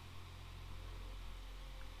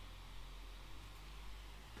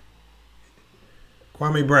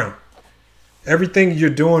 Kwame Brown, everything you're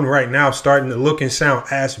doing right now is starting to look and sound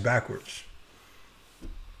ass backwards.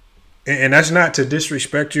 And that's not to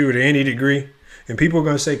disrespect you to any degree. And people are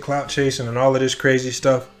going to say clout chasing and all of this crazy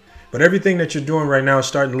stuff. But everything that you're doing right now is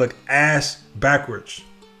starting to look ass backwards.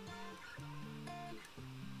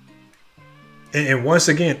 And once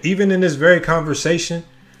again, even in this very conversation,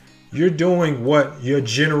 you're doing what your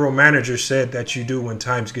general manager said that you do when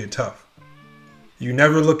times get tough. You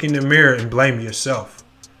never look in the mirror and blame yourself.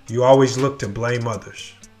 You always look to blame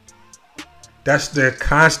others. That's the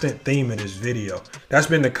constant theme of this video. That's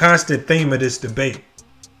been the constant theme of this debate.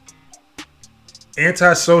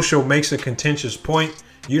 Antisocial makes a contentious point.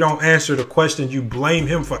 You don't answer the question. You blame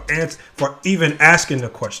him for even asking the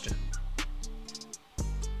question.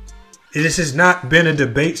 This has not been a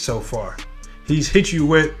debate so far. He's hit you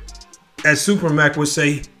with, as Supermac would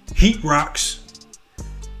say, heat rocks.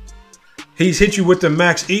 He's hit you with the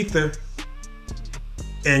max ether,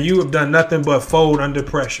 and you have done nothing but fold under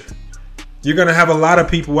pressure. You're going to have a lot of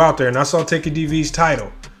people out there, and I saw Ticket TV's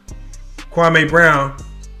title, Kwame Brown,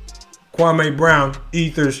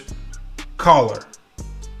 Ether's caller.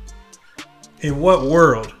 In what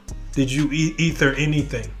world did you ether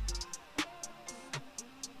anything?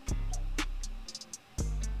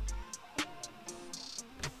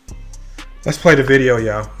 Let's play the video,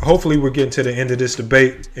 y'all. Hopefully we're getting to the end of this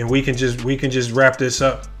debate and we can just wrap this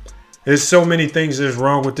up. There's so many things that's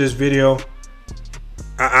wrong with this video.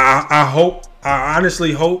 I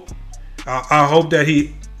honestly hope that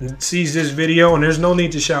he sees this video, and there's no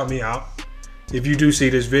need to shout me out if you do see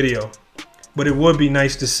this video. But it would be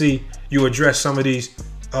nice to see you address some of these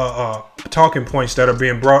talking points that are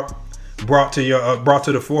being brought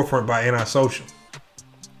to the forefront by antisocial.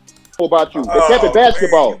 About you, they kept it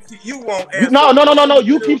basketball. You won't. No.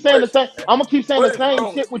 You keep saying the same. I'm gonna keep saying the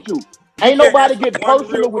same shit with you. Ain't nobody get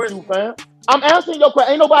personal with you, fam. I'm answering your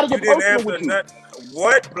question. Ain't nobody get personal with you.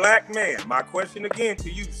 What black man? My question again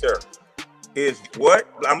to you, sir, is what?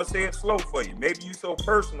 I'm gonna say it slow for you. Maybe you so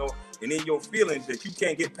personal and in your feelings that you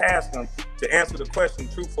can't get past them to answer the question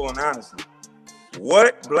truthful and honestly.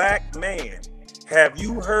 What black man have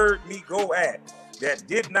you heard me go at that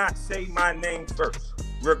did not say my name first,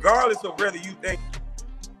 regardless of whether you think?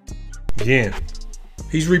 Again,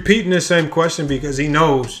 he's repeating the same question because he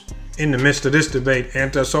knows in the midst of this debate,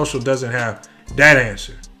 antisocial doesn't have that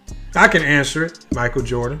answer. I can answer it. Michael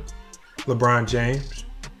Jordan, LeBron James,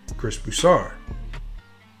 Chris Broussard,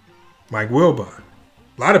 Mike Wilbon.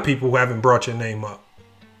 A lot of people who haven't brought your name up.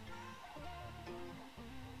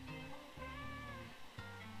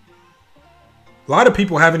 A lot of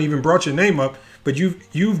people haven't even brought your name up, but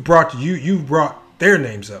you've brought their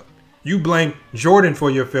names up. You blame Jordan for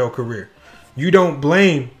your failed career. You don't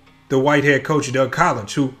blame the white head coach Doug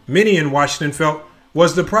Collins, who many in Washington felt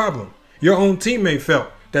was the problem. Your own teammate felt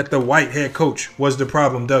that the white head coach was the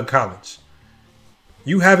problem, Doug Collins.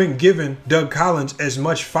 You haven't given Doug Collins as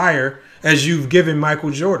much fire as you've given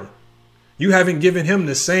Michael Jordan. You haven't given him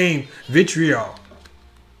the same vitriol.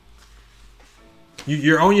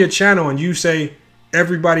 You're on your channel and you say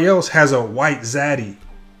everybody else has a white zaddy.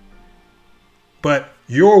 But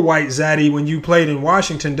your white zaddy, when you played in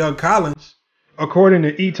Washington, Doug Collins, according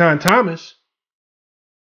to Eton Thomas,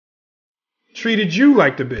 treated you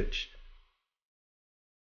like the bitch.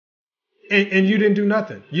 And you didn't do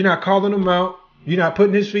nothing. You're not calling him out. You're not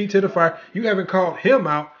putting his feet to the fire. You haven't called him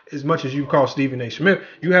out as much as you've called Stephen A. Smith.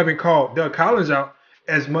 You haven't called Doug Collins out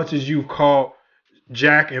as much as you've called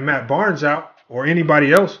Jack and Matt Barnes out, or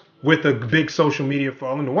anybody else with a big social media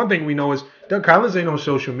following. The one thing we know is Doug Collins ain't on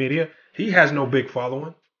social media. He has no big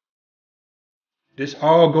following. This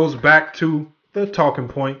all goes back to the talking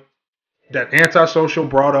point that antisocial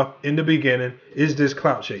brought up in the beginning, is this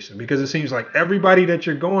clout chasing, because it seems like everybody that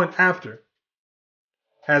you're going after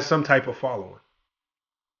has some type of following.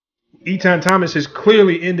 Eton Thomas has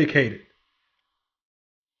clearly indicated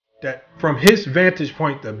that from his vantage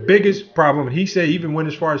point, the biggest problem, and he said even went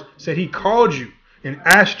as far as said he called you and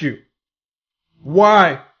asked you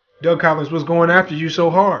why Doug Collins was going after you so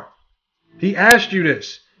hard. He asked you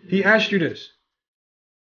this. He asked you this.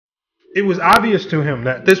 It was obvious to him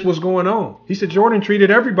that this was going on. He said Jordan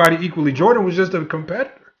treated everybody equally. Jordan was just a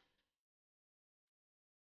competitor.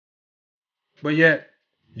 But yet,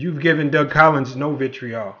 you've given Doug Collins no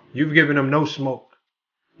vitriol. You've given him no smoke.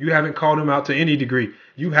 You haven't called him out to any degree.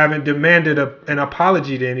 You haven't demanded an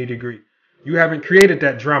apology to any degree. You haven't created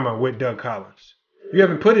that drama with Doug Collins. You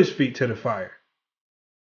haven't put his feet to the fire.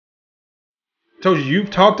 I told you,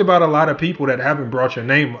 you've talked about a lot of people that haven't brought your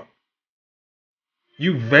name up.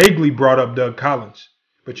 You vaguely brought up Doug Collins,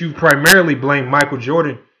 but you primarily blamed Michael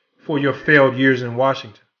Jordan for your failed years in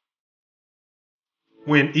Washington.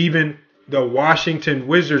 When even the Washington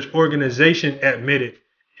Wizards organization admitted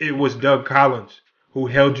it was Doug Collins who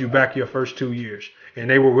held you back your first 2 years, and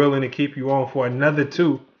they were willing to keep you on for another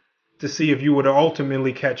 2 to see if you would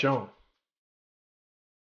ultimately catch on.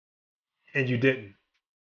 And you didn't.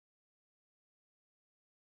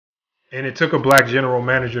 And it took a black general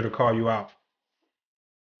manager to call you out.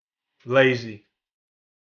 Lazy.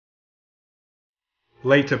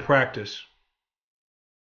 Late to practice.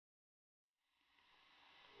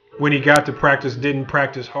 When he got to practice, didn't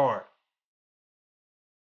practice hard.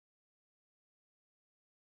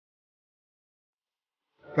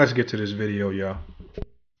 Let's get to this video, y'all.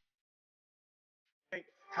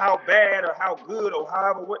 How bad or how good or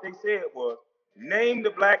however what they said was, name the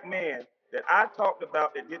black man that I talked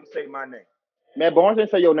about that didn't say my name. Matt Barnes didn't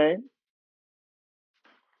say your name.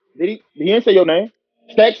 Did he? He didn't say your name.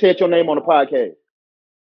 Stack said your name on the podcast.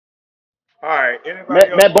 All right.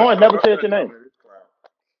 Matt Barnes never said your name.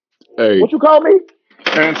 Hey. What you call me?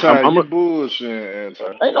 You bullshit, Anti.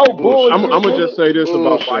 Ain't no bullshit. I'm gonna just say this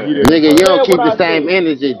about why he didn't. Nigga, you don't keep the same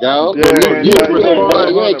energy, dog. Yeah, you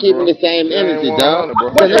ain't keeping the same energy, dog.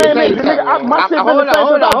 What same energy, nigga? My shit been the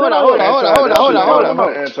same.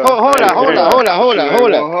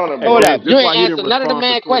 Hold up. You ain't answered none of the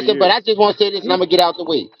man question, but I just want to say this and I'm gonna get out the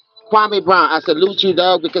way. Kwame Brown, I salute you,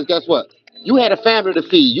 dog, because guess what? You had a family to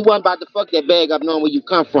feed. You wasn't about to fuck that bag up knowing where you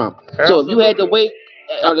come from. So if you had to wait,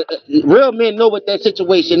 real men know what that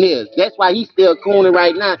situation is. That's why he's still cooning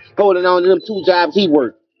right now, holding on to them 2 jobs he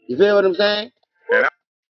worked. You feel what I'm saying?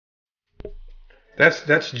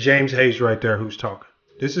 That's James Hayes right there who's talking.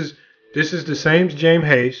 This is the same James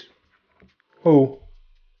Hayes who,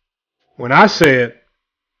 when I said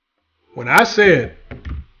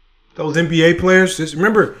those NBA players,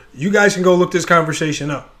 remember, you guys can go look this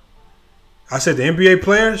conversation up. I said the NBA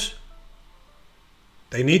players,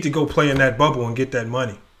 they need to go play in that bubble and get that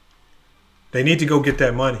money. They need to go get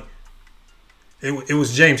that money. It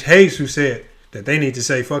was James Hayes who said that they need to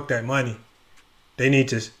say, fuck that money. They need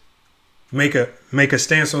to make a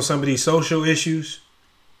stance on some of these social issues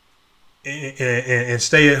and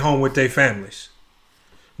stay at home with their families.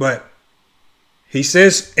 But he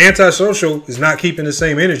says antisocial is not keeping the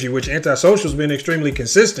same energy, which antisocial has been extremely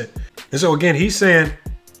consistent. And so again, he's saying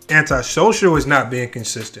antisocial is not being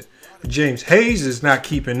consistent. James Hayes is not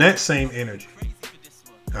keeping that same energy.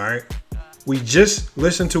 All right. We just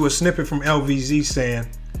listened to a snippet from LVZ saying,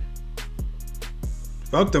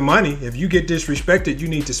 fuck the money. If you get disrespected, you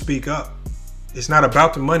need to speak up. It's not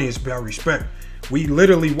about the money. It's about respect. We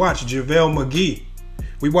literally watched JaVale McGee.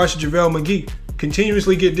 We watched JaVale McGee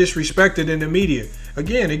continuously get disrespected in the media.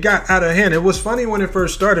 Again, it got out of hand. It was funny when it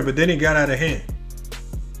first started, but then it got out of hand.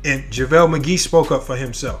 And JaVale McGee spoke up for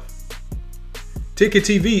himself. Ticket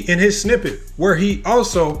TV in his snippet, where he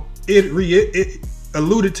also it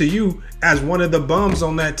alluded to you as one of the bums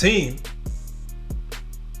on that team,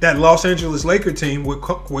 that Los Angeles Lakers team with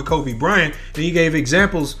Kobe Bryant, and he gave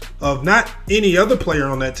examples of not any other player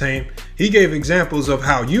on that team. He gave examples of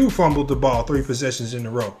how you fumbled the ball 3 possessions in a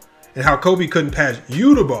row and how Kobe couldn't pass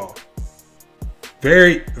you the ball.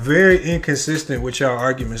 Very, very inconsistent with y'all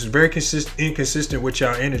arguments. Very inconsistent with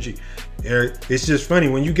y'all energy. It's just funny.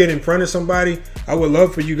 When you get in front of somebody, I would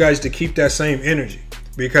love for you guys to keep that same energy,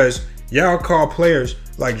 because y'all call players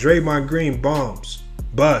like Draymond Green bombs,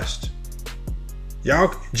 bust.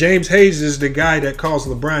 Y'all, James Hayes is the guy that calls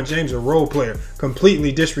LeBron James a role player,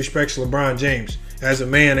 completely disrespects LeBron James as a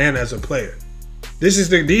man and as a player.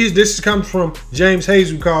 This comes from James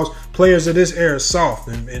Hayes, who calls players of this era soft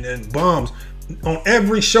and bombs on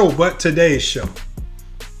every show but today's show.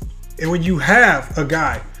 And when you have a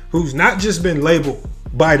guy who's not just been labeled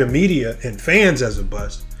by the media and fans as a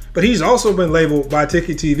bust, but he's also been labeled by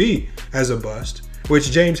Ticket TV as a bust,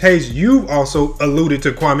 which James Hayes, you also alluded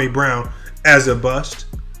to Kwame Brown as a bust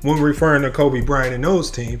when referring to Kobe Bryant and those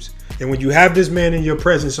teams. And when you have this man in your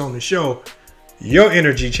presence on the show, your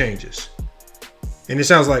energy changes. And it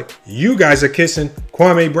sounds like you guys are kissing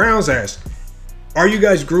Kwame Brown's ass. Are you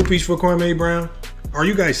guys groupies for Kwame Brown? Are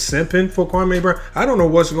you guys simping for Kwame Brown? I don't know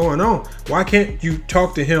what's going on. Why can't you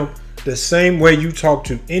talk to him the same way you talk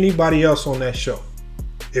to anybody else on that show?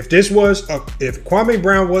 If Kwame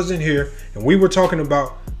Brown wasn't here and we were talking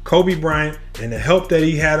about Kobe Bryant and the help that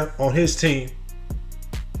he had on his team,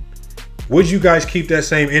 would you guys keep that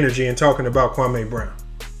same energy in talking about Kwame Brown?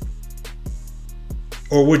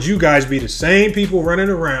 Or would you guys be the same people running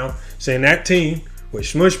around saying that team with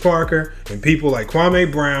Smush Parker and people like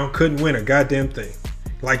Kwame Brown couldn't win a goddamn thing,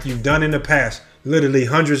 like you've done in the past, literally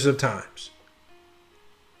hundreds of times?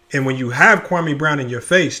 And when you have Kwame Brown in your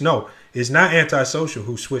face, no, it's not antisocial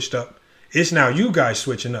who switched up. It's now you guys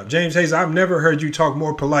switching up. James Hayes, I've never heard you talk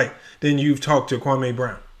more polite than you've talked to Kwame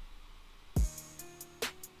Brown.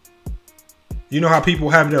 You know how people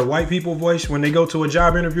have their white people voice when they go to a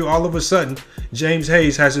job interview? All of a sudden, James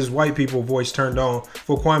Hayes has his white people voice turned on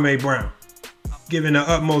for Kwame Brown, giving the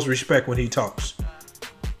utmost respect when he talks.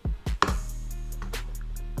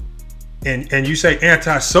 And you say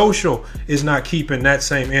antisocial is not keeping that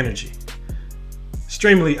same energy.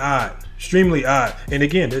 Extremely odd. Extremely odd. And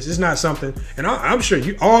again, this is not something, and I'm sure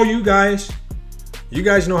you guys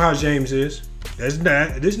know how James is. This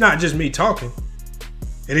is not just me talking.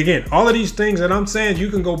 And again, all of these things that I'm saying, you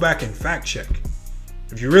can go back and fact check.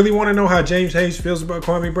 If you really want to know how James Hayes feels about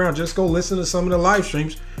Kwame Brown, just go listen to some of the live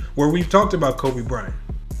streams where we've talked about Kobe Bryant.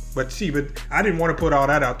 But I didn't want to put all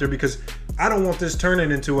that out there because I don't want this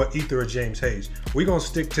turning into an ether of James Hayes. We're going to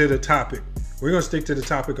stick to the topic. We're going to stick to the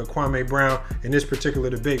topic of Kwame Brown in this particular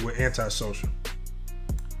debate with antisocial.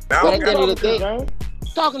 But at the end of the day,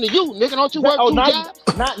 talking to you, nigga, don't you work 2 jobs?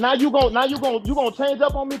 Now you gonna change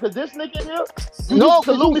up on me because this nigga here? No,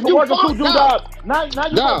 because you working 2 jobs. Now you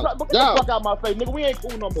get the fuck out my face, nigga. We ain't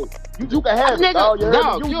cool no more. You can have it, dog.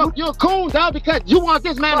 You're cool, dog, because you want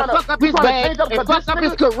this man to fuck up his bag and fuck up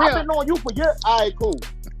his career. I've been knowing you for years. All right, cool.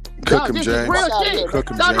 Cook him, this James. is real shit. Cook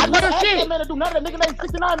him, Dog, James. this real That shit. man to do nothing. That nigga made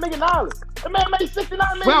 $69 million. That man made $69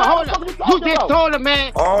 million. Well, hold on. You just told him,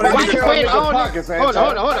 man. All Why that you nigga waiting nigga on pockets, it? ain't Hold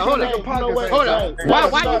on. Hold on.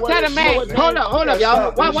 Why you tell him, man? Hold up,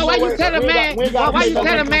 y'all. Why you tell him, man? Why you tell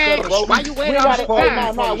him, man? Why you waiting on his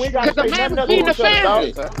time? Because the man was feeding the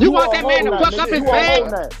family. You want that man to fuck up his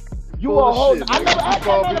bag? You are holding. I never asked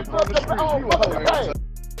that man to fuck up his own fucking bag.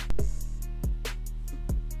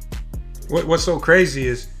 What's so crazy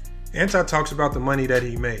is Anti talks about the money that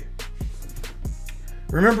he made.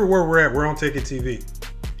 Remember where we're at. We're on Ticket TV.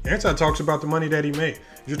 Anti talks about the money that he made.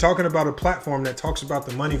 You're talking about a platform that talks about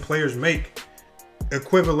the money players make,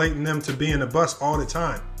 equivalating them to being a bust all the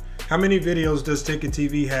time. How many videos does Ticket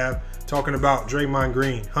TV have talking about Draymond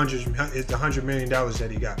Green? It's the $100 million that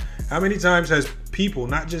he got. How many times has people,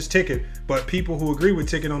 not just Ticket, but people who agree with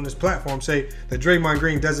Ticket on this platform say that Draymond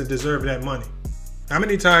Green doesn't deserve that money? How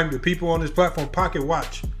many times do people on this platform pocket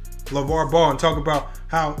watch LeVar Ball and talk about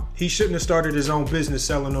how he shouldn't have started his own business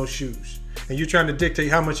selling those shoes? And you're trying to dictate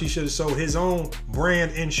how much he should have sold his own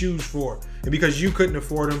brand and shoes for. And because you couldn't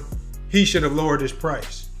afford them, he should have lowered his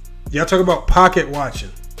price. Y'all talk about pocket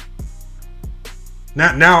watching.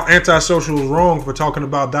 Now Antisocial is wrong for talking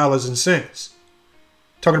about dollars and cents.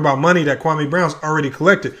 Talking about money that Kwame Brown's already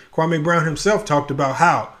collected. Kwame Brown himself talked about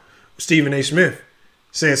how Stephen A. Smith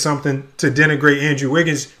said something to denigrate Andrew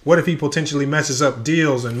Wiggins. What if he potentially messes up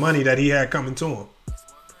deals and money that he had coming to him?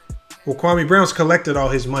 Well, Kwame Brown's collected all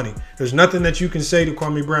his money. There's nothing that you can say to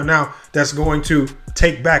Kwame Brown now that's going to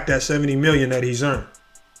take back that $70 million that he's earned.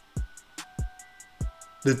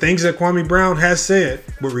 The things that Kwame Brown has said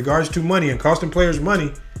with regards to money and costing players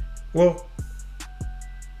money, well,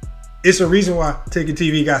 it's a reason why Ticket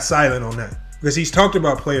TV got silent on that. Because he's talked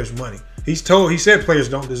about players' money. He said players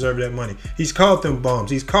don't deserve that money. He's called them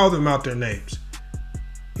bums. He's called them out their names.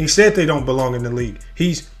 He said they don't belong in the league.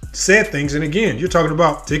 He's said things, and again, you're talking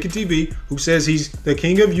about Ticket TV, who says he's the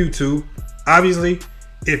king of YouTube. Obviously,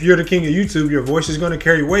 if you're the king of YouTube, your voice is going to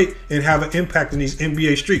carry weight and have an impact in these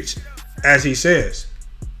NBA streets, as he says.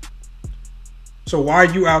 So why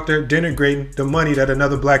are you out there denigrating the money that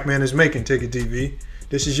another black man is making, Ticket TV?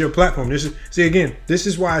 This is your platform. This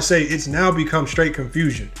is why I say it's now become straight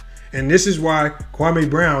confusion. And this is why Kwame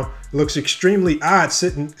Brown looks extremely odd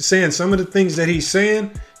saying some of the things that he's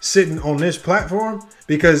saying sitting on this platform,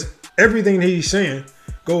 because everything that he's saying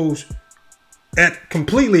goes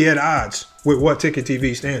completely at odds with what Ticket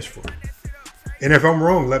TV stands for. And if I'm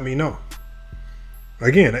wrong, let me know.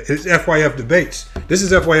 Again, it's FYF Debates. This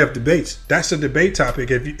is FYF Debates. That's a debate topic.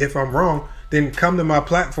 If I'm wrong, then come to my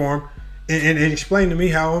platform and explain to me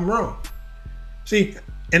how I'm wrong. See,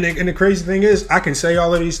 and the crazy thing is, I can say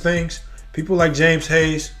all of these things. People like James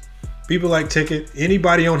Hayes, people like Ticket,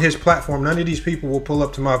 anybody on his platform, none of these people will pull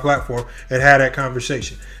up to my platform and have that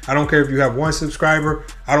conversation. I don't care if you have 1 subscriber.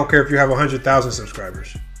 I don't care if you have 100,000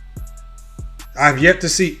 subscribers. I've yet to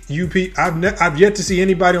see I've yet to see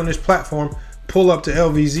anybody on this platform pull up to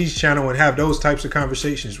LVZ's channel and have those types of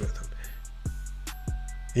conversations with him.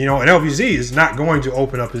 You know, and LVZ is not going to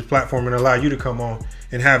open up his platform and allow you to come on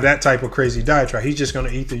and have that type of crazy diatribe. He's just going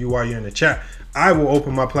to ether you while you're in the chat. I will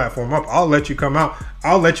open my platform up. I'll let you come out.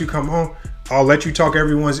 I'll let you come on. I'll let you talk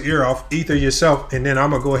everyone's ear off, ether yourself, and then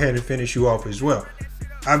I'm going to go ahead and finish you off as well.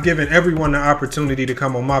 I've given everyone the opportunity to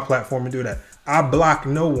come on my platform and do that. I block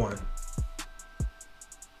no one.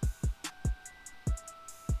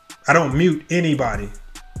 I don't mute anybody.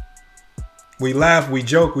 We laugh, we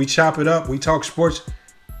joke, we chop it up, we talk sports,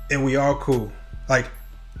 and we all cool. Like,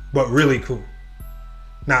 but really cool.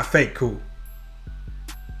 Not fake cool.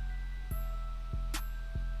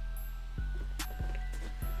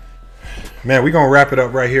 Man, we're going to wrap it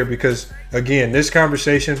up right here because, again, this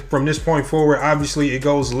conversation from this point forward, obviously it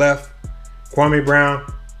goes left. Kwame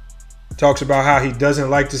Brown talks about how he doesn't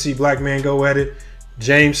like to see black men go at it.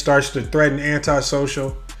 James starts to threaten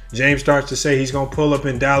Antisocial. James starts to say he's going to pull up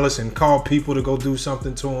in Dallas and call people to go do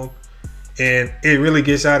something to him. And it really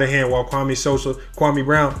gets out of hand while Kwame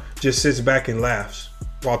Brown just sits back and laughs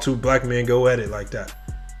while 2 black men go at it like that.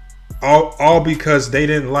 All because they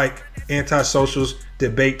didn't like Antisocial's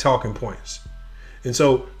debate talking points. And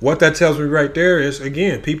so what that tells me right there is,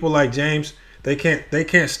 again, people like James, they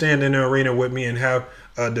can't stand in the arena with me and have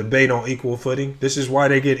a debate on equal footing. This is why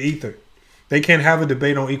they get ethered. They can't have a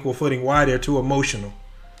debate on equal footing. Why? They're too emotional.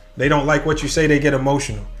 They don't like what you say, they get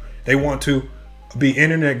emotional. They want to be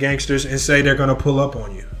internet gangsters and say they're going to pull up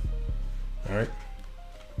on you. All right?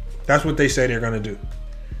 That's what they say they're going to do.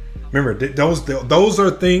 Remember, those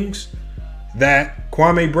are things that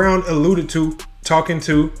Kwame Brown alluded to talking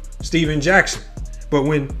to Steven Jackson. But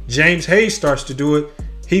when James Hayes starts to do it,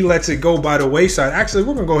 he lets it go by the wayside. Actually,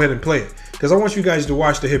 we're gonna go ahead and play it because I want you guys to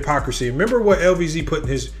watch the hypocrisy. Remember what LVZ put in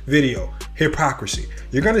his video, hypocrisy.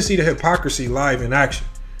 You're gonna see the hypocrisy live in action.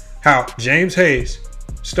 How James Hayes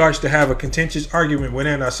starts to have a contentious argument with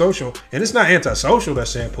Antisocial, and it's not Antisocial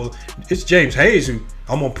that's saying pull. It's James Hayes who,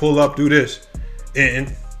 I'm gonna pull up, do this.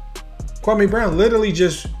 And Kwame Brown literally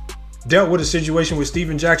just dealt with a situation with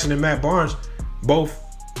Steven Jackson and Matt Barnes, both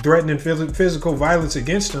threatening physical violence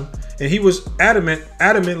against him, and he was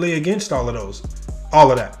adamantly against all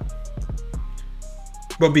of that.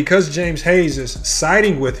 But because James Hayes is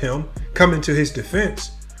siding with him, coming to his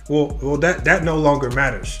defense, well, that no longer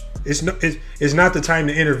matters. It's not the time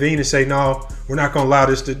to intervene and say, no, we're not going to allow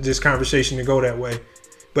this conversation to go that way.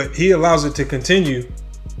 But he allows it to continue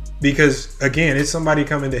because, again, it's somebody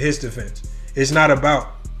coming to his defense. It's not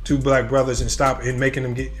about two black brothers and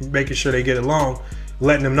making sure they get along,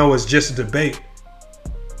 letting them know it's just a debate.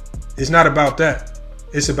 It's not about that.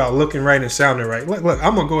 It's about looking right and sounding right. Look,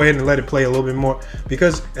 I'm going to go ahead and let it play a little bit more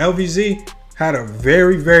because LVZ had a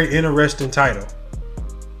very, very interesting title.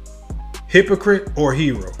 Hypocrite or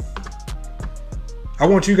hero? I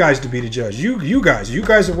want you guys to be the judge. You guys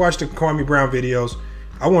have watched the Kwame Brown videos.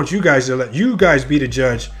 I want you guys to let you guys be the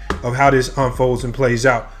judge of how this unfolds and plays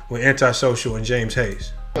out with Antisocial and James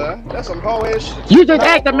Hayes. That's some whole ass shit. You just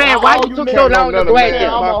asked the man why you took so long to go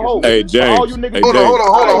ahead. Hey, James. Hold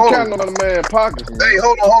on. Counting on the man pockets. Hey,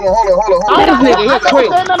 hold on. This nigga, he's crazy.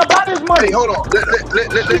 Hey, hold on.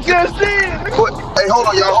 Hey, hold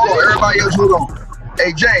on, y'all. Hold on. Everybody else, hold on.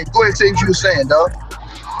 Hey, James, go ahead and say what you were saying, dog.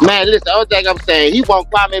 Man, listen, the only thing I'm saying, he want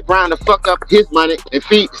Kwame Brown to fuck up his money and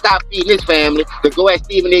stop feeding his family to go at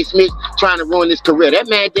Stephen A. Smith trying to ruin his career. That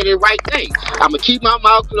man did the right thing. I'm going to keep my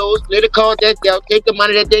mouth closed, let it call that dealt, take the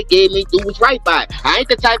money that they gave me, do what's right by it. I ain't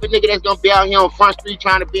the type of nigga that's going to be out here on Front Street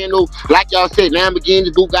trying to be in no, like y'all said, Lamborghinis,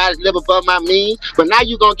 Bugattis, live above my means. But now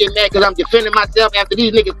you going to get mad because I'm defending myself after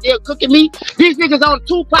these niggas still cooking me. These niggas on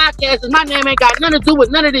 2 podcasts and my name ain't got nothing to do with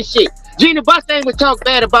none of this shit. Gina Bustang would talk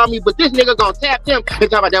bad about me, but this nigga gonna tap him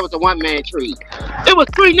and talk about that was a one-man tree. It was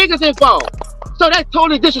 3 niggas involved. So that's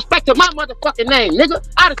totally disrespect to my motherfucking name, nigga.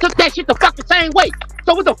 I'd have took that shit the fucking same way.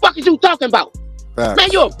 So what the fuck is you talking about?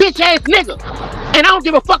 Man, you a bitch-ass nigga. And I don't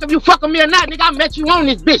give a fuck if you fucking me or not, nigga. I met you on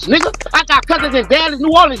this bitch, nigga. I got cousins in Dallas,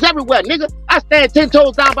 New Orleans, everywhere, nigga. I stand 10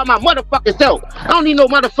 toes down by my motherfucking self. I don't need no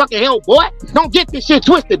motherfucking help, boy. Don't get this shit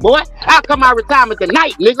twisted, boy. I'll come out of retirement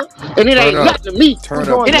tonight, nigga. And it ain't nothing to me.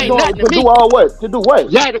 It ain't nothing to me. To do all what? To do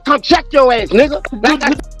what? Yeah, to come check your ass, nigga.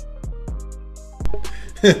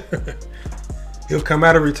 He'll come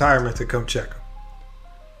out of retirement to come check him.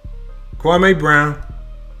 Kwame Brown,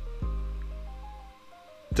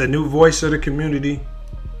 the new voice of the community,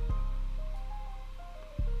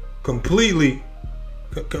 completely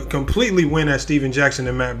went at Steven Jackson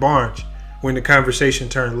and Matt Barnes when the conversation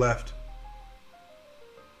turned left.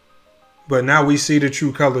 But now we see the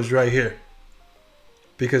true colors right here.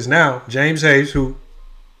 Because now James Hayes, who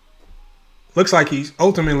looks like he's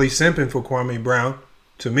ultimately simping for Kwame Brown,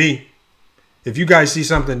 to me, if you guys see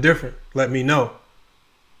something different, let me know.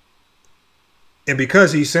 And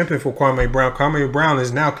because he's simping for Kwame Brown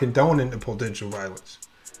is now condoning the potential violence.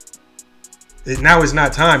 Now it's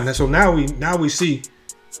not time. So now we see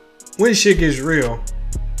when shit gets real,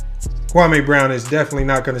 Kwame Brown is definitely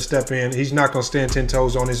not going to step in. He's not going to stand 10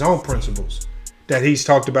 toes on his own principles that he's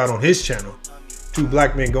talked about on his channel. 2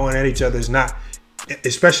 black men going at each other is not,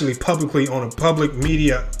 especially publicly on a public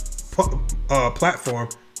media platform.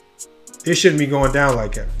 It shouldn't be going down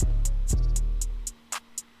like that.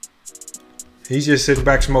 He's just sitting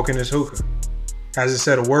back smoking his hookah. Hasn't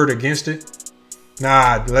said a word against it.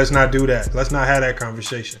 Nah, let's not do that. Let's not have that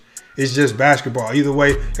conversation. It's just basketball. Either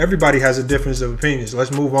way, everybody has a difference of opinions.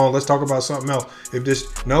 Let's move on. Let's talk about something else. If this,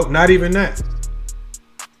 nope, not even that.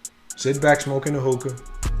 Sit back smoking a hookah.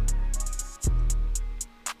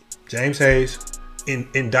 James Hayes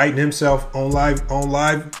indicting himself on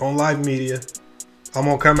live media. I'm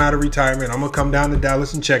gonna come out of retirement. I'm gonna come down to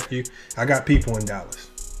Dallas and check you. I got people in Dallas.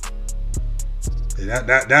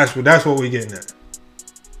 That's what we getting at.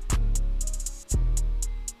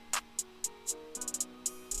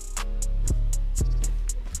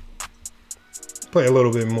 Play a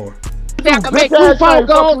little bit more. I can make 2 phone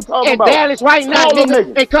calls in Dallas right now,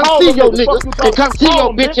 nigga, and come see your nigga, and come see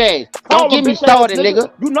your bitch ass. Don't get me started,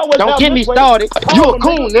 nigga. Don't get me started. You a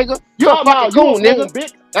coon, nigga. You a fucking coon,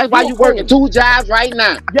 nigga. That's why you working 2 jobs right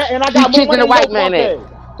now. Yeah, and I got more money than the white man ass.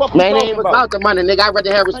 Man, it ain't about the money, nigga. I'd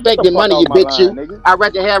rather have respect than money, you bitch, you. I'd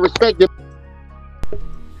rather have respect than...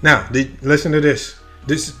 Now, listen to this.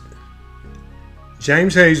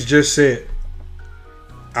 James Hayes just said,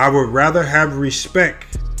 I would rather have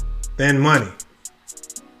respect than money.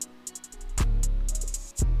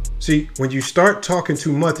 See, when you start talking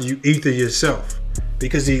too much, you ether yourself.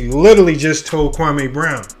 Because he literally just told Kwame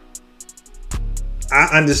Brown, I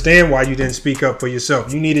understand why you didn't speak up for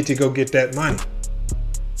yourself. You needed to go get that money.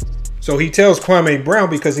 So he tells Kwame Brown,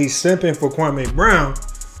 because he's simping for Kwame Brown,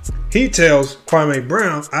 he tells Kwame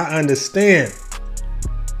Brown, I understand.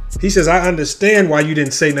 He says, I understand why you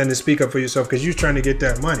didn't say nothing to speak up for yourself, because you're trying to get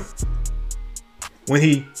that money. When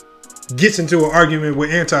he gets into an argument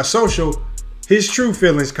with Antisocial, his true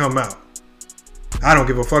feelings come out. I don't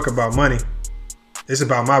give a fuck about money. It's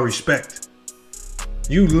about my respect.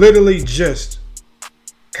 You literally just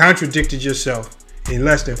contradicted yourself in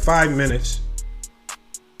less than 5 minutes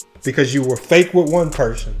because you were fake with one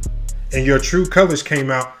person and your true colors came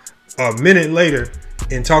out a minute later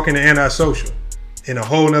in talking to Antisocial in a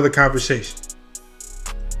whole nother conversation.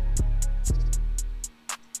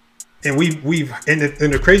 And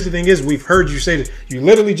the crazy thing is, we've heard you say that you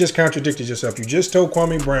literally just contradicted yourself. You just told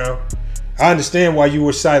Kwame Brown, I understand why you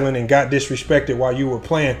were silent and got disrespected while you were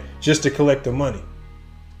playing just to collect the money.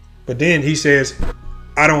 But then he says,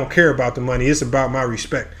 I don't care about the money. It's about my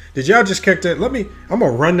respect. Did y'all just catch that? I'm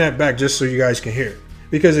going to run that back just so you guys can hear it.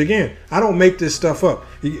 Because again, I don't make this stuff up.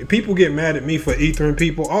 People get mad at me for ethering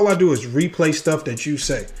people. All I do is replay stuff that you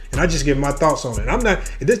say. And I just give my thoughts on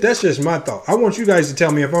it. That's just my thought. I want you guys to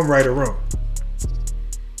tell me if I'm right or wrong.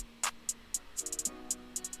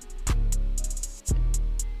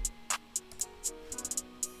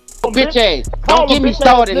 Bitch ass. Don't get me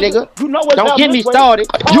started, nigga. Don't get me started.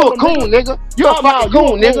 You a coon, nigga. You a fucking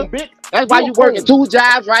coon, nigga. That's why you working 2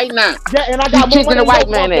 jobs right now. Yeah, and I got more money than the white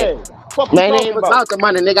man ass. Man, it ain't about the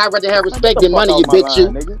money, nigga. I'd rather have respect than money, you bitch,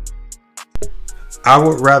 you. I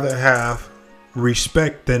would rather have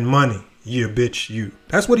respect than money, you bitch, you.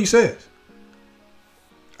 That's what he says.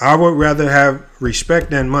 I would rather have respect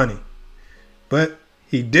than money. But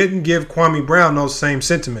he didn't give Kwame Brown those same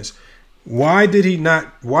sentiments. Why did he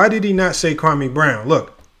not say, Kwame Brown,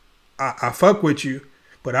 look, I fuck with you,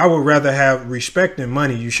 but I would rather have respect than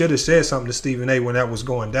money. You should have said something to Stephen A when that was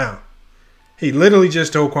going down. He literally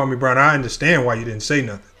just told Kwame Brown, I understand why you didn't say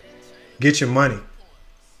nothing. Get your money.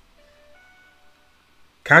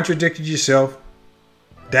 Contradicted yourself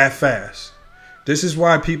that fast. This is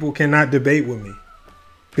why people cannot debate with me.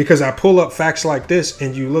 Because I pull up facts like this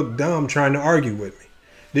and you look dumb trying to argue with me.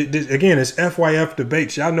 Again, it's FYF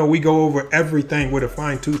debates. Y'all know we go over everything with a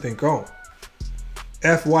fine tooth and comb.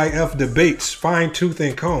 FYF debates, fine tooth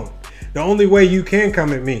and comb. The only way you can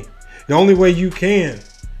come at me, the only way you can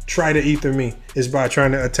try to ether me is by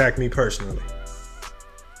trying to attack me personally.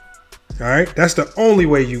 All right, that's the only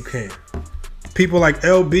way you can. People like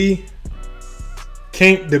LB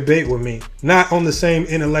can't debate with me, not on the same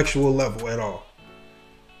intellectual level at all.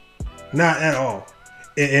 Not at all.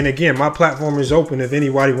 And again, my platform is open if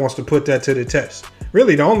anybody wants to put that to the test.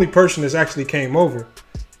 Really, the only person that's actually came over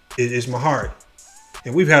is Mahari.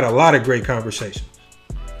 And we've had a lot of great conversations.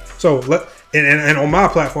 So, and on my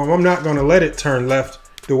platform, I'm not going to let it turn left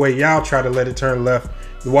the way y'all try to let it turn left,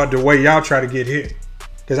 the way y'all try to get here.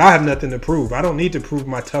 Because I have nothing to prove. I don't need to prove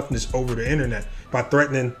my toughness over the internet by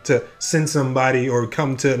threatening to send somebody or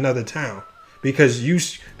come to another town. Because you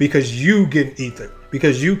get ether.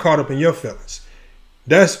 Because you caught up in your feelings.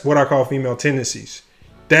 That's what I call female tendencies.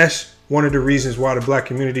 That's one of the reasons why the black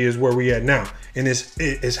community is where we at now. And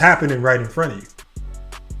it's happening right in front of you.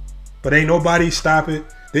 But ain't nobody stop it.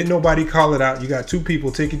 Didn't nobody call it out. You got 2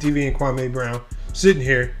 people, Ticket TV and Kwame Brown, sitting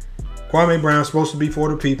here. Kwame Brown supposed to be for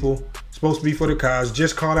the people, supposed to be for the cause.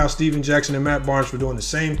 Just called out Steven Jackson and Matt Barnes for doing the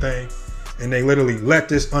same thing. And they literally let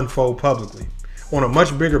this unfold publicly on a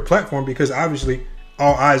much bigger platform because obviously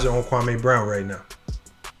all eyes are on Kwame Brown right now.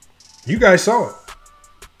 You guys saw it.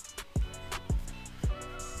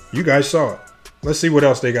 You guys saw it. Let's see what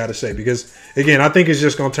else they got to say. Because, again, I think it's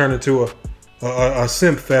just going to turn into a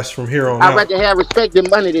simp fest from here on out. I'd rather have respect than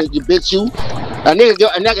money than you bitch you. A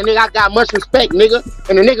nigga, I got much respect, nigga.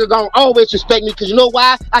 And the nigga gonna always respect me because you know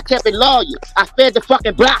why? I kept it loyal. I fed the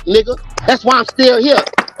fucking block, nigga. That's why I'm still here.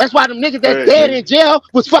 That's why them niggas that's dead in jail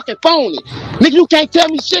was fucking phony. Nigga, you can't tell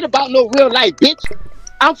me shit about no real life, bitch.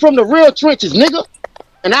 I'm from the real trenches, nigga.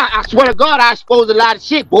 And I swear to God, I exposed a lot of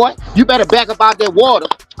shit, boy. You better back up out that water.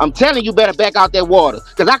 I'm telling you, better back out that water.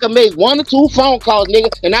 Because I can make 1 or 2 phone calls,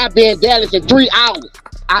 nigga, and I'll be in Dallas in 3 hours.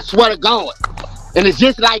 I swear to God. And it's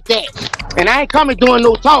just like that. And I ain't coming doing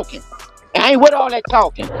no talking. And I ain't with all that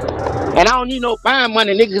talking. And I don't need no buying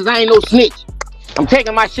money, nigga, because I ain't no snitch. I'm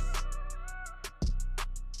taking my shit.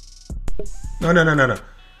 No.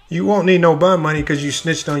 You won't need no buying money because you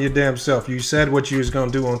snitched on your damn self. You said what you was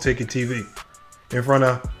going to do on Ticket TV. In front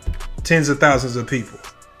of tens of thousands of people.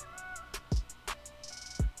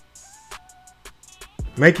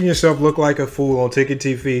 making yourself look like a fool on Ticket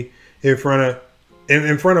TV in front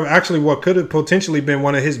of actually what could have potentially been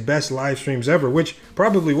one of his best live streams ever, which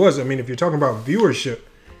probably was. I mean, if you're talking about viewership,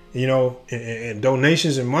 you know, and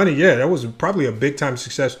donations and money, yeah, that was probably a big time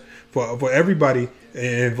success for everybody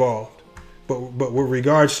involved. But with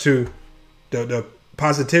regards to the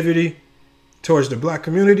positivity towards the black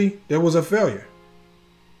community, there was a failure.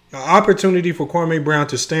 An opportunity for Kwame Brown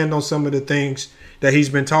to stand on some of the things that he's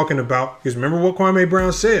been talking about. Because remember what Kwame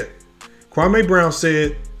Brown said. Kwame Brown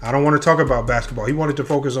said, I don't want to talk about basketball. He wanted to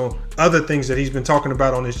focus on other things that he's been talking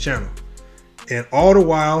about on his channel. And all the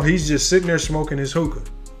while, he's just sitting there smoking his hookah.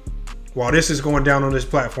 While this is going down on this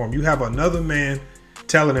platform, you have another man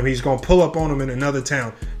telling him he's going to pull up on him in another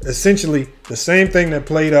town. Essentially, the same thing that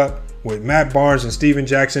played up with Matt Barnes and Steven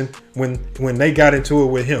Jackson when they got into it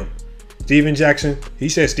with him. Steven Jackson, he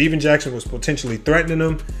said Steven Jackson was potentially threatening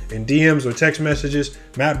him in DMs or text messages.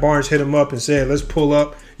 Matt Barnes hit him up and said, let's pull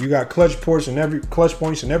up. You got clutch points and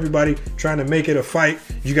everybody trying to make it a fight.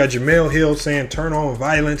 You got Jamel Hill saying turn on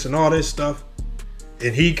violence and all this stuff.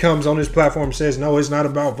 And he comes on his platform and says, no, it's not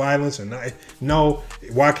about violence. And no,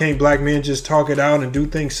 why can't black men just talk it out and do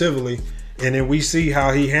things civilly? And then we see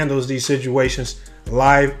how he handles these situations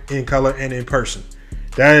live, in color, and in person.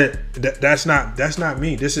 That's not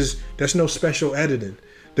me. That's no special editing.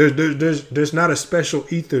 There's not a special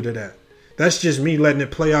ether to that. That's just me letting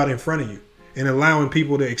it play out in front of you and allowing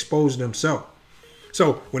people to expose themselves.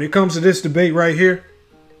 So when it comes to this debate right here,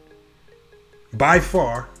 by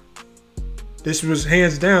far, this was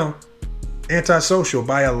hands down antisocial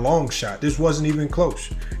by a long shot. This wasn't even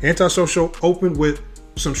close. Antisocial opened with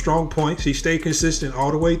some strong points. He stayed consistent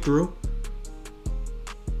all the way through.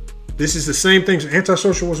 This is the same things.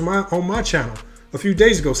 Antisocial was on my channel a few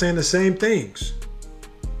days ago saying the same things.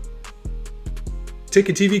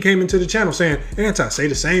 Ticket TV came into the channel saying, Anti, say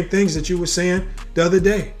the same things that you were saying the other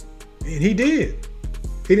day. And he did.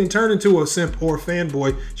 He didn't turn into a simp or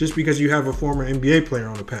fanboy just because you have a former NBA player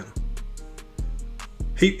on the panel.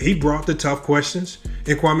 He brought the tough questions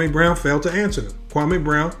and Kwame Brown failed to answer them. Kwame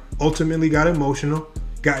Brown ultimately got emotional,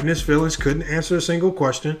 got in his feelings, couldn't answer a single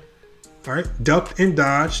question. All right, ducked and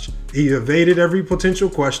dodged. He evaded every potential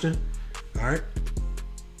question. All right,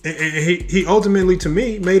 and he ultimately, to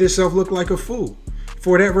me, made himself look like a fool.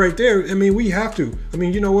 For that right there, I mean, we have to. I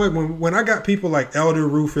mean, you know what? When I got people like Elder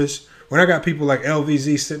Rufus, when I got people like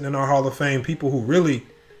LVZ sitting in our Hall of Fame, people who really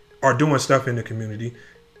are doing stuff in the community,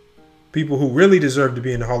 people who really deserve to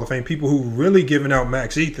be in the Hall of Fame, people who really giving out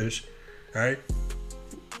max ethers, all right?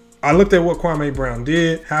 I looked at what Kwame Brown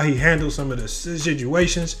did, how he handled some of the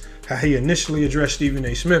situations, how he initially addressed Stephen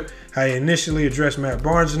A. Smith, how he initially addressed Matt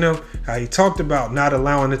Barnes and them, how he talked about not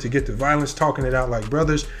allowing it to get to violence, talking it out like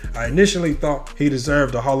brothers. I initially thought he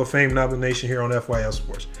deserved a Hall of Fame nomination here on FYL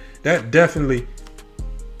Sports. That definitely,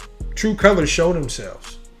 true colors showed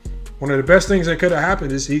themselves. One of the best things that could have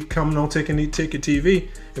happened is he coming on Ticket TV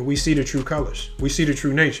and we see the true colors. We see the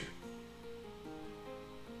true nature.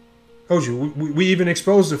 Told you, we even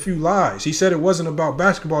exposed a few lies. He said it wasn't about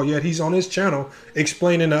basketball, yet he's on his channel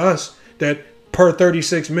explaining to us that per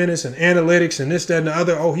 36 minutes and analytics and this, that, and the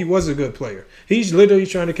other, oh, he was a good player. He's literally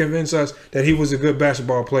trying to convince us that he was a good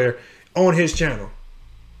basketball player on his channel.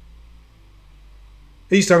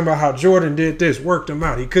 He's talking about how Jordan did this, worked him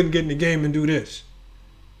out. He couldn't get in the game and do this.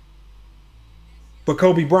 But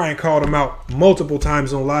Kobe Bryant called him out multiple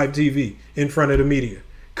times on live TV in front of the media.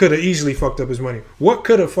 Could have easily fucked up his money. What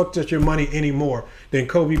could have fucked up your money any more than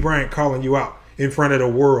Kobe Bryant calling you out in front of the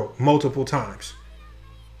world multiple times?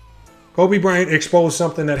 Kobe Bryant exposed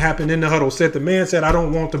something that happened in the huddle. Said the man said, I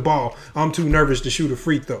don't want the ball. I'm too nervous to shoot a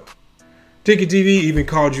free throw. Ticket TV even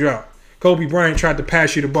called you out. Kobe Bryant tried to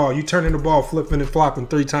pass you the ball. You turning the ball, flipping and flopping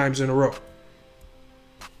 3 times in a row.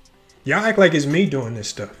 Y'all act like it's me doing this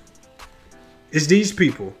stuff. It's these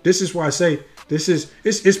people. This is why I say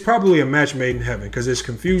it's probably a match made in heaven because it's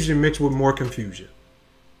confusion mixed with more confusion.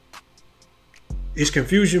 It's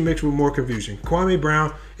confusion mixed with more confusion. Kwame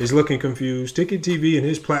Brown is looking confused. Ticket TV and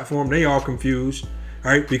his platform, they all confused,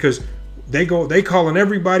 all right? Because they calling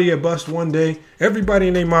everybody a bust one day. Everybody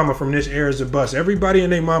and their mama from this era is a bust. Everybody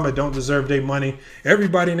and their mama don't deserve their money.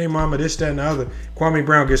 Everybody and their mama this, that, and the other. Kwame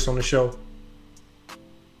Brown gets on the show.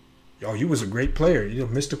 Yo, you was a great player. You know,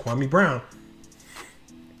 Mr. Kwame Brown.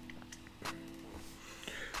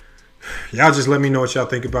 Y'all just let me know what y'all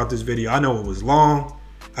think about this video. I know it was long.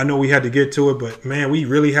 I know we had to get to it, but man, we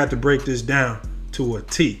really had to break this down to a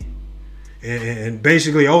T. And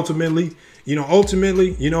basically, ultimately,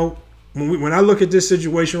 when I look at this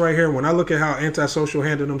situation right here, when I look at how Antisocial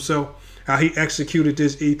handled himself, how he executed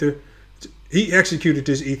this ether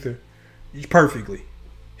perfectly.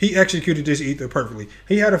 He executed this ether perfectly.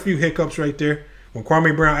 He had a few hiccups right there when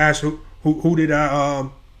Kwame Brown asked who did I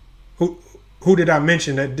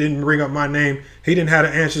mention that didn't bring up my name. He didn't have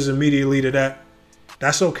the answers immediately to that.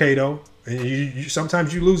 That's okay though. And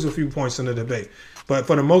sometimes you lose a few points in the debate, but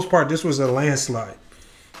for the most part, this was a landslide.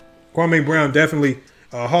 Kwame Brown definitely.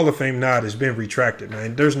 Hall of Fame nod has been retracted,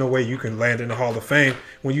 man. There's no way you can land in the Hall of Fame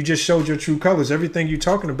when you just showed your true colors. Everything you're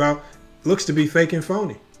talking about looks to be fake and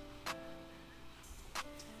phony.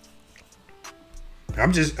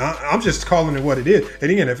 I'm just calling it what it is.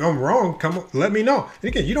 And again, if I'm wrong, come on, let me know.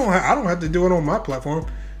 And again, I don't have to do it on my platform.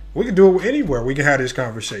 We can do it anywhere. We can have this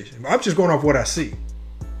conversation. I'm just going off what I see,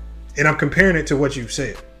 and I'm comparing it to what you've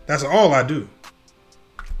said. That's all I do.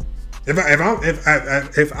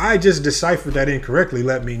 If I just deciphered that incorrectly,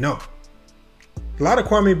 let me know. A lot of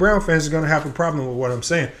Kwame Brown fans are going to have a problem with what I'm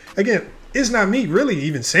saying. Again, it's not me really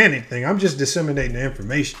even saying anything. I'm just disseminating the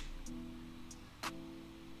information.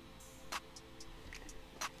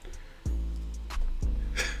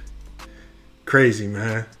 Crazy,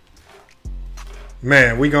 man.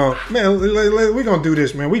 Man, we gonna do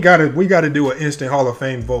this, man. We gotta do an instant Hall of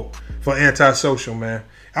Fame vote for Antisocial, man.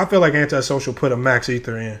 I feel like Antisocial put a max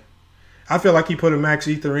ether in. I feel like he put a max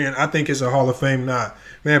ether in. I think it's a Hall of Fame nod.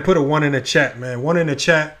 Man, put a 1 in the chat, man. 1 in the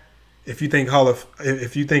chat if you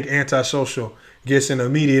think Antisocial gets an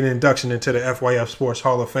immediate induction into the FYF Sports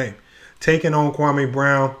Hall of Fame. Taking on Kwame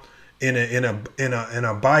Brown in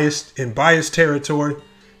biased territory.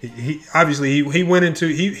 He obviously went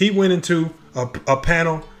into a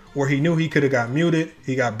panel where he knew he could have got muted,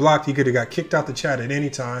 he got blocked, he could have got kicked out the chat at any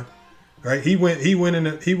time. Right? He went in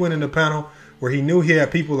the panel where he knew he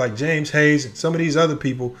had people like James Hayes and some of these other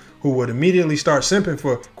people who would immediately start simping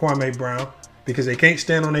for Kwame Brown because they can't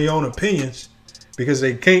stand on their own opinions, because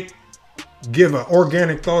they can't give an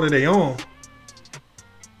organic thought of their own.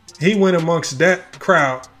 He went amongst that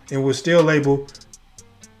crowd and was still able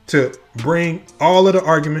to bring all of the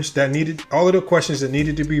arguments that needed, all of the questions that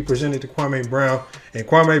needed to be presented to Kwame Brown, and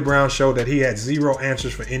Kwame Brown showed that he had zero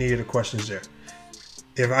answers for any of the questions there.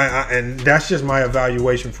 And that's just my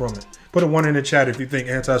evaluation from it. Put a 1 in the chat if you think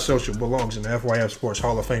Antisocial belongs in the FYF Sports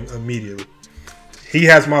Hall of Fame immediately. He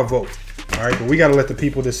has my vote. All right, but we got to let the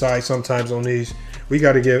people decide sometimes on these. We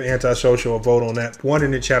got to give Antisocial a vote on that. 1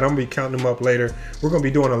 in the chat. I'm going to be counting them up later. We're going to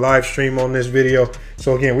be doing a live stream on this video.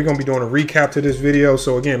 So again, we're going to be doing a recap to this video.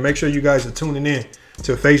 So again, make sure you guys are tuning in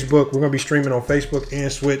to Facebook. We're going to be streaming on Facebook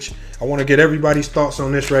and Switch. I want to get everybody's thoughts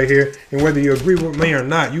on this right here. And whether you agree with me or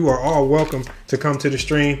not, you are all welcome to come to the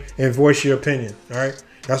stream and voice your opinion. All right.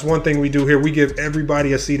 That's one thing we do here. We give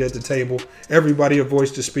everybody a seat at the table, everybody a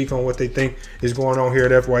voice to speak on what they think is going on here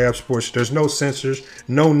at FYF Sports. There's no censors,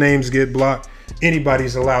 no names get blocked.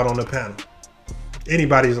 Anybody's allowed on the panel.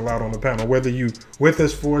 Anybody's allowed on the panel, whether you with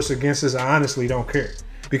us, for us, against us. I honestly don't care,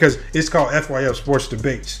 because it's called FYF Sports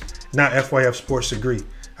Debates, not FYF Sports Agree.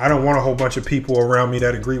 I don't want a whole bunch of people around me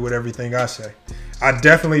that agree with everything I say. I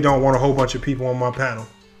definitely don't want a whole bunch of people on my panel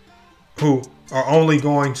who are only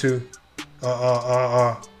going to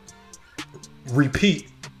repeat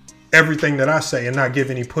everything that I say and not give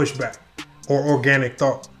any pushback or organic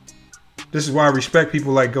thought. This is why I respect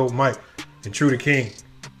people like Goat Mike and True the King,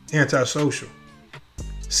 Antisocial,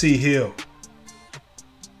 C Hill,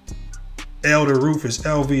 Elder Rufus,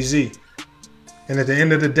 LVZ. And at the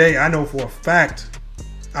end of the day, I know for a fact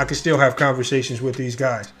I can still have conversations with these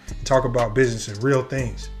guys and talk about business and real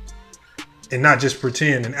things, and not just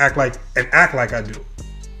pretend and act like I do.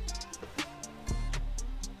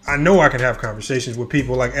 I know I can have conversations with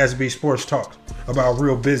people like SB Sports Talk about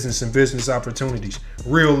real business and business opportunities,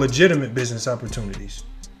 real legitimate business opportunities,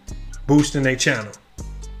 boosting their channel,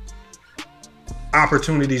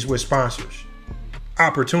 opportunities with sponsors,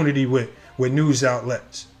 opportunity with news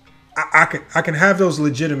outlets. I can have those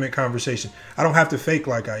legitimate conversations. I don't have to fake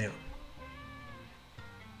like I am.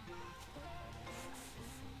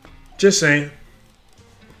 Just saying.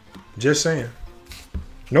 Just saying.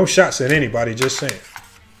 No shots at anybody, just saying.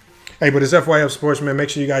 Hey, but it's FYF Sports, man. Make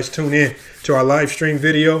sure you guys tune in to our live stream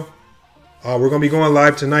video. We're going to be going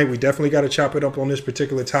live tonight. We definitely got to chop it up on this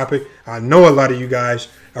particular topic. I know a lot of you guys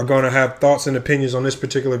are going to have thoughts and opinions on this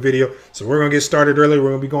particular video. So we're going to get started early. We're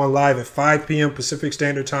going to be going live at 5 p.m. Pacific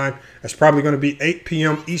Standard Time. That's probably going to be 8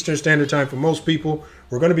 p.m. Eastern Standard Time for most people.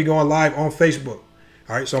 We're going to be going live on Facebook.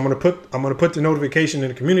 All right, so I'm going to put the notification in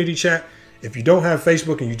the community chat. If you don't have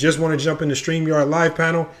Facebook and you just want to jump in the StreamYard live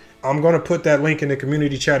panel, I'm going to put that link in the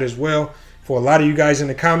community chat as well. For a lot of you guys in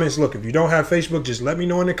the comments, look, if you don't have Facebook, just let me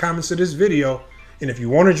know in the comments of this video. And if you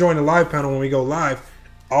want to join the live panel when we go live,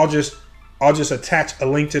 I'll just attach a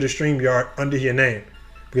link to the StreamYard under your name,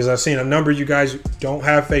 because I've seen a number of you guys don't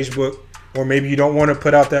have Facebook. or maybe you don't want to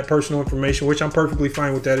put out that personal information, which I'm perfectly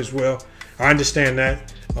fine with that as well. I understand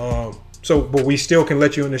that. But we still can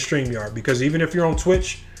let you in the StreamYard, because even if you're on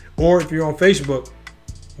Twitch or if you're on Facebook,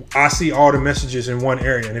 I see all the messages in one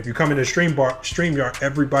area. And if you come into StreamYard,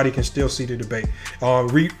 everybody can still see the debate.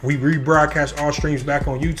 We rebroadcast all streams back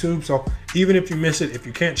on YouTube. So even if you miss it, if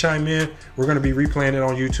you can't chime in, we're going to be replaying it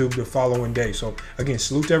on YouTube the following day. So again,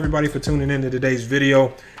 salute to everybody for tuning into today's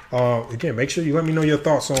video. Again, make sure you let me know your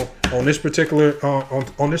thoughts on this particular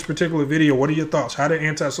video. What are your thoughts? How did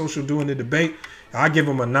Antisocial do in the debate? I give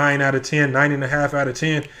him a 9 out of 10, 9.5 out of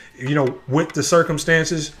 10. You know, with the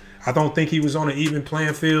circumstances, I don't think he was on an even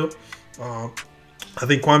playing field. I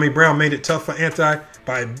think Kwame Brown made it tough for Anti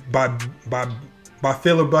by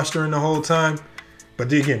filibustering the whole time.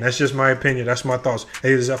 But again, that's just my opinion. That's my thoughts.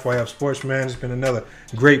 Hey, this is FYF Sports, man. It's been another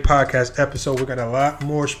great podcast episode. We got a lot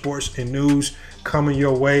more sports and news coming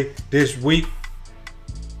your way this week.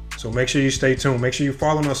 So make sure you stay tuned. Make sure you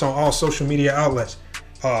follow us on all social media outlets.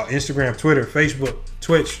 Instagram, Twitter, Facebook,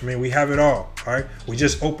 Twitch. I mean, we have it all. All right. We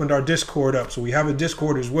just opened our Discord up, so we have a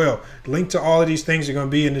Discord as well. Link to all of these things are going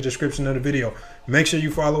to be in the description of the video. Make sure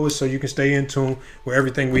you follow us so you can stay in tune with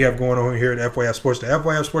everything we have going on here at FYF Sports. The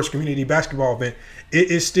FYF Sports Community Basketball event,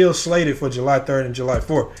 it is still slated for July 3rd and July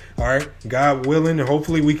 4th. All right. God willing, and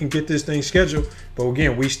hopefully we can get this thing scheduled. But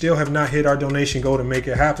again, we still have not hit our donation goal to make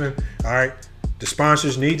it happen. All right. The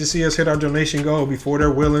sponsors need to see us hit our donation goal before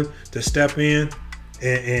they're willing to step in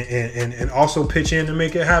and also pitch in to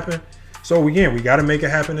make it happen. So again, we got to make it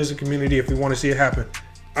happen as a community if we want to see it happen.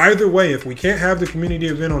 Either way, if we can't have the community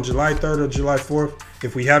event on July 3rd or July 4th,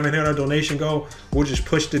 if we haven't hit our donation goal, we'll just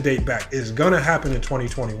push the date back. It's going to happen in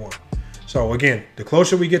 2021. So again, the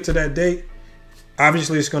closer we get to that date,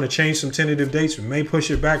 obviously it's going to change some tentative dates. We may push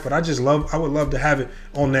it back, but I would love to have it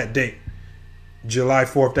on that date. July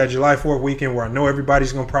 4th, that July 4th weekend where I know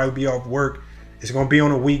everybody's going to probably be off work. It's going to be on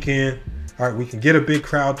a weekend. All right, we can get a big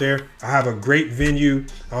crowd there. I have a great venue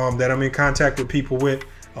that I'm in contact with people with.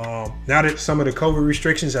 Now that some of the COVID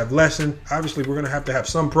restrictions have lessened, obviously we're going to have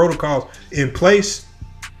some protocols in place.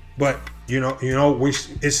 But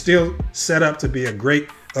it's still set up to be a great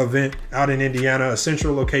event out in Indiana, a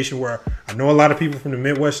central location where I know a lot of people from the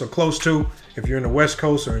Midwest are close to. If you're in the West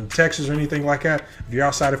Coast or in Texas or anything like that, if you're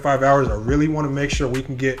outside of 5 hours, I really want to make sure we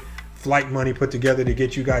can get flight money put together to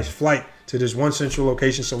get you guys flight to this one central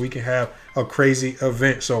location so we can have a crazy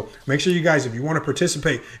event. So make sure you guys, if you want to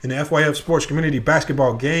participate in the FYF Sports Community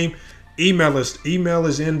Basketball game, email us. Email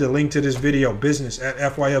is in the link to this video,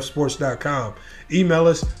 business@fyfsports.com. Email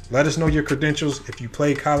us. Let us know your credentials. If you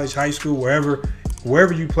play college, high school, wherever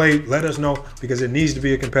you played, let us know, because it needs to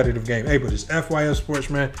be a competitive game. Hey, but it's FYF Sports,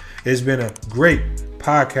 man. It's been a great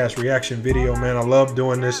podcast reaction video, man. I love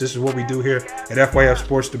doing this. This is what we do here at FYF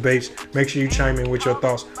Sports Debates. Make sure you chime in with your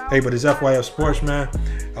thoughts. Hey, but it's FYF Sports, man.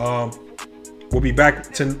 We'll be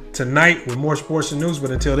back tonight with more sports and news,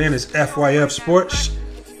 but until then, it's FYF Sports.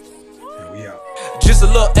 Just a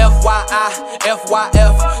little FYI,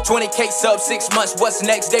 FYF, 20K sub 6 months, what's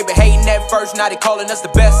next? They been hating at first, now they calling us the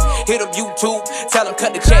best. Hit up YouTube, tell them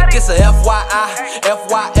cut the check. It's a FYI,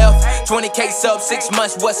 FYF, 20K sub 6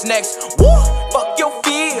 months, what's next? Woo, fuck your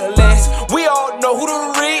feelings, we all know who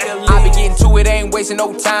the real is. I be getting to it, ain't wasting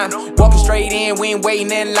no time. Walking straight in, we ain't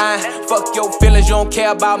waiting in line. Fuck your feelings, you don't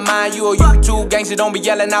care about mine. You a YouTube gangster, don't be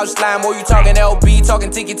yelling out slime. Or you talking LB,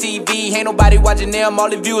 talking Ticket TV. Ain't nobody watching them, all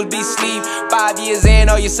the viewers be sleep. 5 years in,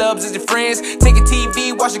 all your subs is your friends. Ticket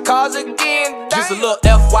TV, watch your cars again. Just a little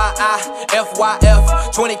FYI,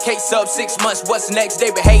 FYF, 20K sub 6 months, what's next?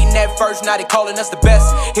 They been hating at first, now they calling us the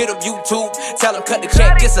best. Hit up YouTube, tell them cut the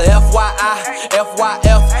check. It's a FYI,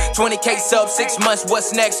 FYF, 20K sub 6 months,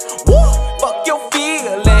 what's next? Woo, fuck your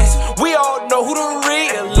feelings, we all know who the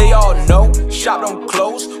real is. They all know, shop don't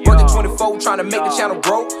close, working 24, trying to make the channel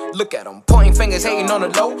grow. Look at them, pointing fingers, hating on the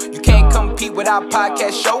low. You can't compete with our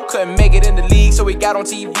podcast show. Couldn't make it in the league, so we got on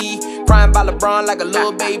TV. Crying by Lebron like a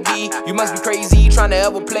little baby. You must be crazy, trying to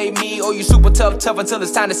ever play me. Or you super tough until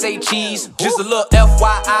it's time to say cheese. Just a little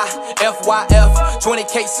FYI, FYF,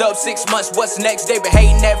 20K sub 6 months, what's next? They been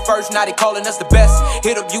hating at first, now they calling us the best.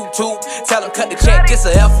 Hit up YouTube, tell them cut the check. It's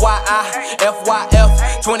a FYI,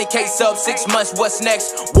 FYF, 20K sub 6 months, what's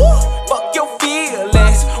next? Woo, fuck your feelings.